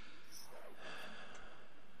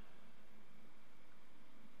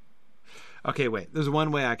 Okay, wait. There's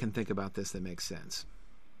one way I can think about this that makes sense.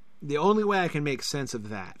 The only way I can make sense of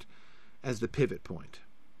that as the pivot point.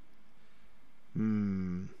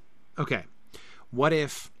 Okay. What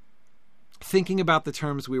if, thinking about the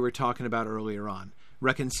terms we were talking about earlier on,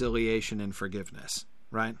 reconciliation and forgiveness,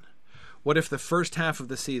 right? What if the first half of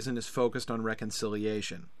the season is focused on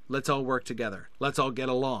reconciliation? Let's all work together. Let's all get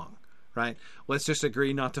along, right? Let's just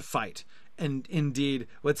agree not to fight. And indeed,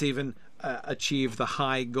 let's even achieve the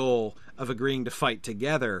high goal of agreeing to fight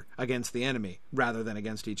together against the enemy rather than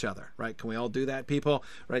against each other, right? Can we all do that, people?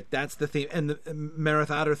 Right? That's the theme. And the Merith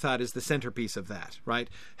Atherthad is the centerpiece of that, right?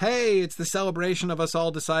 Hey, it's the celebration of us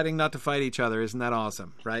all deciding not to fight each other. Isn't that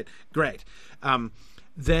awesome, right? Great.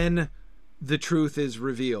 Then the truth is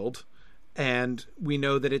revealed, and we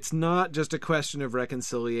know that it's not just a question of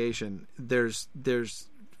reconciliation. There's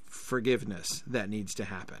forgiveness that needs to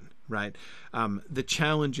happen, right? The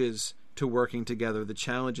challenges to working together, the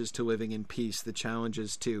challenges to living in peace, the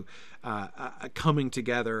challenges to coming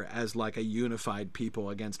together as like a unified people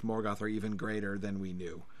against Morgoth are even greater than we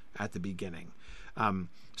knew at the beginning.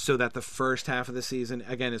 So that the first half of the season,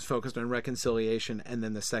 again, is focused on reconciliation, and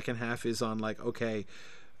then the second half is on, like, okay,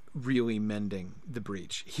 really mending the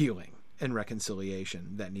breach, healing and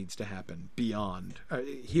reconciliation that needs to happen beyond,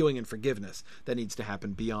 healing and forgiveness that needs to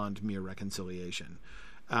happen beyond mere reconciliation.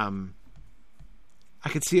 I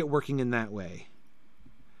could see it working in that way.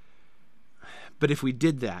 But if we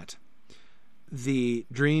did that, the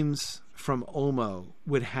dreams from Ulmo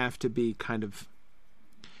would have to be kind of,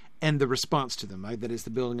 and the response to them, that is the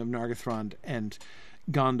building of Nargothrond and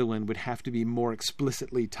Gondolin, would have to be more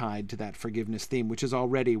explicitly tied to that forgiveness theme, which is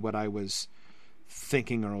already what I was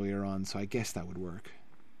thinking earlier on, so I guess that would work.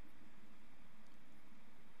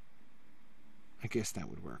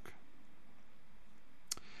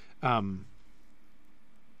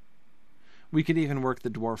 We could even work the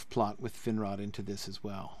dwarf plot with Finrod into this as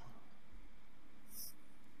well.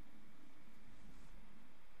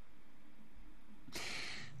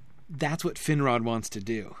 That's what Finrod wants to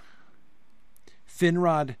do.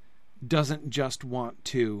 Finrod doesn't just want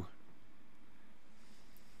to...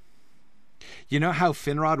 You know how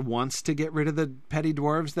Finrod wants to get rid of the petty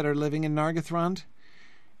dwarves that are living in Nargothrond?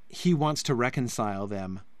 He wants to reconcile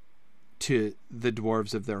them to the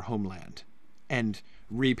dwarves of their homeland and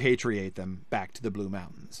repatriate them back to the Blue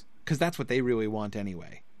Mountains. Because that's what they really want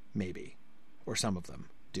anyway, maybe. Or some of them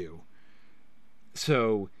do.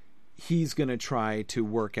 So he's going to try to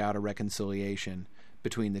work out a reconciliation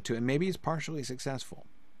between the two, and maybe he's partially successful.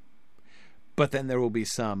 But then there will be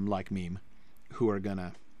some, like Meme, who are going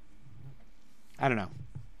to... I don't know.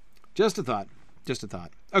 Just a thought.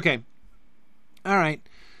 Okay. All right.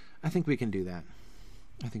 I think we can do that.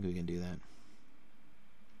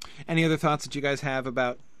 Any other thoughts that you guys have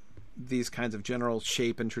about these kinds of general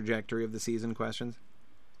shape and trajectory of the season questions?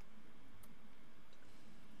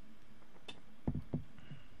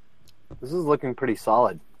 This is looking pretty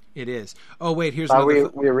solid. It is. Oh, wait, here's another... We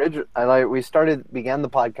began the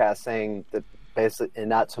podcast saying that basically, in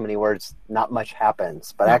not so many words, not much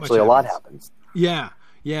happens, but actually a lot happens. Yeah,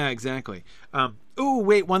 exactly.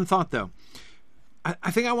 Wait, one thought, though.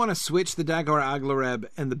 I think I want to switch the Dagor Aglareb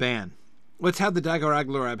and the Ban. Let's have the Dagor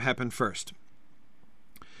Aglareb happen first.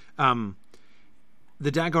 The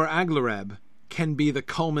Dagor Aglareb can be the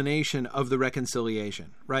culmination of the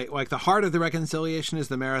reconciliation, right? Like, the heart of the reconciliation is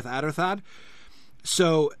the Merith Atherthad.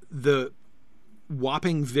 So the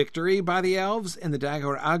whopping victory by the elves in the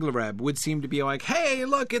Dagor Aglareb would seem to be like, hey,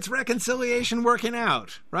 look, it's reconciliation working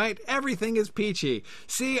out, right? Everything is peachy.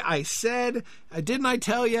 See, didn't I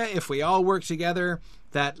tell you, if we all work together,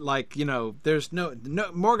 that, like, there's no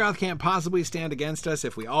Morgoth can't possibly stand against us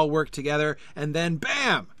if we all work together. And then,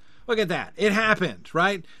 bam, Look at that. It happened,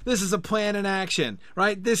 right? This is a plan in action,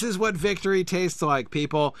 right? This is what victory tastes like,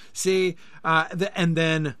 people. See? And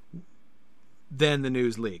then the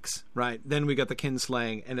news leaks, right? Then we got the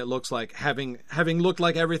kinslaying, and it looks like having looked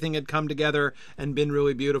like everything had come together and been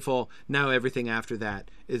really beautiful, now everything after that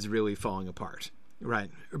is really falling apart, right?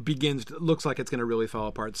 Looks like it's going to really fall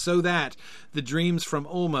apart, so that the dreams from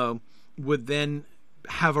Ulmo would then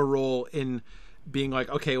have a role in being like,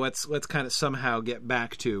 okay, let's kind of somehow get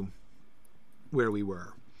back to where we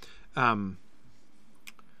were.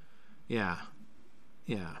 Yeah.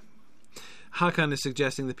 Hakan is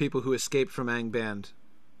suggesting the people who escaped from Angband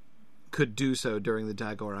could do so during the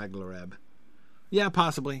Dagor Aglareb. Yeah,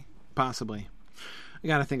 possibly. I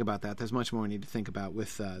got to think about that. There's much more we need to think about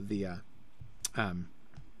with the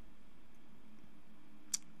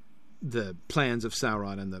plans of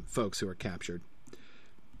Sauron and the folks who are captured.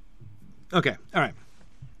 Okay, all right.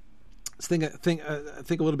 Let's think a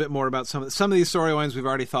little bit more about some of these storylines we've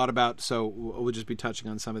already thought about, so we'll just be touching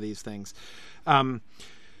on some of these things.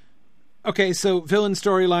 Okay, so villain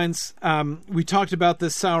storylines. We talked about the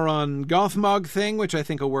Sauron Gothmog thing, which I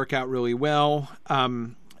think will work out really well.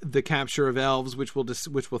 The capture of elves, which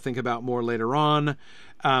we'll think about more later on.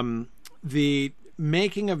 The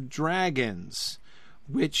making of dragons,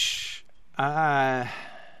 which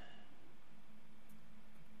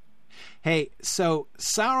hey, so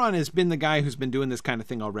Sauron has been the guy who's been doing this kind of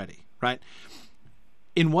thing already, right?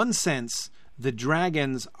 In one sense, the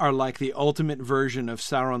dragons are like the ultimate version of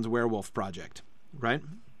Sauron's werewolf project, right?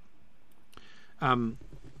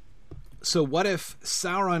 So what if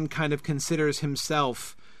Sauron kind of considers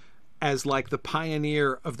himself as like the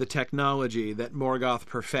pioneer of the technology that Morgoth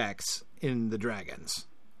perfects in the dragons,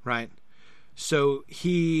 right? So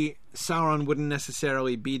Sauron wouldn't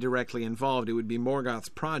necessarily be directly involved. It would be Morgoth's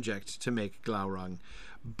project to make Glaurung,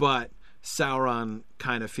 but Sauron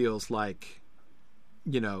kind of feels like,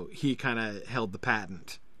 he kind of held the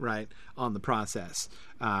patent, right, on the process,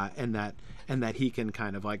 and that he can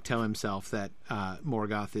kind of like tell himself that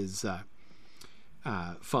Morgoth is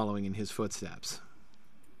following in his footsteps.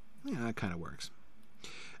 Yeah, that kind of works.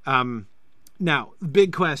 Now, the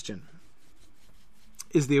big question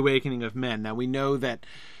is the awakening of men. Now, we know that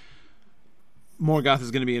Morgoth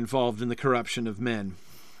is going to be involved in the corruption of men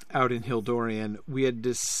out in Hildorian. We had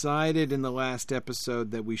decided in the last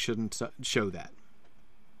episode that we shouldn't show that.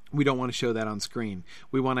 We don't want to show that on screen.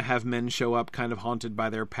 We want to have men show up kind of haunted by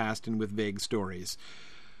their past and with vague stories.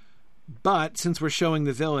 But since we're showing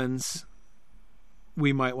the villains,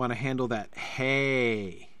 we might want to handle that.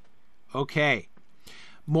 Hey, okay,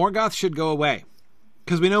 Morgoth should go away,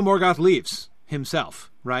 because we know Morgoth leaves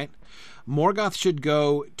himself, right? Morgoth should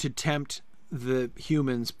go to tempt the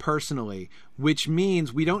humans personally, which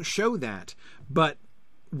means we don't show that, but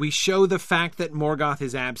we show the fact that Morgoth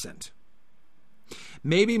is absent.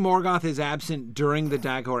 Maybe Morgoth is absent during the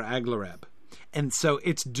Dagor Aglareb, and so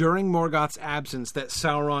it's during Morgoth's absence that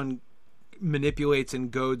Sauron manipulates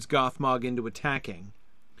and goads Gothmog into attacking.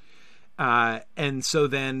 And so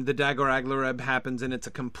then the Dagor Aglareb happens, and it's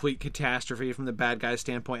a complete catastrophe from the bad guy's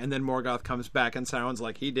standpoint, and then Morgoth comes back, and Sauron's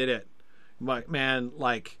like, he did it. Like, man,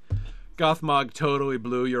 like, Gothmog totally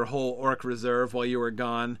blew your whole orc reserve while you were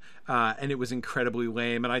gone, and it was incredibly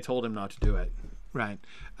lame, and I told him not to do it. Right.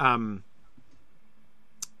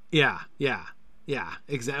 Yeah,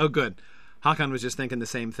 exactly. Oh, good. Hakan was just thinking the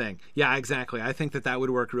same thing. Yeah, exactly. I think that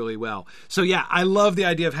would work really well. So yeah, I love the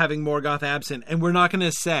idea of having Morgoth absent, and we're not going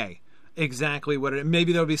to say exactly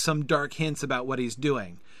maybe there'll be some dark hints about what he's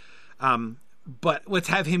doing. But let's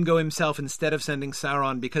have him go himself instead of sending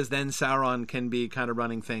Sauron, because then Sauron can be kind of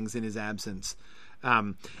running things in his absence.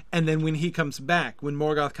 And then when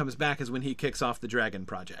Morgoth comes back, is when he kicks off the Dragon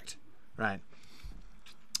Project. Right.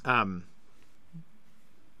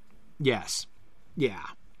 Yes. Yeah.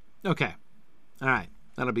 Okay. All right.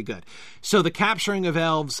 That'll be good. So the capturing of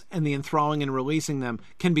elves and the enthralling and releasing them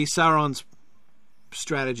can be Sauron's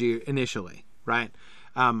strategy initially, right?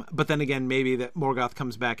 But then again, maybe that Morgoth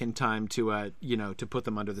comes back in time to to put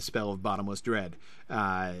them under the spell of bottomless dread.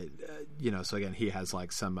 So again, he has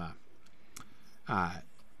like some.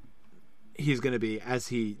 He's going to be, as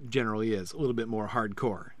he generally is, a little bit more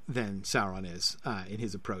hardcore than Sauron is in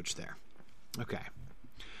his approach there. Okay.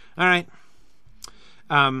 All right.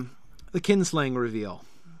 The kinslaying reveal.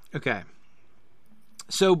 Okay.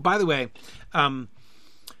 So, by the way,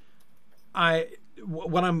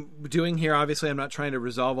 what I'm doing here, obviously, I'm not trying to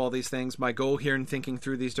resolve all these things. My goal here in thinking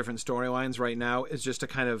through these different storylines right now is just to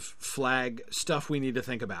kind of flag stuff we need to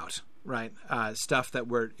think about, right? Stuff that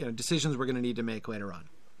decisions we're going to need to make later on.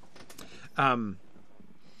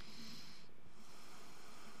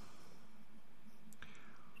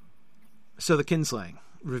 So the kinslaying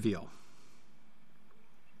reveal.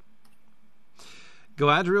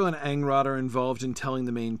 Galadriel and Angrod are involved in telling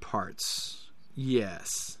the main parts.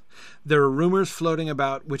 Yes. There are rumors floating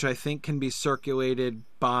about which I think can be circulated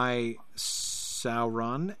by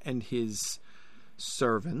Sauron and his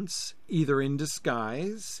servants, either in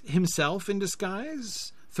disguise, himself in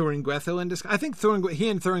disguise, Thuringwethil in disguise. I think he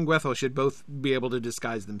and Thuringwethil should both be able to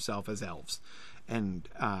disguise themselves as elves and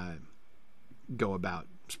go about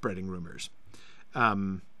spreading rumors.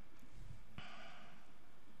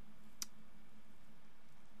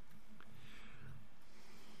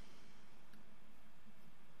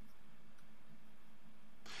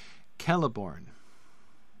 Celeborn.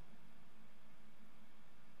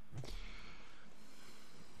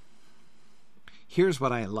 Here's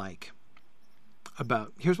what I like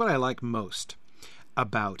most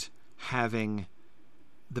about having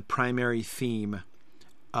the primary theme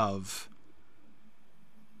of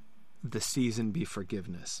the season be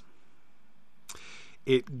forgiveness.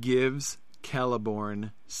 It gives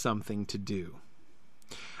Celeborn something to do.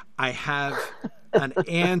 I have an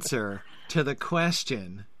answer to the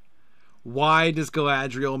question, why does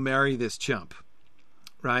Galadriel marry this chump?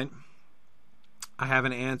 Right? I have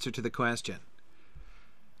an answer to the question.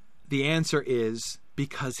 The answer is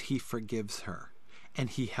because he forgives her, and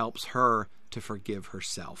he helps her to forgive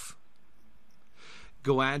herself.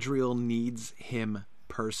 Galadriel needs him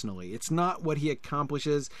personally. It's not what he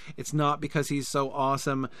accomplishes. It's not because he's so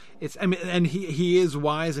awesome. And he is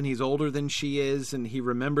wise, and he's older than she is, and he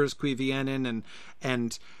remembers Cuiviénen,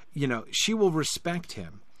 and she will respect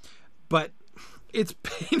him. But it's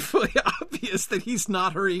painfully obvious that he's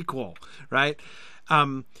not her equal, right?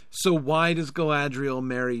 So why does Galadriel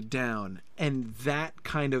marry down? And that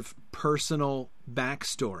kind of personal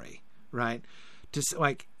backstory, right? Just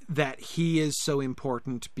like that he is so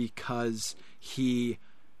important because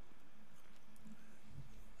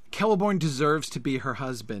Celeborn deserves to be her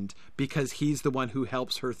husband because he's the one who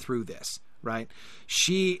helps her through this, right?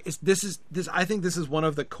 I think this is one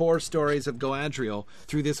of the core stories of Galadriel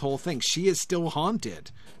through this whole thing. She is still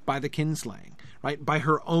haunted by the kinslaying, right? By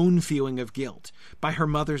her own feeling of guilt, by her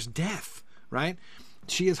mother's death, right?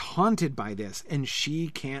 She is haunted by this, and she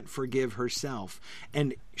can't forgive herself.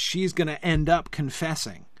 And she's going to end up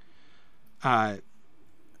confessing to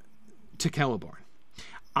Celeborn.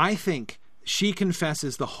 I think she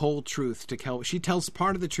confesses the whole truth to Celeborn. She tells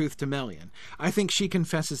part of the truth to Melian. I think she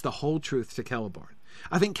confesses the whole truth to Celeborn.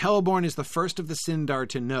 I think Celeborn is the first of the Sindar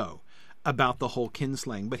to know about the whole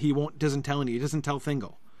kinslaying, but he doesn't tell any. He doesn't tell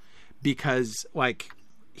Thingol because,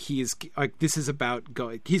 he's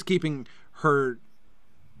keeping her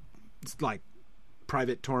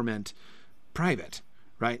private torment private,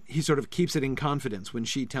 right? He sort of keeps it in confidence when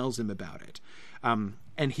she tells him about it, and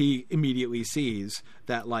he immediately sees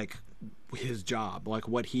that his job,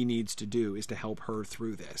 what he needs to do is to help her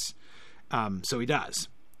through this. So he does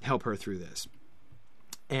help her through this.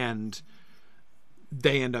 And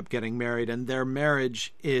they end up getting married, and their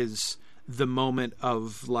marriage is the moment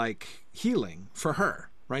of healing for her,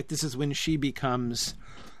 right? This is when she becomes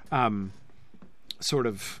sort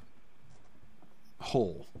of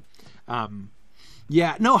whole. Hakan,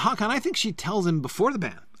 I think she tells him before the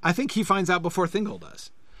ban. I think he finds out before Thingol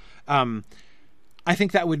does. I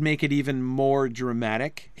think that would make it even more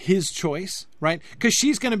dramatic, his choice, right? Because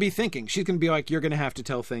she's going to be thinking, she's going to be you're going to have to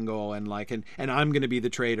tell Thingol, and I'm going to be the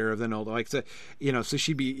traitor of the Noldor. So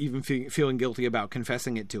she'd be even feeling guilty about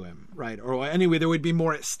confessing it to him, right? Or anyway, there would be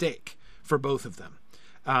more at stake for both of them.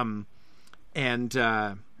 I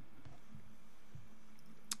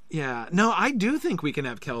do think we can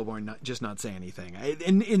have Celeborn not say anything.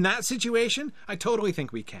 In that situation, I totally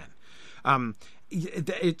think we can.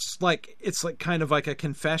 It's kind of like a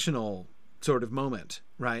confessional sort of moment,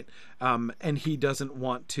 right? And he doesn't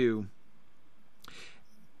want to.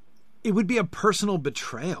 It would be a personal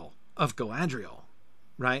betrayal of Galadriel,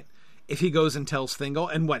 right? If he goes and tells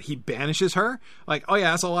Thingol, and he banishes her,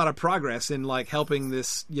 that's a lot of progress in helping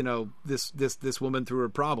this, this woman through her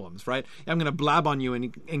problems, right? I'm going to blab on you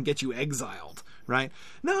and get you exiled, right?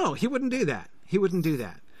 No, he wouldn't do that. He wouldn't do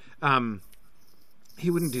that.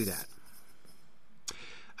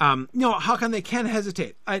 Hakan, they can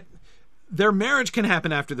hesitate. Their marriage can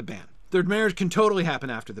happen after the ban. Their marriage can totally happen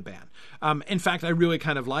after the ban. In fact, I really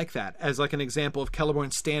kind of like that as an example of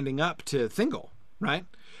Celeborn standing up to Thingol, right?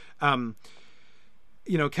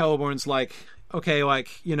 Celeborn's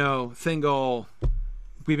Thingol,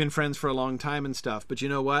 we've been friends for a long time and stuff, but you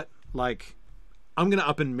know what? I'm going to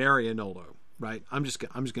up and marry a Noldo, right? I'm just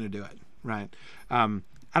going to do it, right? I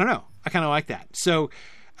don't know. I kind of like that. So,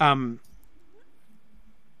 I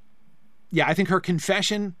think her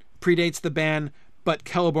confession predates the ban, but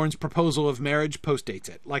Celeborn's proposal of marriage postdates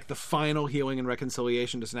it. Like, the final healing and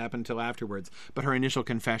reconciliation doesn't happen until afterwards, but her initial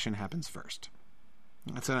confession happens first.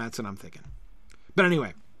 That's what I'm thinking. But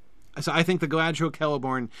anyway, so I think the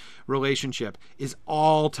Galadriel-Celeborn relationship is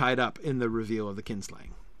all tied up in the reveal of the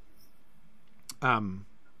kinslaying.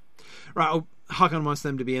 Håkon wants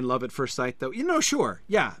them to be in love at first sight, though. Sure.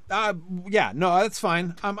 Yeah. No, that's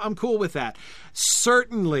fine. I'm cool with that.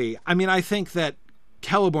 Certainly. I mean, I think that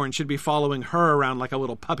Celeborn should be following her around like a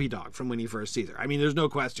little puppy dog from when he first sees her. I mean, there's no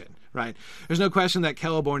question, right? There's no question that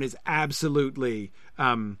Celeborn is absolutely,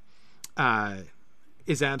 in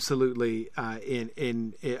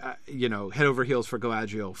head over heels for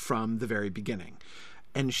Galadriel from the very beginning.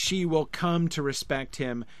 And she will come to respect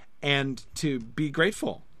him and to be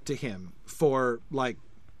grateful to him for, like,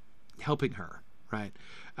 helping her, right?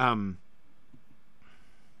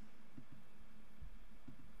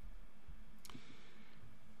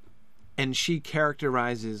 And she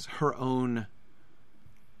characterizes her own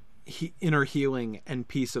inner healing and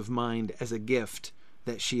peace of mind as a gift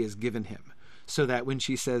that she has given him. So that when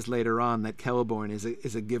she says later on that Celeborn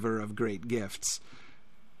is a giver of great gifts,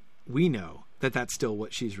 we know that that's still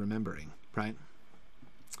what she's remembering, right?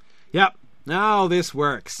 Yep. No, this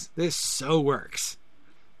works. This so works.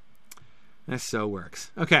 This so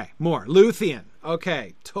works. Okay, more. Luthien.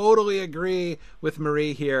 Okay, totally agree with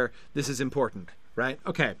Marie here. This is important, right?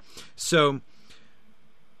 Okay, so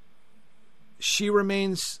she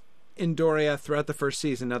remains in Doriath throughout the first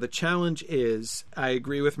season. Now, the challenge is, I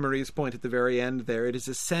agree with Marie's point at the very end there, it is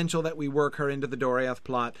essential that we work her into the Doriath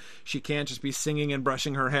plot. She can't just be singing and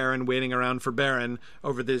brushing her hair and waiting around for Beren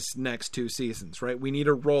over this next 2 seasons, right? We need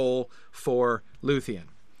a role for Luthien.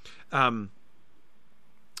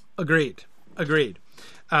 Agreed.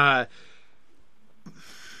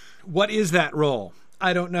 What is that role?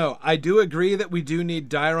 I don't know. I do agree that we do need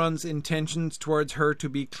Dairon's intentions towards her to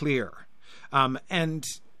be clear. And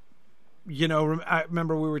I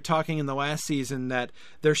remember we were talking in the last season that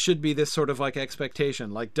there should be this sort of like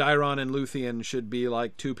expectation, like Dairon and Luthien should be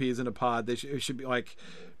like 2 peas in a pod. They should be like,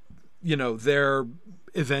 they're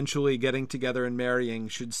eventually getting together and marrying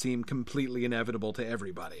should seem completely inevitable to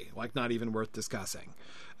everybody, like not even worth discussing.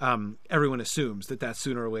 Everyone assumes that that's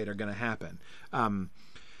sooner or later going to happen.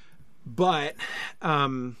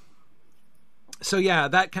 So yeah,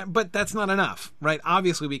 but that's not enough, right?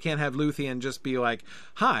 Obviously, we can't have Luthien just be like,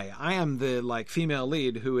 "Hi, I am the like female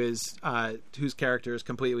lead who is whose character is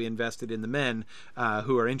completely invested in the men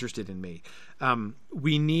who are interested in me."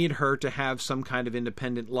 We need her to have some kind of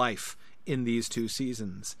independent life in these 2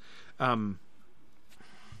 seasons. But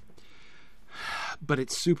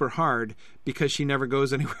it's super hard because she never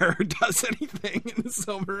goes anywhere or does anything in the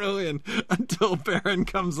Silmarillion until Beren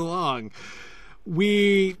comes along.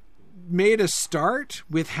 We made a start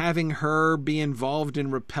with having her be involved in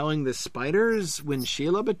repelling the spiders when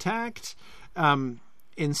Shelob attacked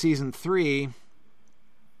in season 3.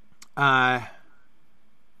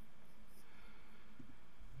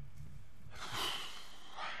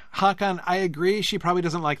 Håkon, I agree she probably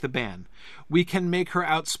doesn't like the ban. We can make her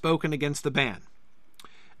outspoken against the ban.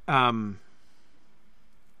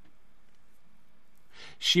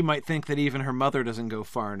 She might think that even her mother doesn't go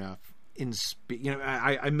far enough.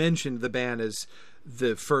 I mentioned the ban as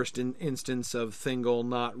the first instance of Thingol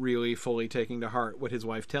not really fully taking to heart what his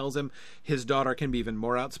wife tells him. His daughter can be even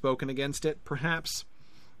more outspoken against it, perhaps.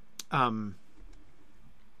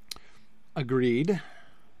 Agreed.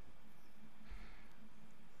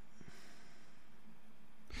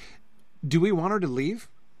 Do we want her to leave?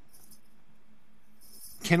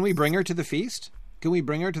 Can we bring her to the feast? Can we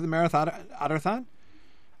bring her to the Marath Adarthad?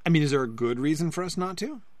 I mean, is there a good reason for us not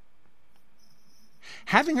to?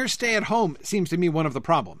 Having her stay at home seems to me one of the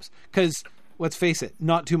problems. Because, let's face it,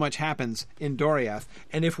 not too much happens in Doriath.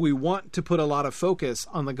 And if we want to put a lot of focus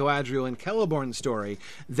on the Galadriel and Celeborn story,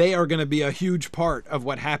 they are going to be a huge part of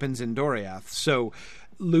what happens in Doriath. So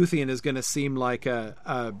Luthien is going to seem like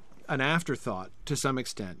an afterthought to some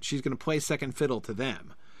extent. She's going to play second fiddle to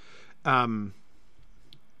them.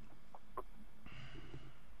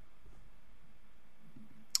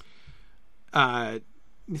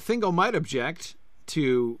 Thingol might object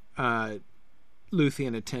to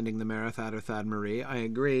Luthien attending the Marath Adarthad Marie. I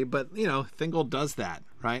agree, but Thingol does that,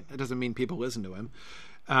 right? It doesn't mean people listen to him.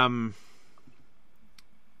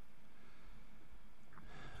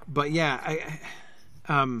 But yeah,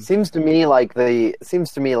 seems to me like the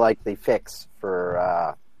fix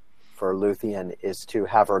for Luthien is to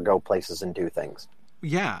have her go places and do things.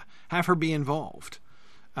 Yeah, have her be involved.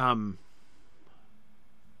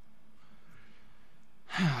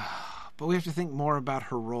 But we have to think more about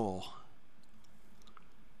her role.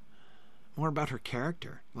 more about her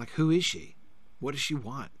character. Like, who is she? What does she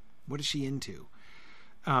want? What is she into?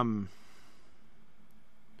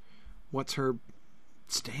 What's her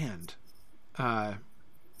stand?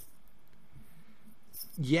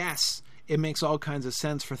 Yes, it makes all kinds of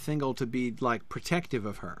sense for Thingol to be like protective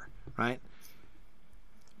of her, right?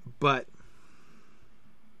 But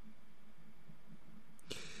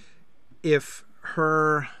if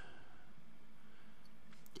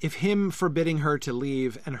him forbidding her to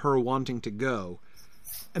leave and her wanting to go,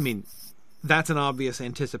 I mean, that's an obvious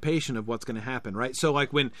anticipation of what's going to happen, right? So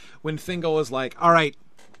like when Thingol is like, all right,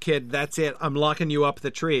 kid, that's it, I'm locking you up the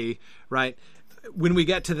tree, right? When we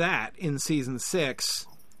get to that in season 6,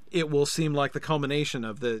 it will seem like the culmination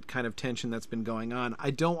of the kind of tension that's been going on. I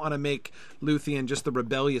don't want to make Luthien just the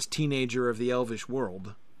rebellious teenager of the Elvish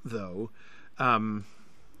world, though.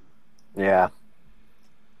 Yeah.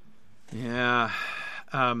 Yeah.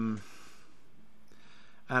 I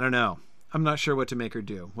don't know. I'm not sure what to make her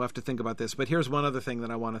do. We'll have to think about this. But here's one other thing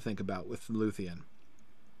that I want to think about with Luthien.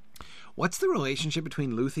 What's the relationship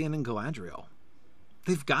between Luthien and Galadriel?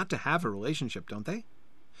 They've got to have a relationship, don't they?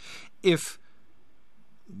 If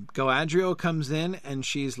Galadriel comes in and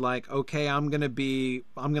she's like, okay, I'm going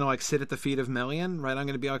to like sit at the feet of Melian, right? I'm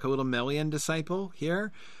going to be like a little Melian disciple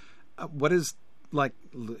here. What is, like,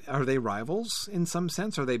 are they rivals in some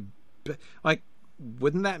sense? Are they, like,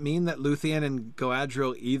 wouldn't that mean that Luthien and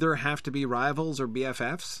Galadriel either have to be rivals or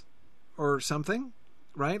BFFs or something,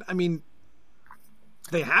 right? I mean,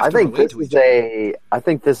 they have to relate to each other. I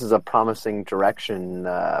think this is a promising direction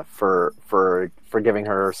for giving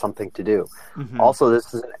her something to do. Mm-hmm. Also,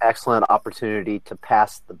 this is an excellent opportunity to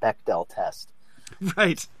pass the Bechdel test.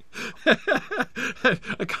 Right.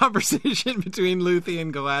 A conversation between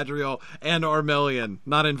Luthien, Galadriel, and Melian,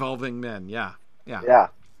 not involving men. Yeah.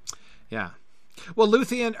 Well,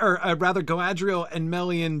 Luthien, or rather Galadriel and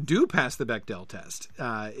Melian do pass the Bechdel test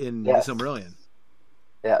in the Silmarillion.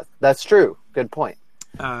 Yeah, that's true. Good point.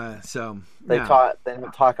 So they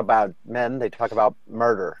don't talk about men. They talk about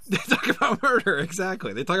murder. They talk about murder.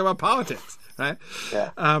 Exactly. They talk about politics. Right. Yeah.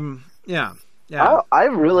 Yeah.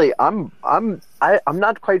 I'm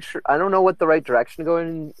not quite sure. I don't know what the right direction to go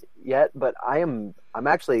in yet, but I'm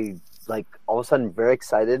actually, like, all of a sudden very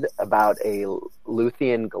excited about a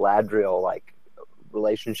Luthien Galadriel like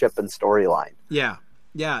relationship and storyline. Yeah.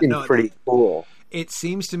 Pretty cool. It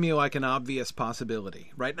seems to me like an obvious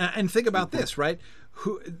possibility, right? And think about this, right?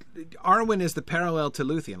 Arwen is the parallel to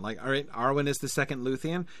Luthien. Like, all right, Arwen is the second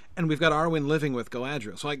Luthien, and we've got Arwen living with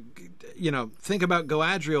Galadriel. So, like, think about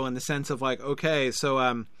Galadriel in the sense of, like, okay,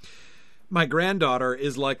 so my granddaughter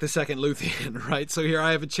is like the second Luthien, right? So here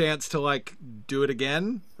I have a chance to, like, do it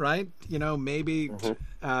again, right? Maybe.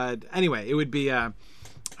 Mm-hmm. Anyway, it would be. I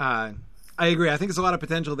agree. I think there's a lot of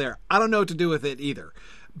potential there. I don't know what to do with it either,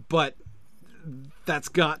 but that's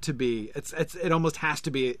got to be, it almost has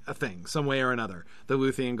to be a thing some way or another, the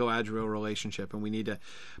Luthien Galadriel relationship, and we need to,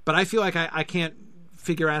 but I feel like I can't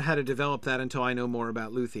figure out how to develop that until I know more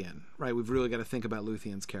about Luthien, right? We've really got to think about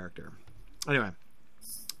Luthien's character. Anyway,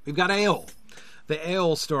 we've got Eöl, the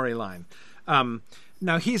Eöl storyline.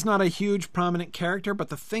 Now, he's not a huge prominent character, but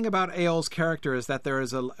the thing about Eöl's character is that there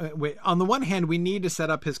is on the one hand, we need to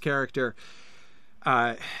set up his character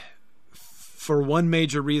for one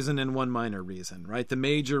major reason and one minor reason, right? The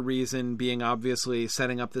major reason being obviously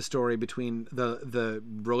setting up the story between the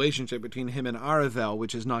relationship between him and Aravel,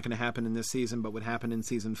 which is not going to happen in this season, but would happen in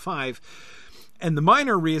season 5. And the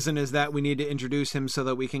minor reason is that we need to introduce him so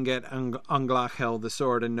that we can get Anglachel the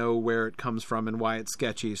sword and know where it comes from and why it's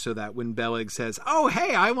sketchy, so that when Beleg says, oh,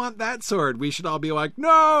 hey, I want that sword, we should all be like,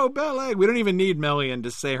 no, Beleg. We don't even need Melian to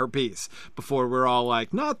say her piece before we're all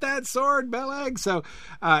like, not that sword, Beleg. So,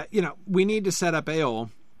 we need to set up Eöl.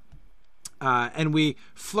 And we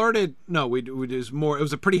flirted. No, we was more. It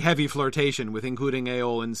was a pretty heavy flirtation with including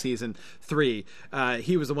Eöl in season 3.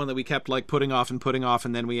 He was the one that we kept like putting off,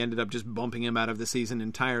 and then we ended up just bumping him out of the season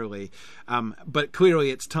entirely. But clearly,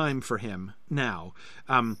 it's time for him now.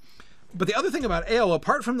 But the other thing about Eöl,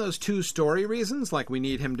 apart from those two story reasons, like we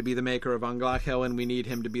need him to be the maker of Anglachel and we need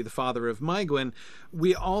him to be the father of Maegwyn,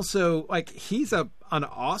 we also he's an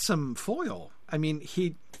awesome foil. I mean,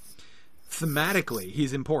 thematically,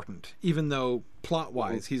 he's important, even though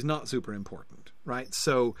plot-wise, he's not super important, right?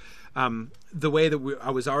 So the way that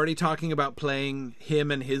I was already talking about playing him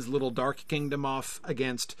and his little dark kingdom off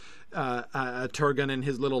against Turgon and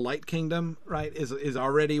his little light kingdom, right, is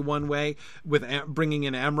already one way. With bringing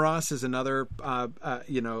in Amros is another,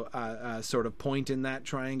 sort of point in that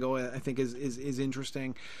triangle. I think is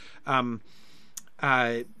interesting.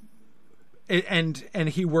 and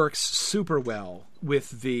he works super well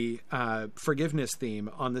with the forgiveness theme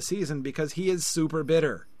on the season because he is super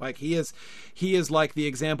bitter. Like he is like the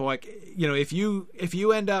example. Like, you know, if you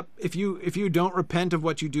don't repent of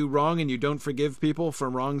what you do wrong and you don't forgive people for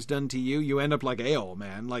wrongs done to you, you end up like Eöl,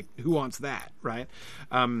 man. Like, who wants that, right?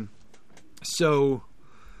 So.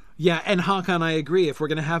 Yeah, and Hakan, I agree. If we're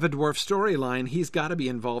going to have a dwarf storyline, he's got to be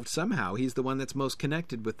involved somehow. He's the one that's most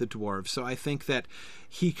connected with the dwarves. So I think that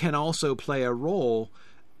he can also play a role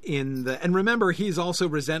in the... And remember, he's also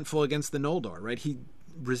resentful against the Noldor, right? He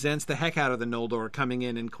resents the heck out of the Noldor coming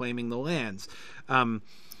in and claiming the lands.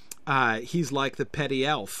 He's like the petty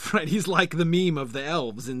elf, right? He's like the meme of the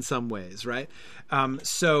elves in some ways, right?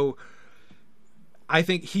 So I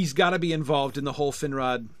think he's got to be involved in the whole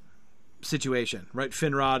Finrod situation, right?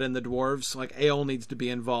 Finrod and the dwarves, like Eöl needs to be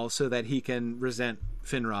involved so that he can resent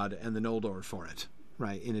Finrod and the Noldor for it,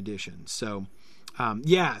 right? In addition. So,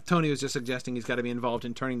 Tony was just suggesting he's got to be involved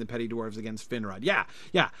in turning the petty dwarves against Finrod. Yeah.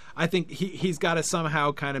 I think he's got to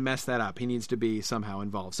somehow kind of mess that up. He needs to be somehow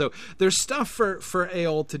involved. So there's stuff for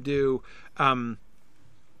Eöl to do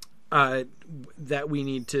that we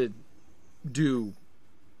need to do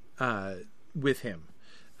with him.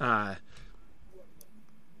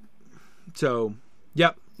 So,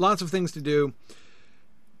 yep, lots of things to do.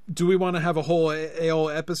 Do we want to have a whole Eöl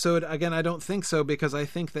episode? Again, I don't think so, because I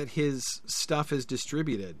think that his stuff is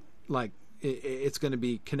distributed. Like, it's going to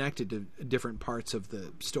be connected to different parts of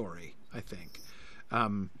the story, I think.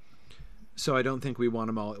 So I don't think we want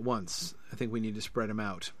them all at once. I think we need to spread them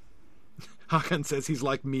out. Hakan says he's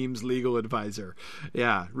like Meme's legal advisor.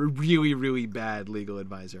 Yeah, really, really bad legal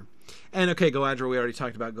advisor. And okay, Galadriel, we already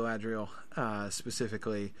talked about Galadriel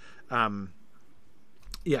specifically. So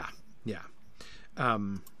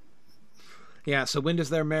when does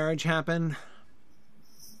their marriage happen?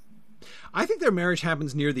 I think their marriage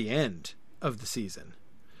happens near the end of the season.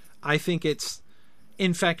 I think it's,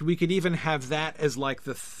 in fact, we could even have that as like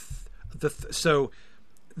the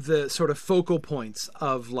sort of focal points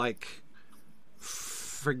of like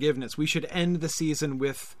forgiveness. We should end the season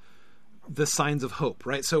with the signs of hope,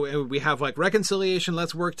 right? So we have like reconciliation,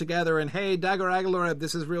 let's work together, and hey, Dagor Agiloreb,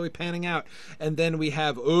 this is really panning out. And then we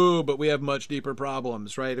have, but we have much deeper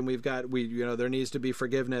problems, right? And there needs to be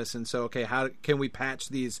forgiveness. And so, okay, how can we patch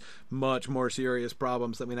these much more serious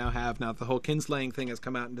problems that we now have now that the whole kinslaying thing has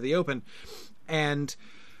come out into the open? And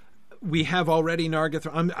we have already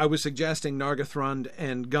Nargothrond. I was suggesting Nargothrond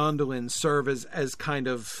and Gondolin serve as kind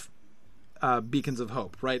of beacons of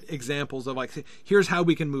hope, right? Examples of like, here's how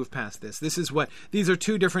we can move past this. These are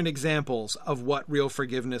two different examples of what real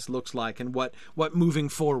forgiveness looks like and what moving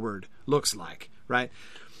forward looks like, right?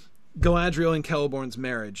 Galadriel and Celeborn's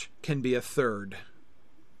marriage can be a third,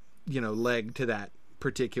 leg to that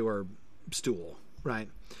particular stool, right?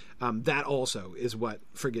 That also is what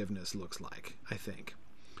forgiveness looks like, I think.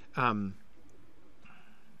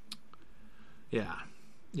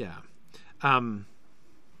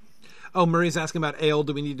 Murray's asking about Eöl.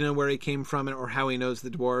 Do we need to know where he came from or how he knows the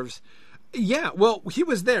dwarves? Yeah, well, he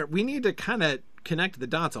was there. We need to kind of connect the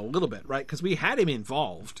dots a little bit, right? Because we had him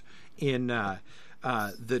involved in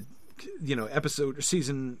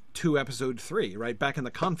season 2, episode 3, right? Back in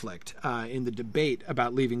the conflict, in the debate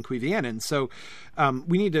about leaving Cuiviénen. So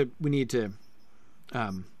we need to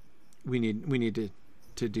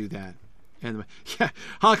do that. And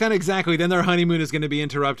Hakan, exactly. Then their honeymoon is going to be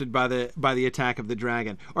interrupted by the attack of the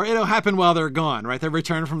dragon, or it'll happen while they're gone. Right? They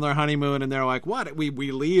return from their honeymoon and they're like, "What? We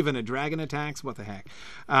leave and a dragon attacks? What the heck?"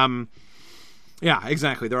 Yeah,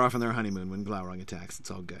 exactly. They're off on their honeymoon when Glaurung attacks. It's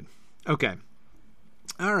all good. Okay.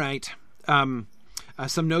 All right.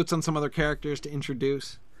 Some notes on some other characters to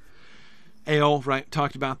introduce. Eöl, right?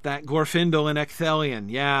 Talked about that. Glorfindel and Ecthelion.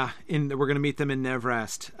 Yeah, we're going to meet them in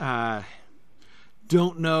Nevrest.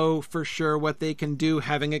 Don't know for sure what they can do.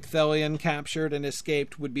 Having Ecthelion captured and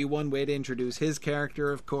escaped would be one way to introduce his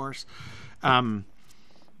character, of course. Glorfindel,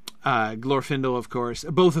 of course.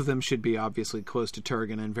 Both of them should be obviously close to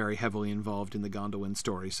Turgon and very heavily involved in the Gondolin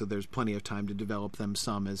story, so there's plenty of time to develop them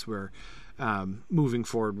some as we're moving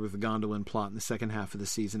forward with the Gondolin plot in the second half of the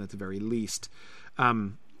season at the very least.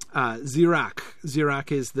 Zirak.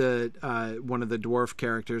 Zirak is the one of the dwarf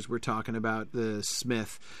characters we're talking about, the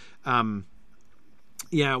smith.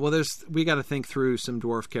 Yeah, well, we got to think through some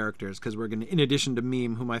dwarf characters because we're going to, in addition to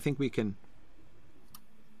Meme, whom I think we can,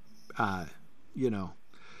 is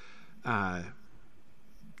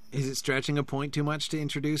it stretching a point too much to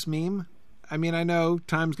introduce Meme? I mean, I know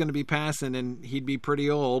time's going to be passing and he'd be pretty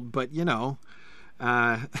old, but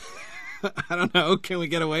I don't know. Can we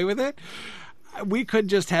get away with it? we could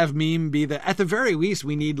just have Meme be at the very least,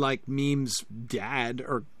 we need like Meme's dad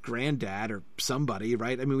or granddad or somebody,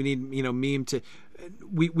 right? I mean, we need, Meme to,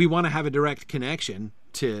 we want to have a direct connection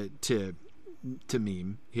to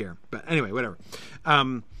Meme here. But anyway, whatever.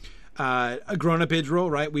 A grown-up Idril,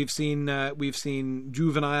 right? We've seen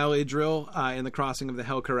juvenile Idril in the Crossing of the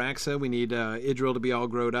Helcaraxa. We need Idril to be all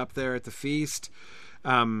grown up there at the feast.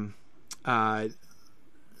 Yeah.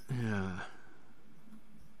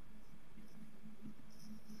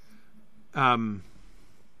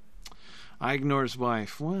 Ignor's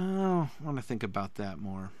wife. Well, I want to think about that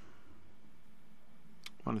more.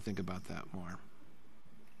 I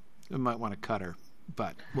might want to cut her,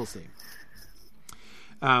 but we'll see.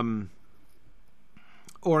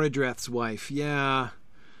 Orodreth's wife. Yeah.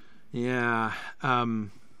 It's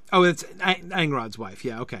Angrod's wife.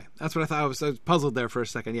 Yeah, okay. That's what I thought. I was puzzled there for a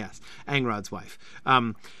second. Yes, Angrod's wife.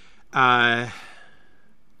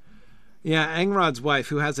 Yeah, Angrod's wife,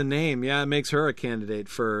 who has a name, makes her a candidate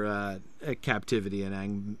for a captivity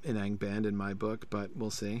in Angband in my book, but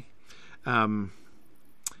we'll see. Yeah.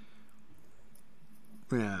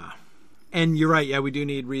 And you're right, we do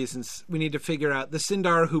need reasons. We need to figure out the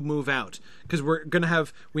Sindar who move out, because we're going to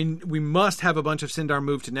have, we must have a bunch of Sindar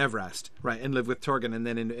move to Nevrest, right, and live with Torgon, and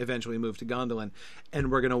then eventually move to Gondolin.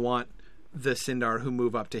 And we're going to want the Sindar who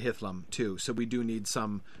move up to Hithlum, too. So we do need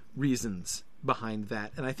some reasons behind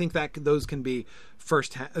that, and I think that those can be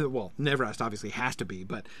first Nevrest obviously has to be,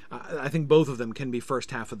 but I think both of them can be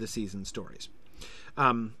first half of the season stories.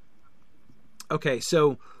 Okay,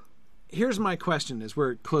 so here's my question as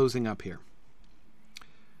we're closing up here,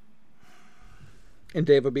 and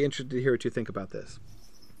Dave, I'd be interested to hear what you think about this.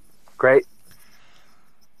 Great.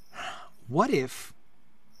 What if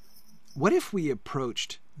we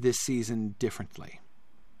approached this season differently?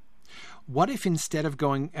 What if instead of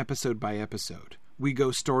going episode by episode, we go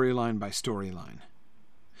storyline by storyline?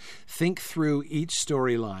 Think through each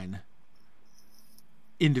storyline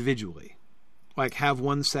individually. Like have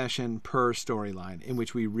one session per storyline in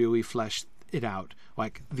which we really flesh it out,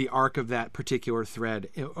 like the arc of that particular thread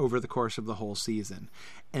over the course of the whole season.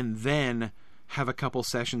 And then have a couple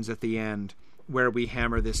sessions at the end where we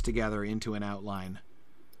hammer this together into an outline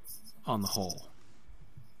on the whole.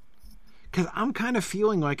 Because I'm kind of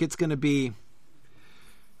feeling like it's going to be...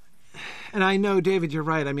 And I know, David, you're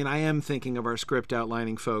right. I mean, I am thinking of our script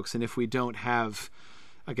outlining folks, and if we don't have...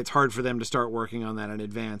 Like, it's hard for them to start working on that in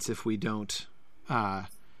advance if we don't...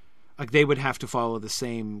 like, they would have to follow the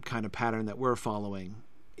same kind of pattern that we're following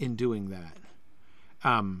in doing that.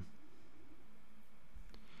 I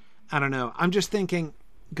don't know. I'm just thinking,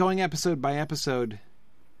 going episode by episode...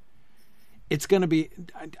 It's going to be...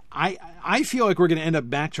 I feel like we're going to end up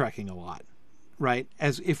backtracking a lot, right?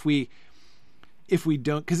 As if we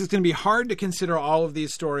don't... Because it's going to be hard to consider all of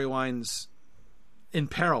these storylines in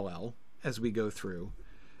parallel as we go through.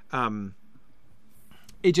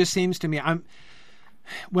 It just seems to me...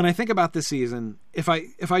 When I think about this season, if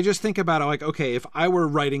I just think about it like, okay, if I were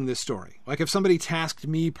writing this story, like if somebody tasked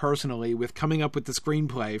me personally with coming up with the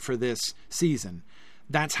screenplay for this season...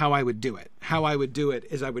 That's how I would do it. How I would do it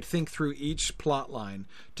is I would think through each plot line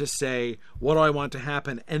to say, what do I want to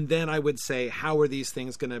happen? And then I would say, how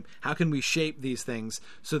can we shape these things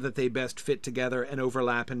so that they best fit together and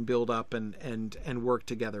overlap and build up and work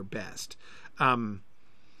together best?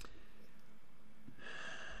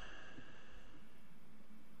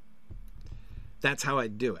 That's how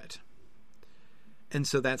I'd do it. And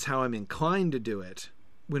so that's how I'm inclined to do it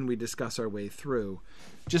when we discuss our way through.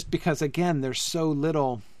 Just because, again, there's so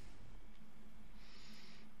little...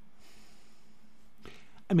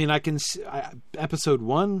 I mean, episode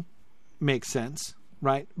 1 makes sense,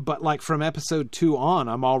 right? But, like, from episode 2 on,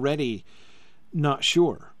 I'm already not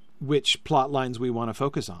sure which plot lines we want to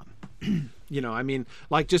focus on. I mean,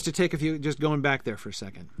 like, just going back there for a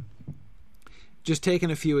second. Just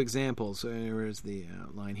taking a few examples. Where's the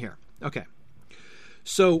line here? Okay.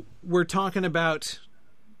 So, we're talking about...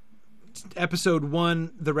 Episode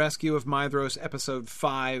 1, the rescue of Maedhros. Episode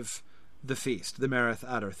 5, the feast, the Merith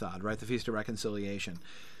Adarthad, right? The Feast of Reconciliation.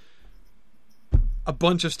 A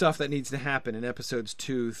bunch of stuff that needs to happen in episodes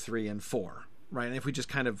 2, 3, and 4, right? And if we just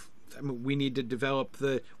kind of... we need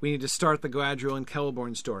to start the Galadriel and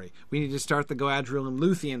Celeborn story. We need to start the Galadriel and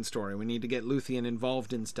Luthien story. We need to get Luthien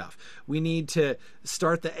involved in stuff. We need to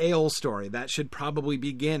start the Eöl story. That should probably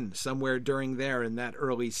begin somewhere during there in that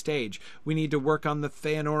early stage. We need to work on the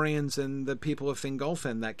Feanorians and the people of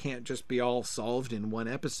Fingolfin. That can't just be all solved in one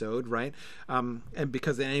episode, right? And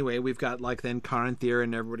because anyway, we've got like then Caranthir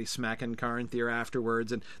and everybody smacking Caranthir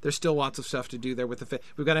afterwards, and there's still lots of stuff to do there with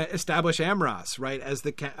we've got to establish Amras, right, as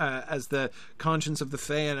the the conscience of the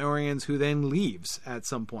Feanorians, who then leaves at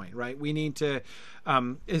some point, right? We need to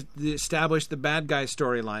establish the bad guy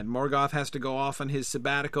storyline. Morgoth has to go off on his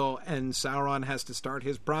sabbatical, and Sauron has to start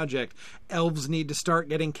his project. Elves need to start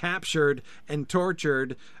getting captured and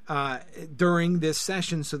tortured during this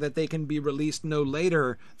session so that they can be released no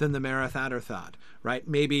later than the Marath Adderthod, right?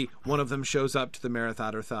 Maybe one of them shows up to the Marath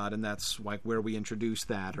Adderthod, and that's like where we introduce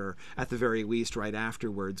that, or at the very least right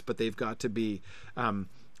afterwards. But they've got to be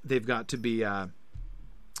they've got to be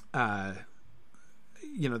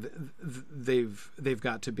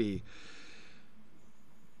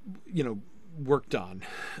worked on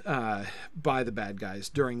by the bad guys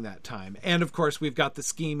during that time. And of course, we've got the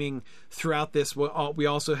scheming throughout this. We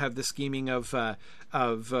also have the scheming of the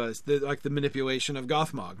manipulation of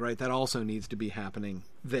Gothmog, right? That also needs to be happening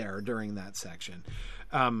there during that section.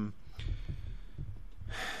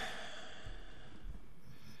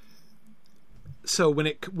 So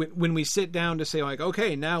when we sit down to say, like,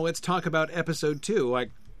 okay, now let's talk about episode 2,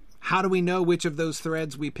 like, how do we know which of those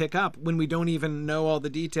threads we pick up when we don't even know all the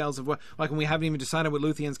details of what, like, when we haven't even decided what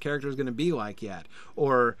Luthien's character is going to be like yet?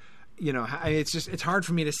 Or, it's hard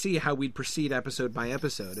for me to see how we'd proceed episode by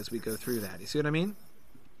episode as we go through that. You see what I mean?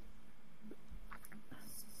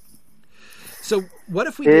 So what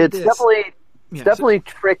if we did this? It's definitely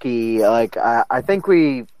tricky. Like, I think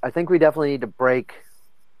we definitely need to break,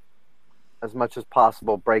 as much as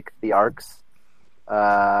possible, break the arcs,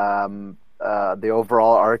 the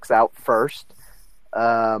overall arcs out first,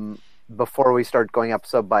 before we start going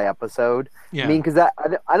episode by episode. Yeah. I mean, because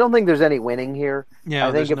I don't think there's any winning here. Yeah,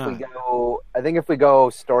 I think if we go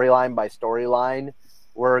storyline by storyline,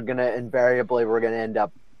 we're gonna end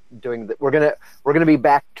up doing we're gonna be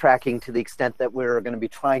backtracking to the extent that we're gonna be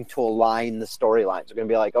trying to align the storylines. We're gonna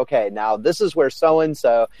be like, okay, now this is where so and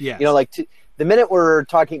so, the minute we're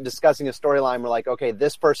discussing a storyline, we're like, okay,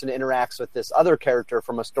 this person interacts with this other character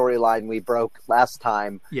from a storyline we broke last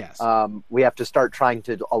time. Yes. We have to start trying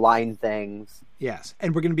to align things. Yes,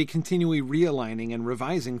 and we're going to be continually realigning and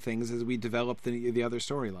revising things as we develop the other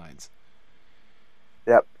storylines.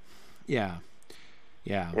 Yep. Yeah.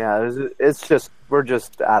 It's just, we're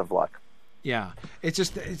just out of luck. Yeah, it's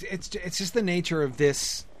just the nature of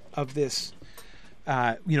this.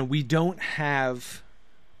 We don't have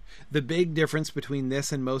the big difference between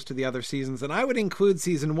this and most of the other seasons, and I would include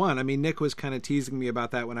season 1. I mean, Nick was kind of teasing me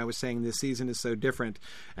about that when I was saying this season is so different,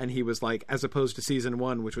 and he was like, as opposed to season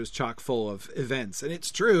 1, which was chock full of events. And it's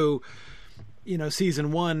true,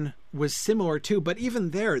 season 1 was similar too, but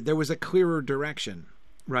even there was a clearer direction,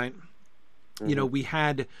 right? Mm-hmm.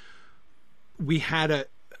 We had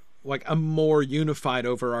a more unified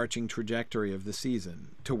overarching trajectory of the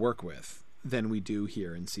season to work with than we do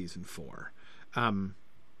here in season 4.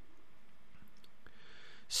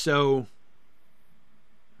 So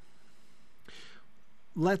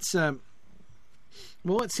let's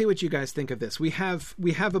see what you guys think of this. We have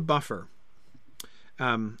a buffer.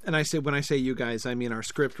 And when I say you guys, I mean our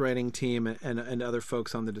script writing team and other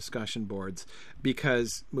folks on the discussion boards,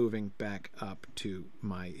 because moving back up to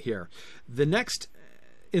in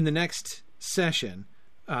the next session,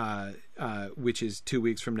 which is 2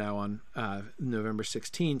 weeks from now on November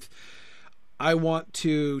 16th, I want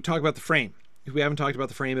to talk about the frame. We haven't talked about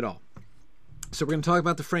the frame at all. So we're going to talk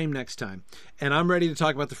about the frame next time. And I'm ready to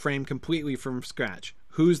talk about the frame completely from scratch.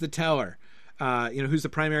 Who's the teller? Who's the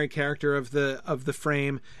primary character of the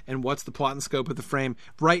frame, and what's the plot and scope of the frame?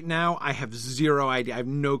 Right now, I have zero idea. I have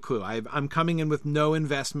no clue. I'm coming in with no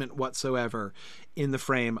investment whatsoever in the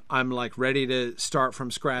frame. I'm like ready to start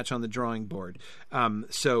from scratch on the drawing board.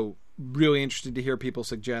 So really interested to hear people's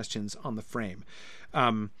suggestions on the frame.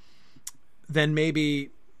 Then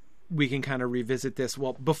maybe we can kind of revisit this.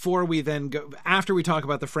 Well, before we then go, after we talk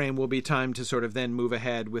about the frame, will be time to sort of then move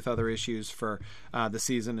ahead with other issues for the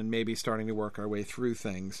season and maybe starting to work our way through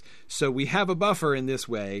things. So we have a buffer in this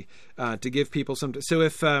way to give people some. So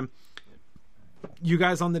if you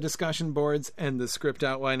guys on the discussion boards and the script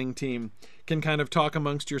outlining team can kind of talk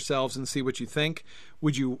amongst yourselves and see what you think.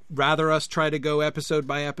 Would you rather us try to go episode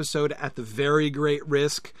by episode at the very great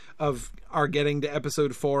risk of our getting to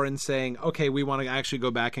episode 4 and saying, okay, we want to actually go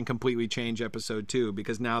back and completely change episode 2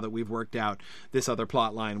 because now that we've worked out this other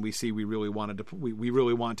plot line, we see we really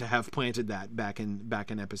really want to have planted that back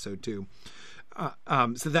in episode 2.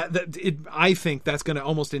 I think that's going to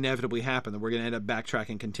almost inevitably happen, that we're going to end up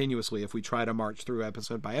backtracking continuously if we try to march through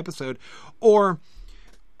episode by episode. Or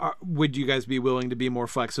would you guys be willing to be more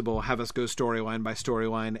flexible, have us go storyline by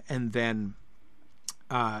storyline, and then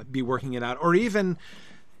be working it out? Or even,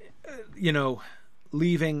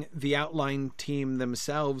 leaving the outline team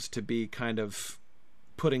themselves to be kind of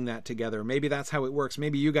putting that together. Maybe that's how it works.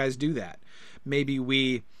 Maybe you guys do that. Maybe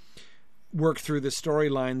we work through the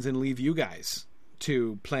storylines and leave you guys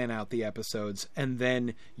to plan out the episodes, and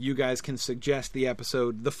then you guys can suggest the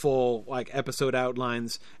episode, the full episode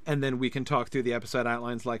outlines, and then we can talk through the episode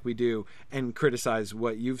outlines like we do and criticize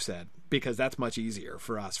what you've said, because that's much easier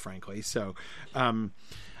for us, frankly. So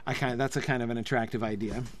that's a kind of an attractive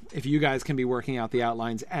idea. If you guys can be working out the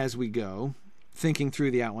outlines as we go, thinking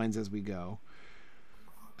through the outlines as we go,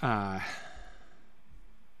 and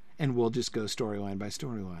we'll just go storyline by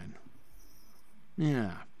storyline.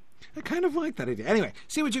 Yeah. I kind of like that idea. Anyway,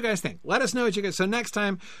 see what you guys think. Let us know what you guys. So next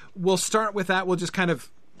time we'll start with that. We'll just kind of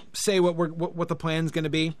say what the plan's going to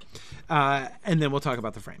be, and then we'll talk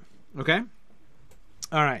about the frame. Okay.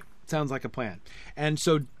 All right. Sounds like a plan. And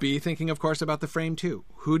so be thinking, of course, about the frame too.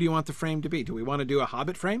 Who do you want the frame to be? Do we want to do a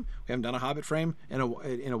Hobbit frame? We haven't done a Hobbit frame in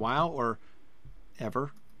a while, or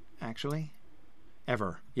ever, actually.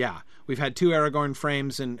 Ever. Yeah. We've had 2 Aragorn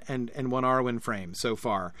frames and 1 Arwen frame so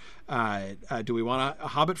far. Do we want a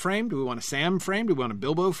Hobbit frame? Do we want a Sam frame? Do we want a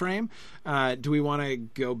Bilbo frame? Do we want to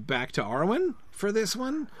go back to Arwen for this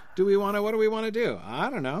one? What do we want to do? I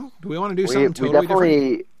don't know. Do we want to do something totally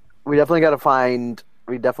different?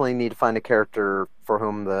 We definitely need to find a character for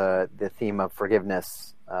whom the theme of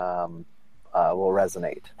forgiveness will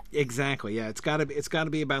resonate. Exactly. Yeah. It's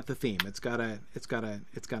gotta be about the theme. It's gotta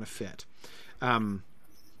fit.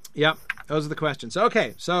 Yep, those are the questions.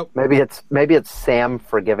 Okay, so maybe it's Sam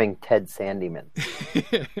forgiving Ted Sandyman.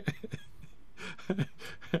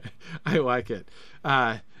 I like it.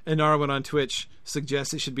 And Arwen on Twitch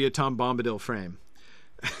suggests it should be a Tom Bombadil frame.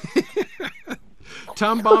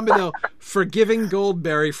 Tom Bombadil forgiving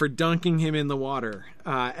Goldberry for dunking him in the water,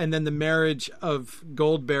 and then the marriage of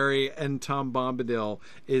Goldberry and Tom Bombadil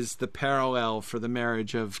is the parallel for the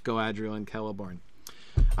marriage of Galadriel and Celeborn.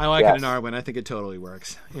 I like it in Arwen. I think it totally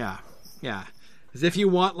works. Yeah. As if you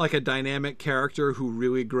want a dynamic character who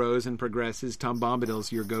really grows and progresses, Tom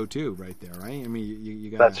Bombadil's your go-to right there, right? I mean, you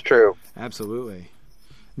got. That's true. Absolutely.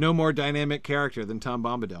 No more dynamic character than Tom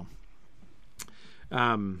Bombadil.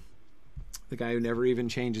 The guy who never even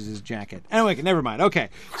changes his jacket. Anyway, never mind. Okay,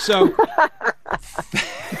 so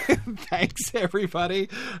thanks everybody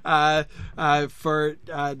for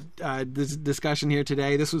this discussion here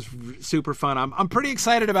today. This was super fun. I'm pretty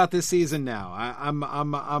excited about this season now.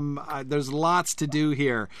 I'm there's lots to do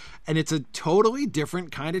here, and it's a totally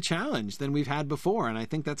different kind of challenge than we've had before, and I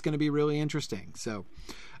think that's going to be really interesting. So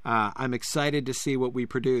I'm excited to see what we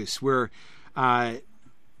produce.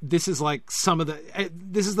 This is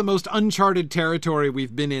this is the most uncharted territory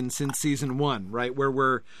we've been in since season 1, right? Where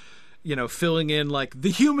we're, filling in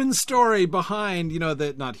the human story behind,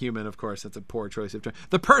 not human, of course, that's a poor choice of term.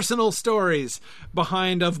 The personal stories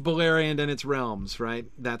behind of Beleriand and its realms, right?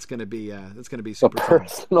 That's going to be super fun.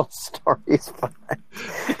 Personal stories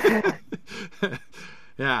behind.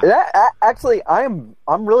 Yeah. Actually, I'm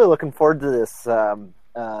really looking forward to this Nargothrond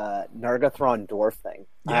dwarf thing.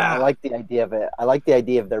 Yeah. I like the idea of it. I like the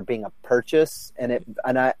idea of there being a purchase, and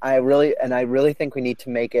I really think we need to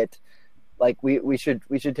make it we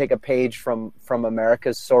should take a page from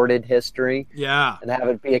America's sordid history. Yeah. And have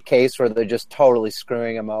it be a case where they're just totally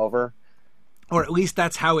screwing them over. Or at least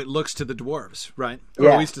that's how it looks to the dwarves, right? Or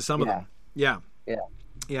at least to some of them. Yeah.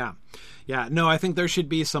 Yeah. No, I think there should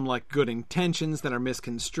be some good intentions that are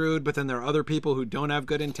misconstrued, but then there are other people who don't have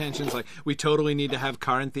good intentions. We totally need to have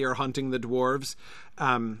Caranthir hunting the dwarves,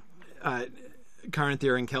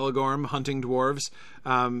 Caranthir and Celegorm hunting dwarves,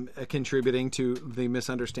 contributing to the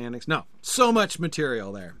misunderstandings. No, so much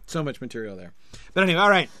material there. But anyway, all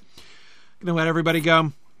right. Gonna let everybody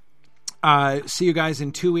go. See you guys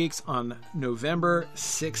in 2 weeks on November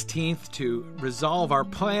 16th to resolve our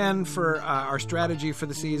plan for our strategy for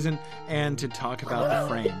the season and to talk about the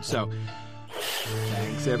frame. So,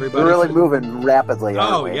 thanks everybody. We're really moving rapidly.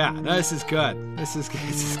 Oh yeah, no, this is good. This is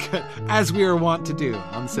good, as we are wont to do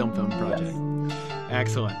on Film Project. Yes.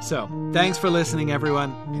 Excellent. So, thanks for listening,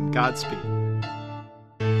 everyone, and Godspeed.